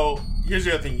here's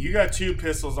the other thing. You got 2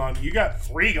 pistols on you. You got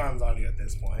 3 guns on you at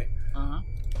this point.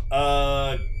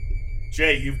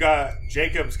 Jay,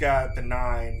 Jacob's got the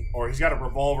 9, or he's got a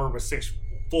revolver with 6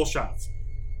 full shots.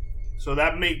 So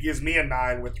that gives me a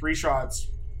 9 with 3 shots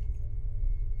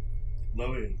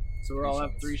loaded. So we all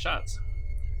have 3 shots.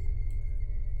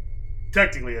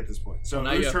 Technically at this point. So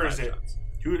Now you whose have turn 5 is it? shots.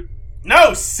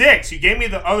 No, 6! You gave me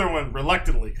the other one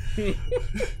reluctantly.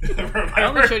 I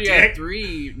only showed you I had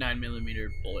 3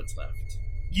 9mm bullets left.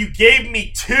 You gave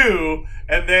me 2,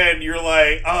 and then you're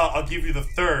like, oh, I'll give you the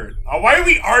 3rd. Why are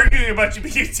we arguing about you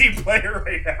being a team player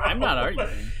right now? I'm not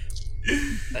arguing.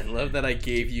 I love that I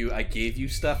gave you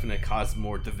stuff and it caused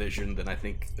more division than I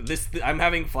think. I'm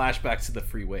having flashbacks to the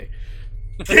freeway.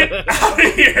 Get out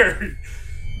of here!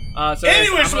 So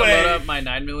Anyways, I'm gonna load up my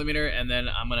 9mm and then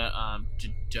I'm gonna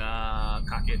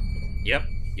cock it. Yep.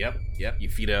 You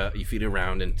feed a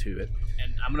round into it.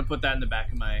 And I'm gonna put that in the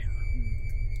back of my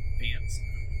pants.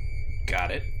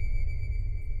 Got it.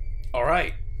 All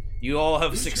right. You all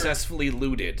have successfully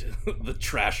looted the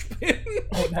trash bin.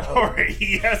 Alright,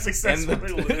 he has successfully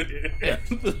And looted.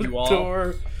 the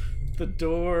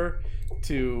door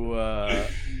to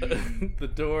the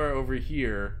door over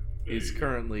here is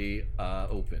currently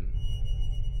open.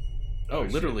 Oh,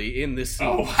 literally in this scene.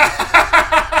 Oh.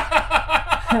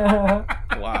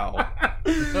 Wow.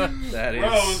 That is,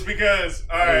 Bro, it's because,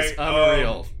 that is alright.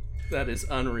 unreal. That is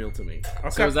unreal to me. Okay.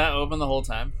 So is that open the whole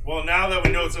time? Well, now that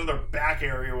we know it's another back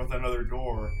area with another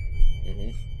door.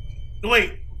 Mm-hmm.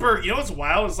 Wait, Bert, you know what's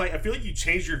wild? It's like, I feel like you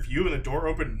changed your view and the door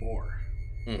opened more.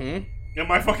 Mm-hmm.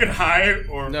 Am I fucking high?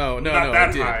 Or No, not that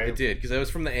it did. high? It did, because I was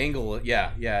from the angle.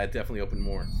 Yeah, it definitely opened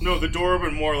more. No, the door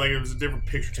opened more like it was a different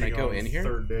picture Can I taken go on in the here?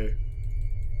 third day.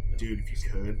 Dude, if you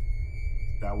could,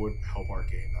 that would help our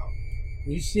game out.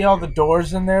 You see all the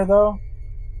doors in there, though?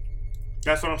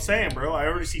 That's what I'm saying, bro. I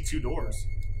already see 2 doors.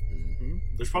 Mm-hmm.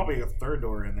 There's probably a third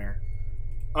door in there.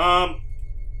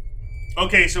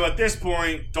 Okay, so at this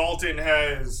point, Dalton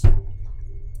has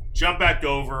jumped back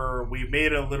over. We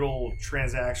made a little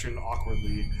transaction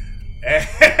awkwardly.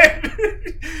 And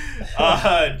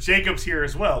Jacob's here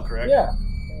as well, correct? Yeah.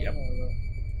 Yep.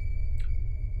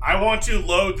 I want to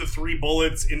load the 3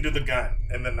 bullets into the gun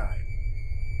and the 9.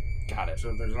 Got it.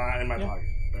 So there's 9 in my Yeah. pocket.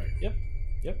 Right. Yep.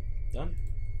 Done.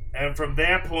 And from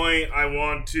that point, I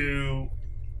want to.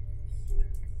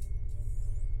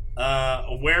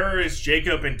 Where is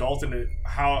Jacob and Dalton?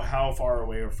 How far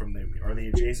away from them? Are they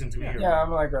adjacent to me? or- Yeah,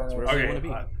 I'm like right Where there. do you Okay.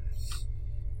 wanna be?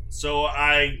 So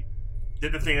I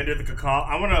did the thing. I did the cacao.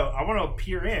 I wanna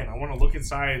peer in. I wanna look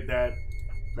inside that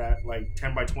like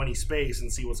 10 by 20 space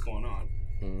and see what's going on.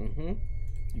 Mm-hmm.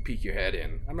 You peek your head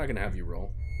in. I'm not gonna have you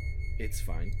roll. It's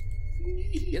fine.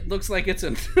 It looks like it's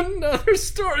another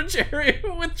storage area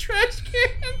with trash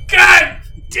cans. God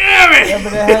damn it! Yeah,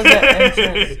 but it has an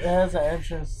entrance. It has an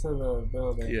entrance to the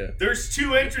building. Yeah. There's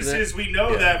 2 entrances. We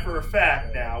know Yeah. that for a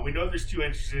fact now. We know there's 2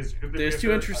 entrances. There's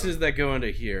 2 entrances that go into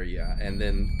here, yeah, and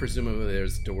then presumably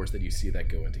there's doors that you see that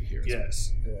go into here. as well.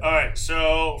 Yes. Yeah. All right.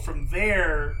 So from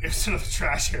there, it's another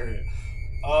trash area.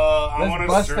 I Let's want to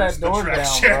bust search that the door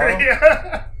trash down, bro.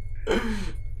 area.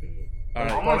 All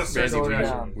right, I wanna search Randy, the will door you,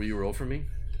 down. will you roll for me?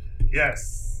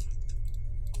 Yes.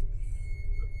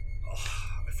 Ugh,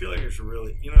 I feel like it's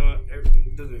really, you know,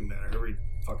 it doesn't even matter. Every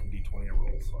fucking D20 I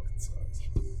roll fucking sucks.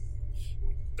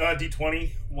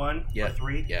 D20, 1 Yeah. or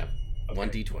 3? Yeah. Okay.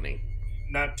 1d20.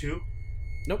 Not 2?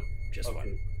 Nope, just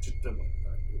one. Just the 1.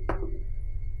 All right.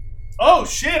 Oh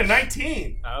shit, a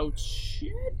 19. Oh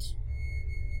shit!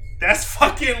 That's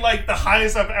fucking like the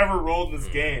highest I've ever rolled in this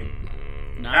game.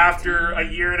 After a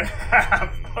year and a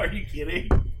half. Are you kidding?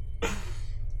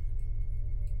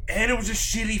 And it was a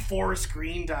shitty forest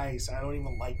green dice. I don't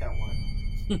even like that one.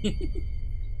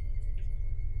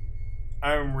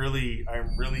 I'm really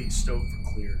stoked for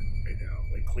clear right now.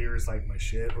 Like clear is like my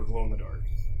shit, or glow in the dark.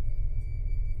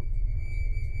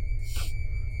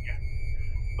 Yeah.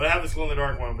 But I have this glow in the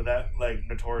dark one, but that like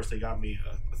notoriously got me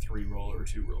a 3 roll or a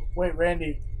 2 roll. Wait,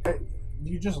 Randy,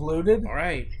 you just looted? All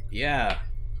right. Yeah.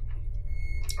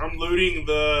 I'm looting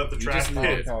the You trash just pit.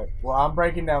 looted. Okay. Well, I'm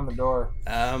breaking down the door.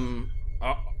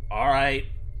 All right.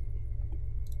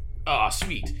 Oh,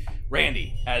 sweet.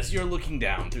 Randy, as you're looking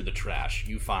down through the trash,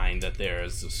 you find that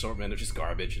there's an assortment of just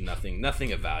garbage and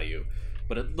nothing of value.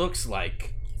 But it looks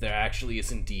like there actually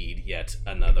is indeed yet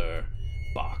another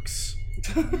box.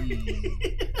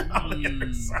 I'll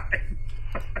never sign.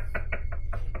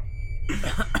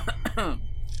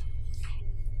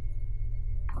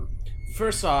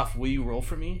 First off, will you roll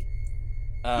for me?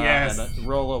 Yes. And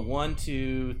roll a 1,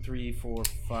 2, 3, 4,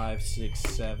 5, 6,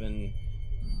 7,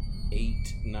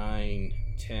 8, 9,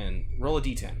 10. Roll a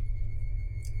d10.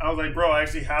 I was like, bro, I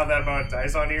actually have that amount of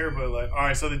dice on here, but like, all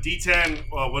right. So the D10.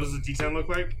 What does the D10 look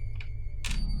like?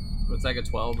 It's like a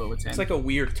 12, but with 10. It's like a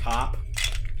weird top.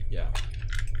 Yeah.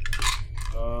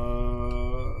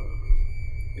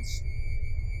 It's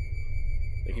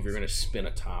Like if you're gonna spin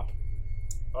a top.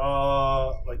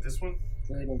 Like this one.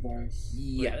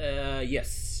 Yeah.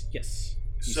 Yes. Yes.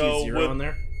 You So see a 0 with- on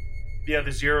there? Yeah,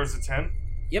 the 0 is a 10.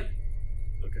 Yep.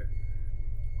 Okay.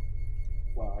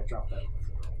 Wow, I dropped that.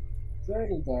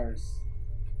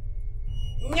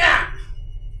 Yeah.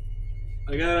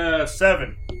 I got a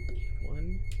 7.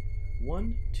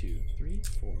 1, 2, 3,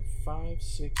 4, 5,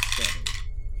 6, 7.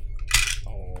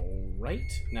 All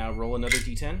right. Now roll another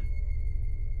d10.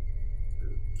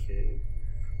 Okay.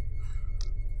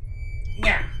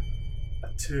 Yeah. A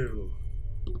 2.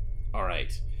 All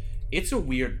right. It's a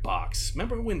weird box.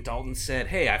 Remember when Dalton said,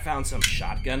 "Hey, I found some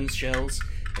shotgun shells,"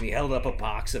 and he held up a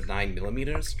box of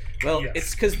 9mm? Well, Yes.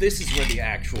 it's because this is where the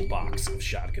actual box of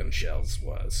shotgun shells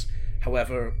was.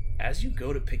 However, as you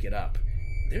go to pick it up,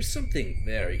 there's something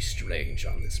very strange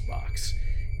on this box.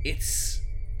 It's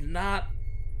not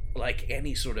like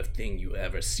any sort of thing you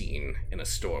ever seen in a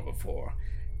store before.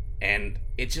 And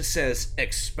it just says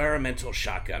experimental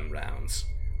shotgun rounds.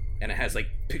 And it has like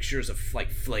pictures of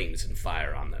like flames and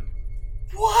fire on them.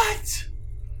 What?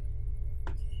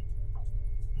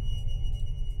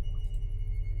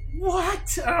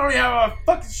 What? I don't even have a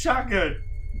fucking shotgun.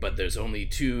 But there's only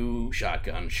 2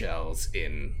 shotgun shells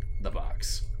in the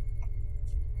box.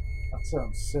 That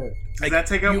sounds sick. Does that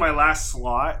take up my last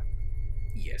slot?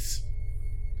 Yes.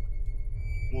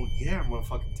 Well, yeah, I'm gonna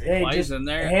fucking take Hey, Why just is in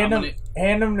there? hand I'm them,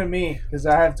 hand them to me because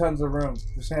I have tons of room.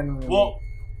 Just hand them to Well,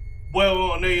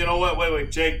 no, you know what?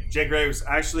 Wait, Jake Graves.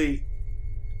 Actually,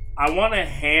 I want to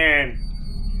hand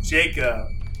Jacob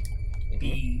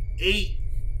the 8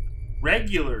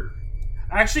 regular.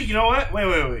 Actually, you know what?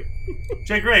 Wait.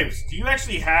 Jake Graves, do you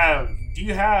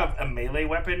have a melee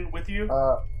weapon with you me.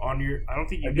 on your? I don't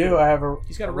think you I do. I have a.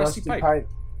 He's got a rusty pipe.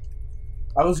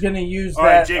 I was gonna use All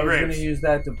that. right, Jay I was Graves. gonna use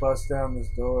that to bust down this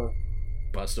door.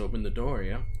 Bust open the door,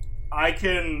 yeah. I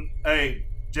can. Hey,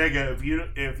 Jacob,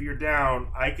 if you're down,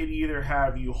 I could either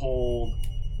have you hold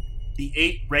the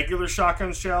 8 regular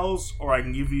shotgun shells, or I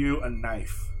can give you a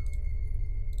knife.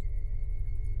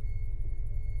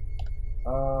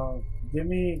 Give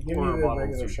me Or a the bottle of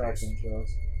regular toothpaste. shotgun shells.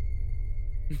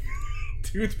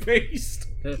 Toothpaste.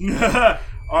 Alright,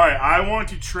 I want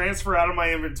to transfer out of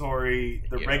my inventory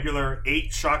the Yeah. regular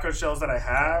 8 shotgun shells that I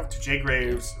have to Jay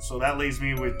Graves, so that leaves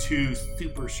me with 2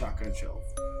 super shotgun shells.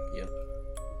 Yep.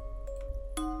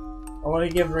 I want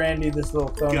to give Randy this little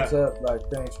thumbs up, like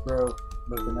thanks, bro,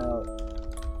 looking out.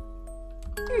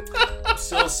 I'm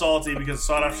still salty because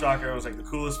sawed-off shotgun was like the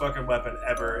coolest fucking weapon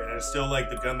ever, and it's still like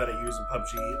the gun that I use in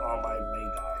PUBG on my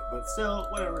main guy. But still,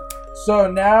 whatever. So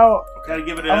now Gotta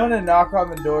give it I'm a. gonna knock on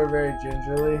the door very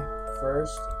gingerly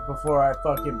first before I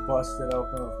fucking bust it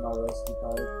open with my rusty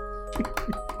pipe.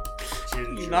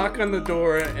 You knock on the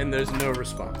door and there's no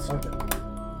response. Okay.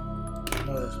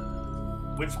 No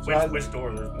response. Which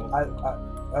door? There's multiple.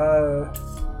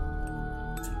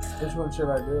 Which one should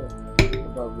I do?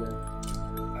 Above you.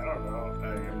 I don't know.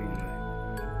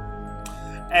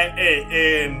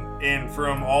 And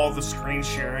from all the screen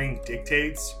sharing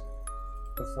dictates,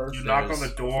 The first. you knock on the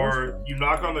first door. one. You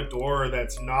knock on the door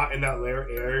that's not in that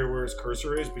area where his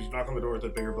cursor is, but you knock on the door at the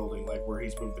bigger building, like where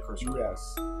he's moved the cursor.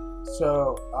 Yes.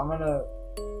 So I'm gonna.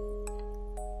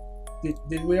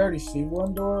 Did we already see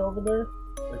one door over there?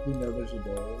 Like we know there's a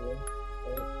door over there.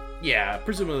 Right? Yeah,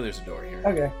 presumably there's a door here.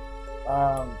 Okay.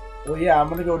 Well, yeah, I'm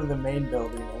gonna go to the main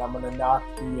building and I'm gonna knock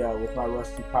the with my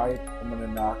rusty pipe. I'm gonna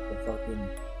knock the fucking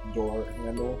door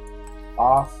handle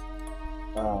off.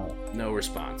 No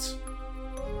response.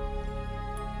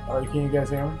 Alright, can you guys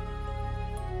hear me?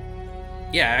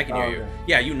 Yeah, I can hear you. Okay.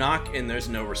 Yeah, you knock and there's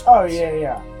no Oh response.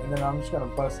 yeah. And then I'm just gonna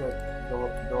bust that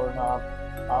doorknob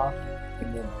off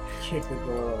and then kick the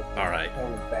door open. All right.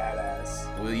 Hella badass.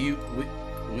 Will you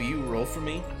roll for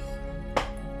me?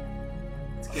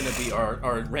 It's gonna be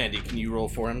our Randy. Can you roll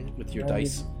for him with your Randy.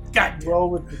 dice? God damn. Roll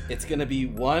with the It's gonna be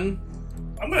 1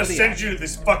 I'm gonna For the send action. you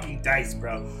this fucking dice,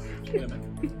 bro.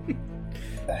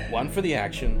 for the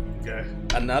action, Okay.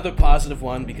 another positive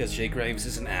 1 because Jay Graves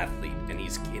is an athlete and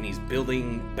he's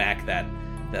building back that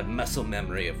muscle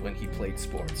memory of when he played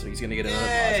sports. So he's gonna get another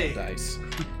Yay! positive dice.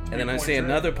 And then I say 3-point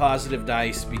another positive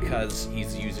dice because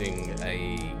he's using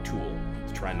a tool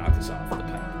to try and knock this off with the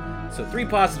pipe. So 3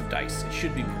 positive dice. It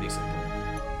should be pretty simple.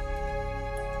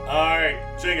 Alright,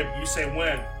 Jacob, you say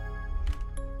when.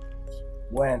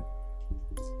 when.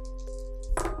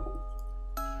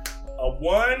 A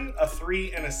 1, a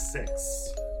 3, and a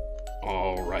 6.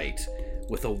 All right.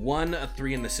 With a 1, a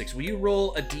 3, and a 6, will you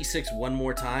roll a d6 one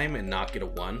more time and not get a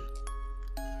 1?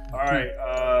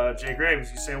 Alright, Jay Graves,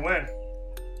 you say when.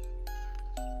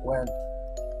 When.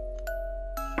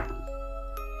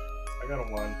 I got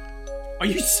a 1. Are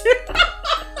you serious?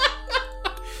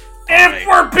 If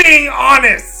we're being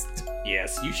honest!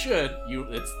 Yes, you should.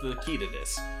 It's the key to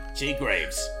this. Jay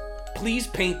Graves, please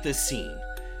paint this scene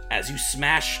as you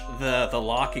smash the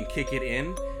lock and kick it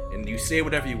in, and you say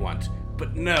whatever you want.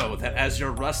 But know that as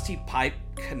your rusty pipe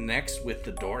connects with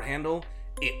the door handle,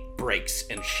 it breaks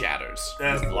and shatters.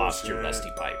 That's You've lost your bullshit.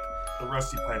 rusty pipe. The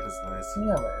rusty pipe is nice.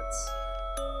 Damn it.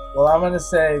 Well, I'm gonna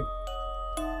say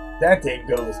that didn't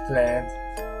go as planned.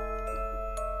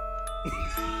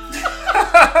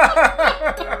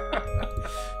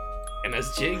 And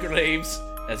as Jay Graves,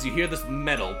 as you hear this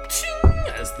metal,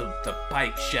 as the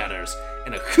pipe shatters,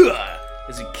 and a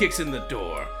as he kicks in the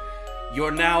door,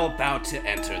 you're now about to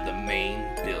enter the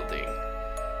main building.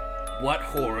 What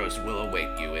horrors will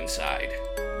await you inside?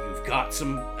 You've got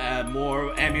some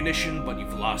more ammunition, but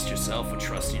you've lost yourself a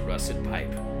trusty rusted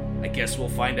pipe. I guess we'll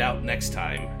find out next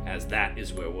time, as that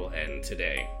is where we'll end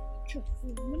today.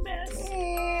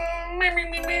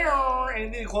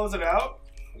 And then close it out.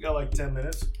 We got like 10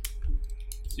 minutes.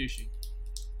 Sushi.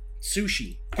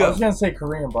 Sushi. I was gonna say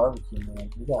Korean barbecue, man.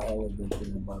 We got hella good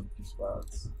Korean barbecue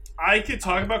spots. I could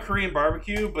talk about Korean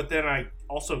barbecue, but then I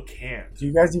also can't. Do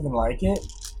you guys even like it?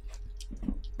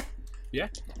 Yeah.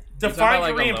 Define about,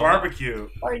 like, Korean a low- barbecue.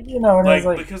 Like, you know, it has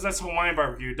like because that's Hawaiian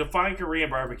barbecue. Define Korean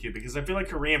barbecue, because I feel like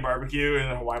Korean barbecue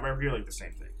and Hawaiian barbecue are like the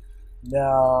same thing.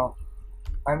 no.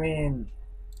 I mean,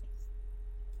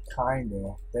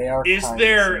 kinda. They are. Is kinda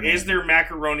there similar. there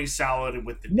macaroni salad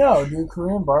with the No, dish? dude.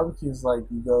 Korean barbecue is like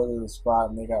you go to the spot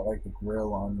and they got like the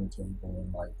grill on the table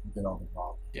and like you get all the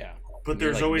barbecue. Yeah. But You're,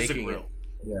 there's like, always the making grill.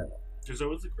 Yeah. There's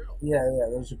always the grill. Yeah,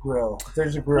 there's a grill.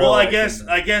 There's a grill. Well, I like, guess in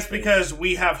the- because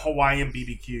we have Hawaiian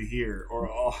BBQ here or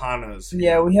Ohana's.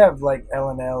 Yeah, we have like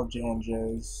L&L,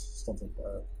 Jan-Joe's, stuff like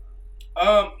that.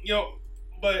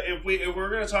 But if we're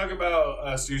gonna talk about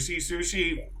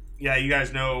sushi, yeah, you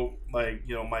guys know, like,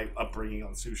 my upbringing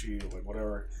on sushi, like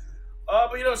whatever.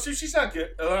 But sushi's not good,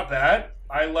 not bad.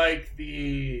 I like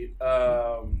the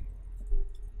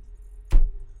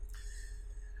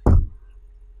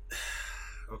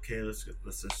Okay, let's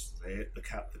just say it, the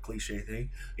cliche thing.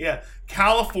 Yeah,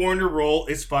 California roll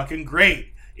is fucking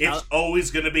great. It's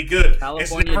always gonna be good.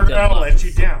 California it's never gonna let deluxe.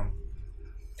 you down.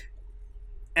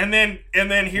 And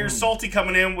then here's Salty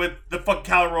coming in with the fucking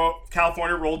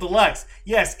California roll deluxe.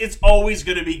 Yes, it's always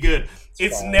gonna be good.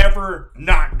 It's fine. never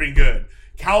not been good.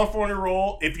 California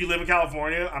roll. If you live in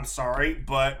California, I'm sorry,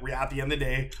 but at the end of the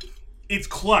day, it's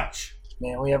clutch.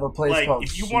 Man, we have a place Like, called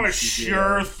if you want a Sushi sure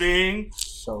Hero. thing,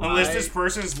 So unless I- this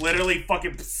person's literally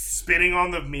fucking spitting on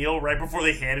the meal right before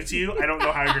they hand it to you, I don't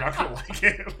know how you're not gonna like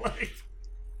it. Like,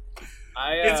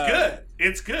 it's good.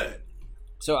 It's good.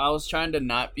 So I was trying to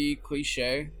not be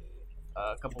cliche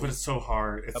a couple But it's so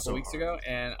hard. It's couple so weeks hard. ago,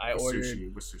 and I With ordered.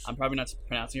 sushi. With sushi. I'm probably not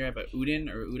pronouncing it right, but udon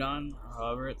or udon, or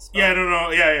however it's spelled. Yeah,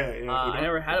 no. Yeah. I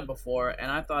never had it before,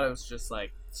 and I thought it was just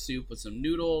like soup with some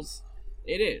noodles.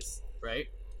 It is, right?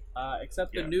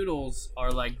 Except the Yeah. noodles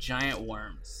are like giant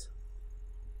worms,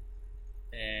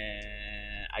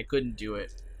 and I couldn't do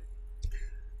it.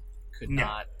 Could No.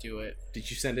 not do it. Did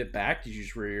you send it back? Did you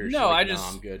just rear? No, I "Nah,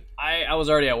 just- I'm good." I was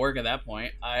already at work at that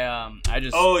point. I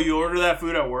just Oh, you order that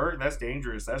food at work? That's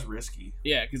dangerous. That's risky.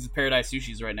 yeah, because Paradise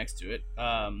Sushi is right next to it.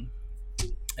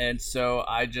 And so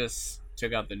I just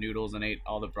took out the noodles and ate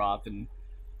all the broth and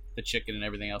the chicken and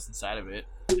everything else inside of it.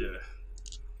 Yeah.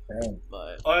 Dang.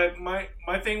 But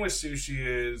My thing with sushi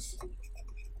is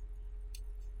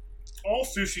all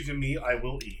sushi to me I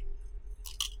will eat.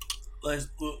 Let's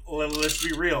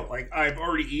be real. Like, I've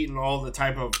already eaten all the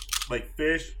type of like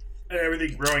fish and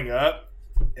everything growing up,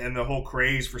 and the whole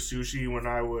craze for sushi when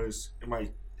I was in my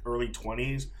early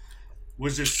 20s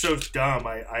was just so dumb.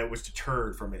 I was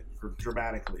deterred from it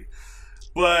dramatically.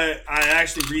 But I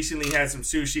actually recently had some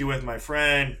sushi with my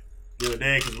friend the other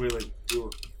day because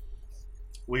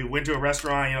we went to a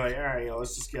restaurant. And you're like, all right,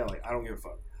 let's just get like, I don't give a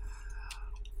fuck.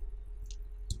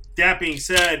 That being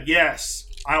said, yes,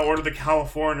 I ordered the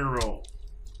California roll.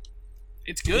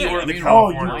 it's good. You ordered the Oh,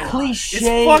 California you roll. cliche.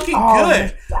 It's fucking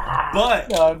good, Ah. but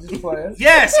No, I'm just playing.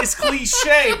 yes, it's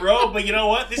cliche, bro. But you know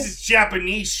what? This is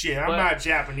Japanese shit. I'm But not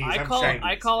Japanese. I'm Chinese.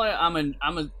 I call it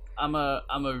I'm a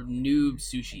noob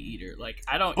sushi eater. Like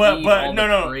I don't But- eat but all no, the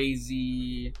no.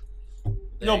 crazy.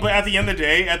 No, but things. at the end of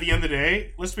the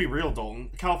day, let's be real, Dalton.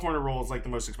 The California roll is like the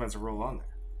most expensive roll on there.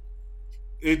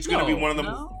 It's gonna be No, one of the.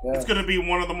 no. It's gonna be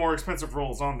one of the more expensive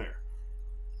rolls on there.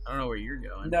 I don't know where you're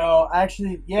going. No,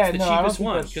 actually, yeah, It's the no, I don't cheapest think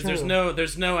one that's because true.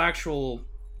 there's no actual.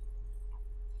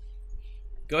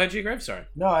 Go ahead, G. Grave. Sorry.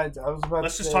 No, I was about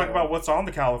Let's to just say, talk about what's on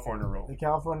the California roll. the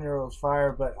California rolls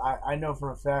fire, but I know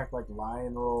for a fact like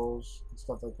lion rolls and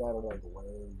stuff like that are like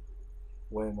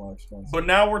way more expensive. But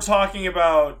now we're talking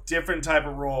about different type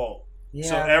of roll. yeah,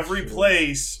 So that's every true.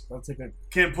 place That's a good.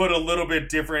 can put a little bit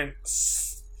different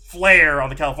flair on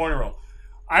the California roll.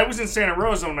 I was in Santa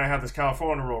Rosa when I had this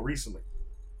California roll recently.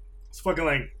 It's fucking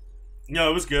like,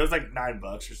 it was good. It was like $9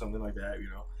 or something like that,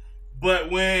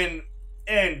 But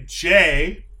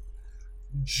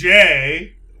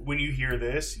Jay, when you hear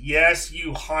this, yes,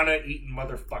 you Hana eating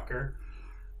motherfucker.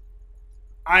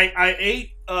 I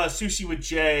ate sushi with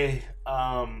Jay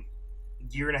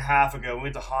year and a half ago. We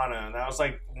went to Hana, and that was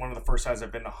like one of the first times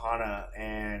I've been to Hana.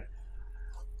 And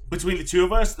between the two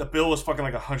of us, the bill was fucking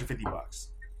like $150,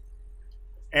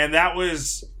 and that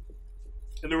was,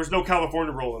 and there was no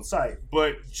California roll in sight.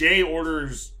 But Jay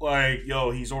orders like,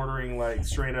 he's ordering like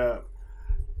straight up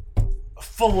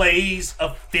fillets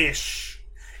of fish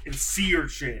and sea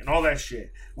urchin and all that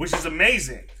shit, which is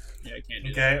amazing. Yeah, I can't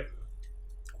do that. Okay,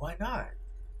 why not?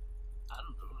 I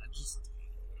don't know. I just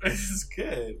This is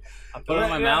good. I put it in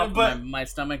my Yeah, mouth. but- My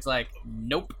stomach's like,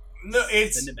 nope. No,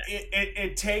 Send it back.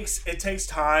 it takes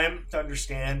time to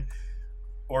understand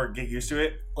or get used to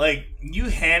it. Like, you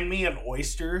hand me an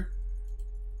oyster,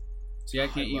 See, I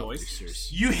can't eat love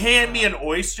oysters. You hand me an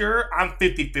oyster, I'm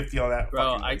 50-50 on that. Bro,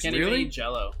 fucking I oyster. can't even Really? eat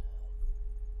Jello.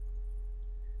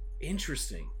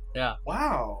 Interesting. Yeah,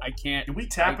 Wow. I can't. Can we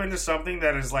tap into something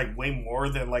that is like way more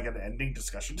than like an ending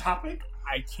discussion topic?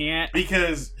 I can't.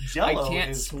 Because Jello I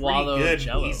can't is swallow pretty good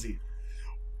Jell-O. and easy.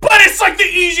 But it's like the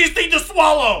easiest thing to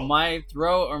swallow, My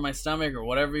throat or my stomach or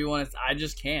whatever you want. I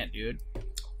just can't, dude.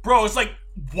 bro. It's like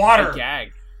water. I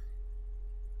gag.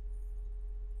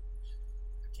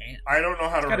 I can't. I don't know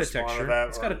how to got a respond texture. to that.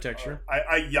 It's got a texture.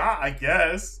 I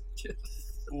guess.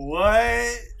 What?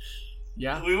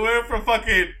 Yeah. We went from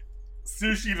fucking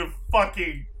sushi to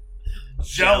fucking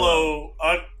Jello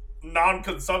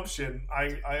non-consumption.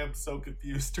 I am so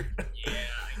confused. Yeah,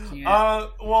 I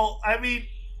can't. Well, I mean,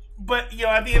 but you know,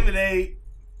 at the end of the day,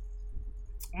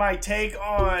 my take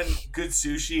on good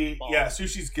sushi, yeah,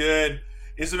 sushi's good.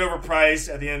 Is it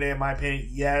overpriced? At the end of the day, in my opinion,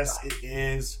 yes, it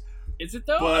is. Is it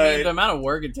though? but- I mean, the amount of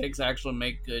work it takes to actually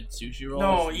make good sushi rolls.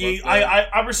 No, look you, good.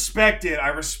 I respect it. I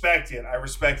respect it. I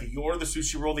respect it. You order the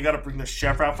sushi roll, they got to bring the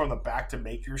chef out from the back to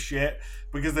make your shit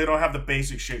because they don't have the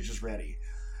basic shit just ready.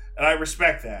 And I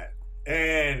respect that.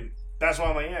 And that's why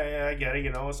I'm like, yeah, I get it.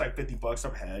 You know, it's like $50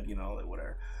 a head. You know, like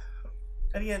whatever.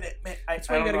 At the end, man, That's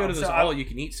why you gotta go to those So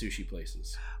all-you-can-eat sushi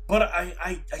places. But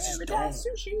I just don't.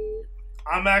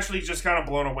 I'm actually just kind of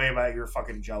blown away by your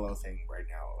fucking Jello thing right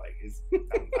now. Like,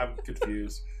 I'm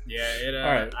confused. Yeah. It, All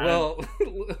right. Well,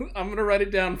 I'm gonna write it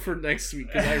down for next week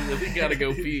because I really gotta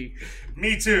go pee.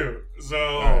 Me too. So,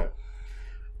 Alright.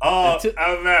 out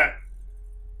of that,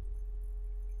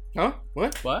 Huh?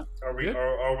 What? what? are we Good.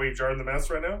 are we jarring the mess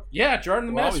right now? Yeah, jarring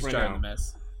the We're mess always right trying now. to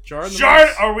mess. Jarring the Jar?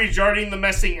 mess. Are we jarring the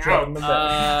messing Jarring out? the-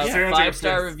 Uh, Yeah. Sounds like a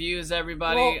 5-star place. reviews,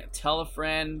 everybody. Well- Tell a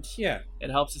friend. Yeah. It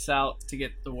helps us out to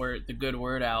get the good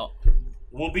word out.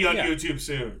 We'll be on Yeah. YouTube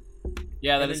soon.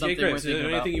 Yeah, that And is then Jay something we're Chris, thinking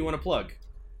about. anything you want to plug?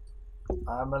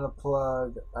 I'm gonna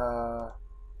plug.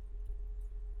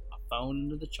 Phone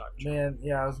into the charger. Man,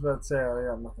 yeah, I was about to say I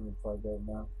got nothing to plug right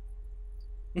now.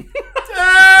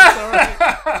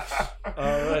 All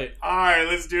right. All right,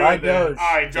 let's do Buy it. Then. Doge.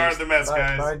 All right, jar the mess, Buy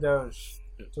guys. Doge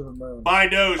to the moon. Buy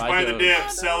Doge, buy the Doge. dip, Buy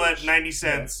sell Doge. at 90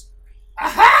 cents.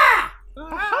 Aha!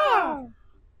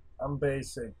 I'm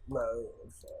basic.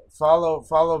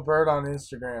 Follow Bird on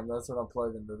Instagram. That's what I'm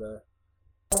plugging today.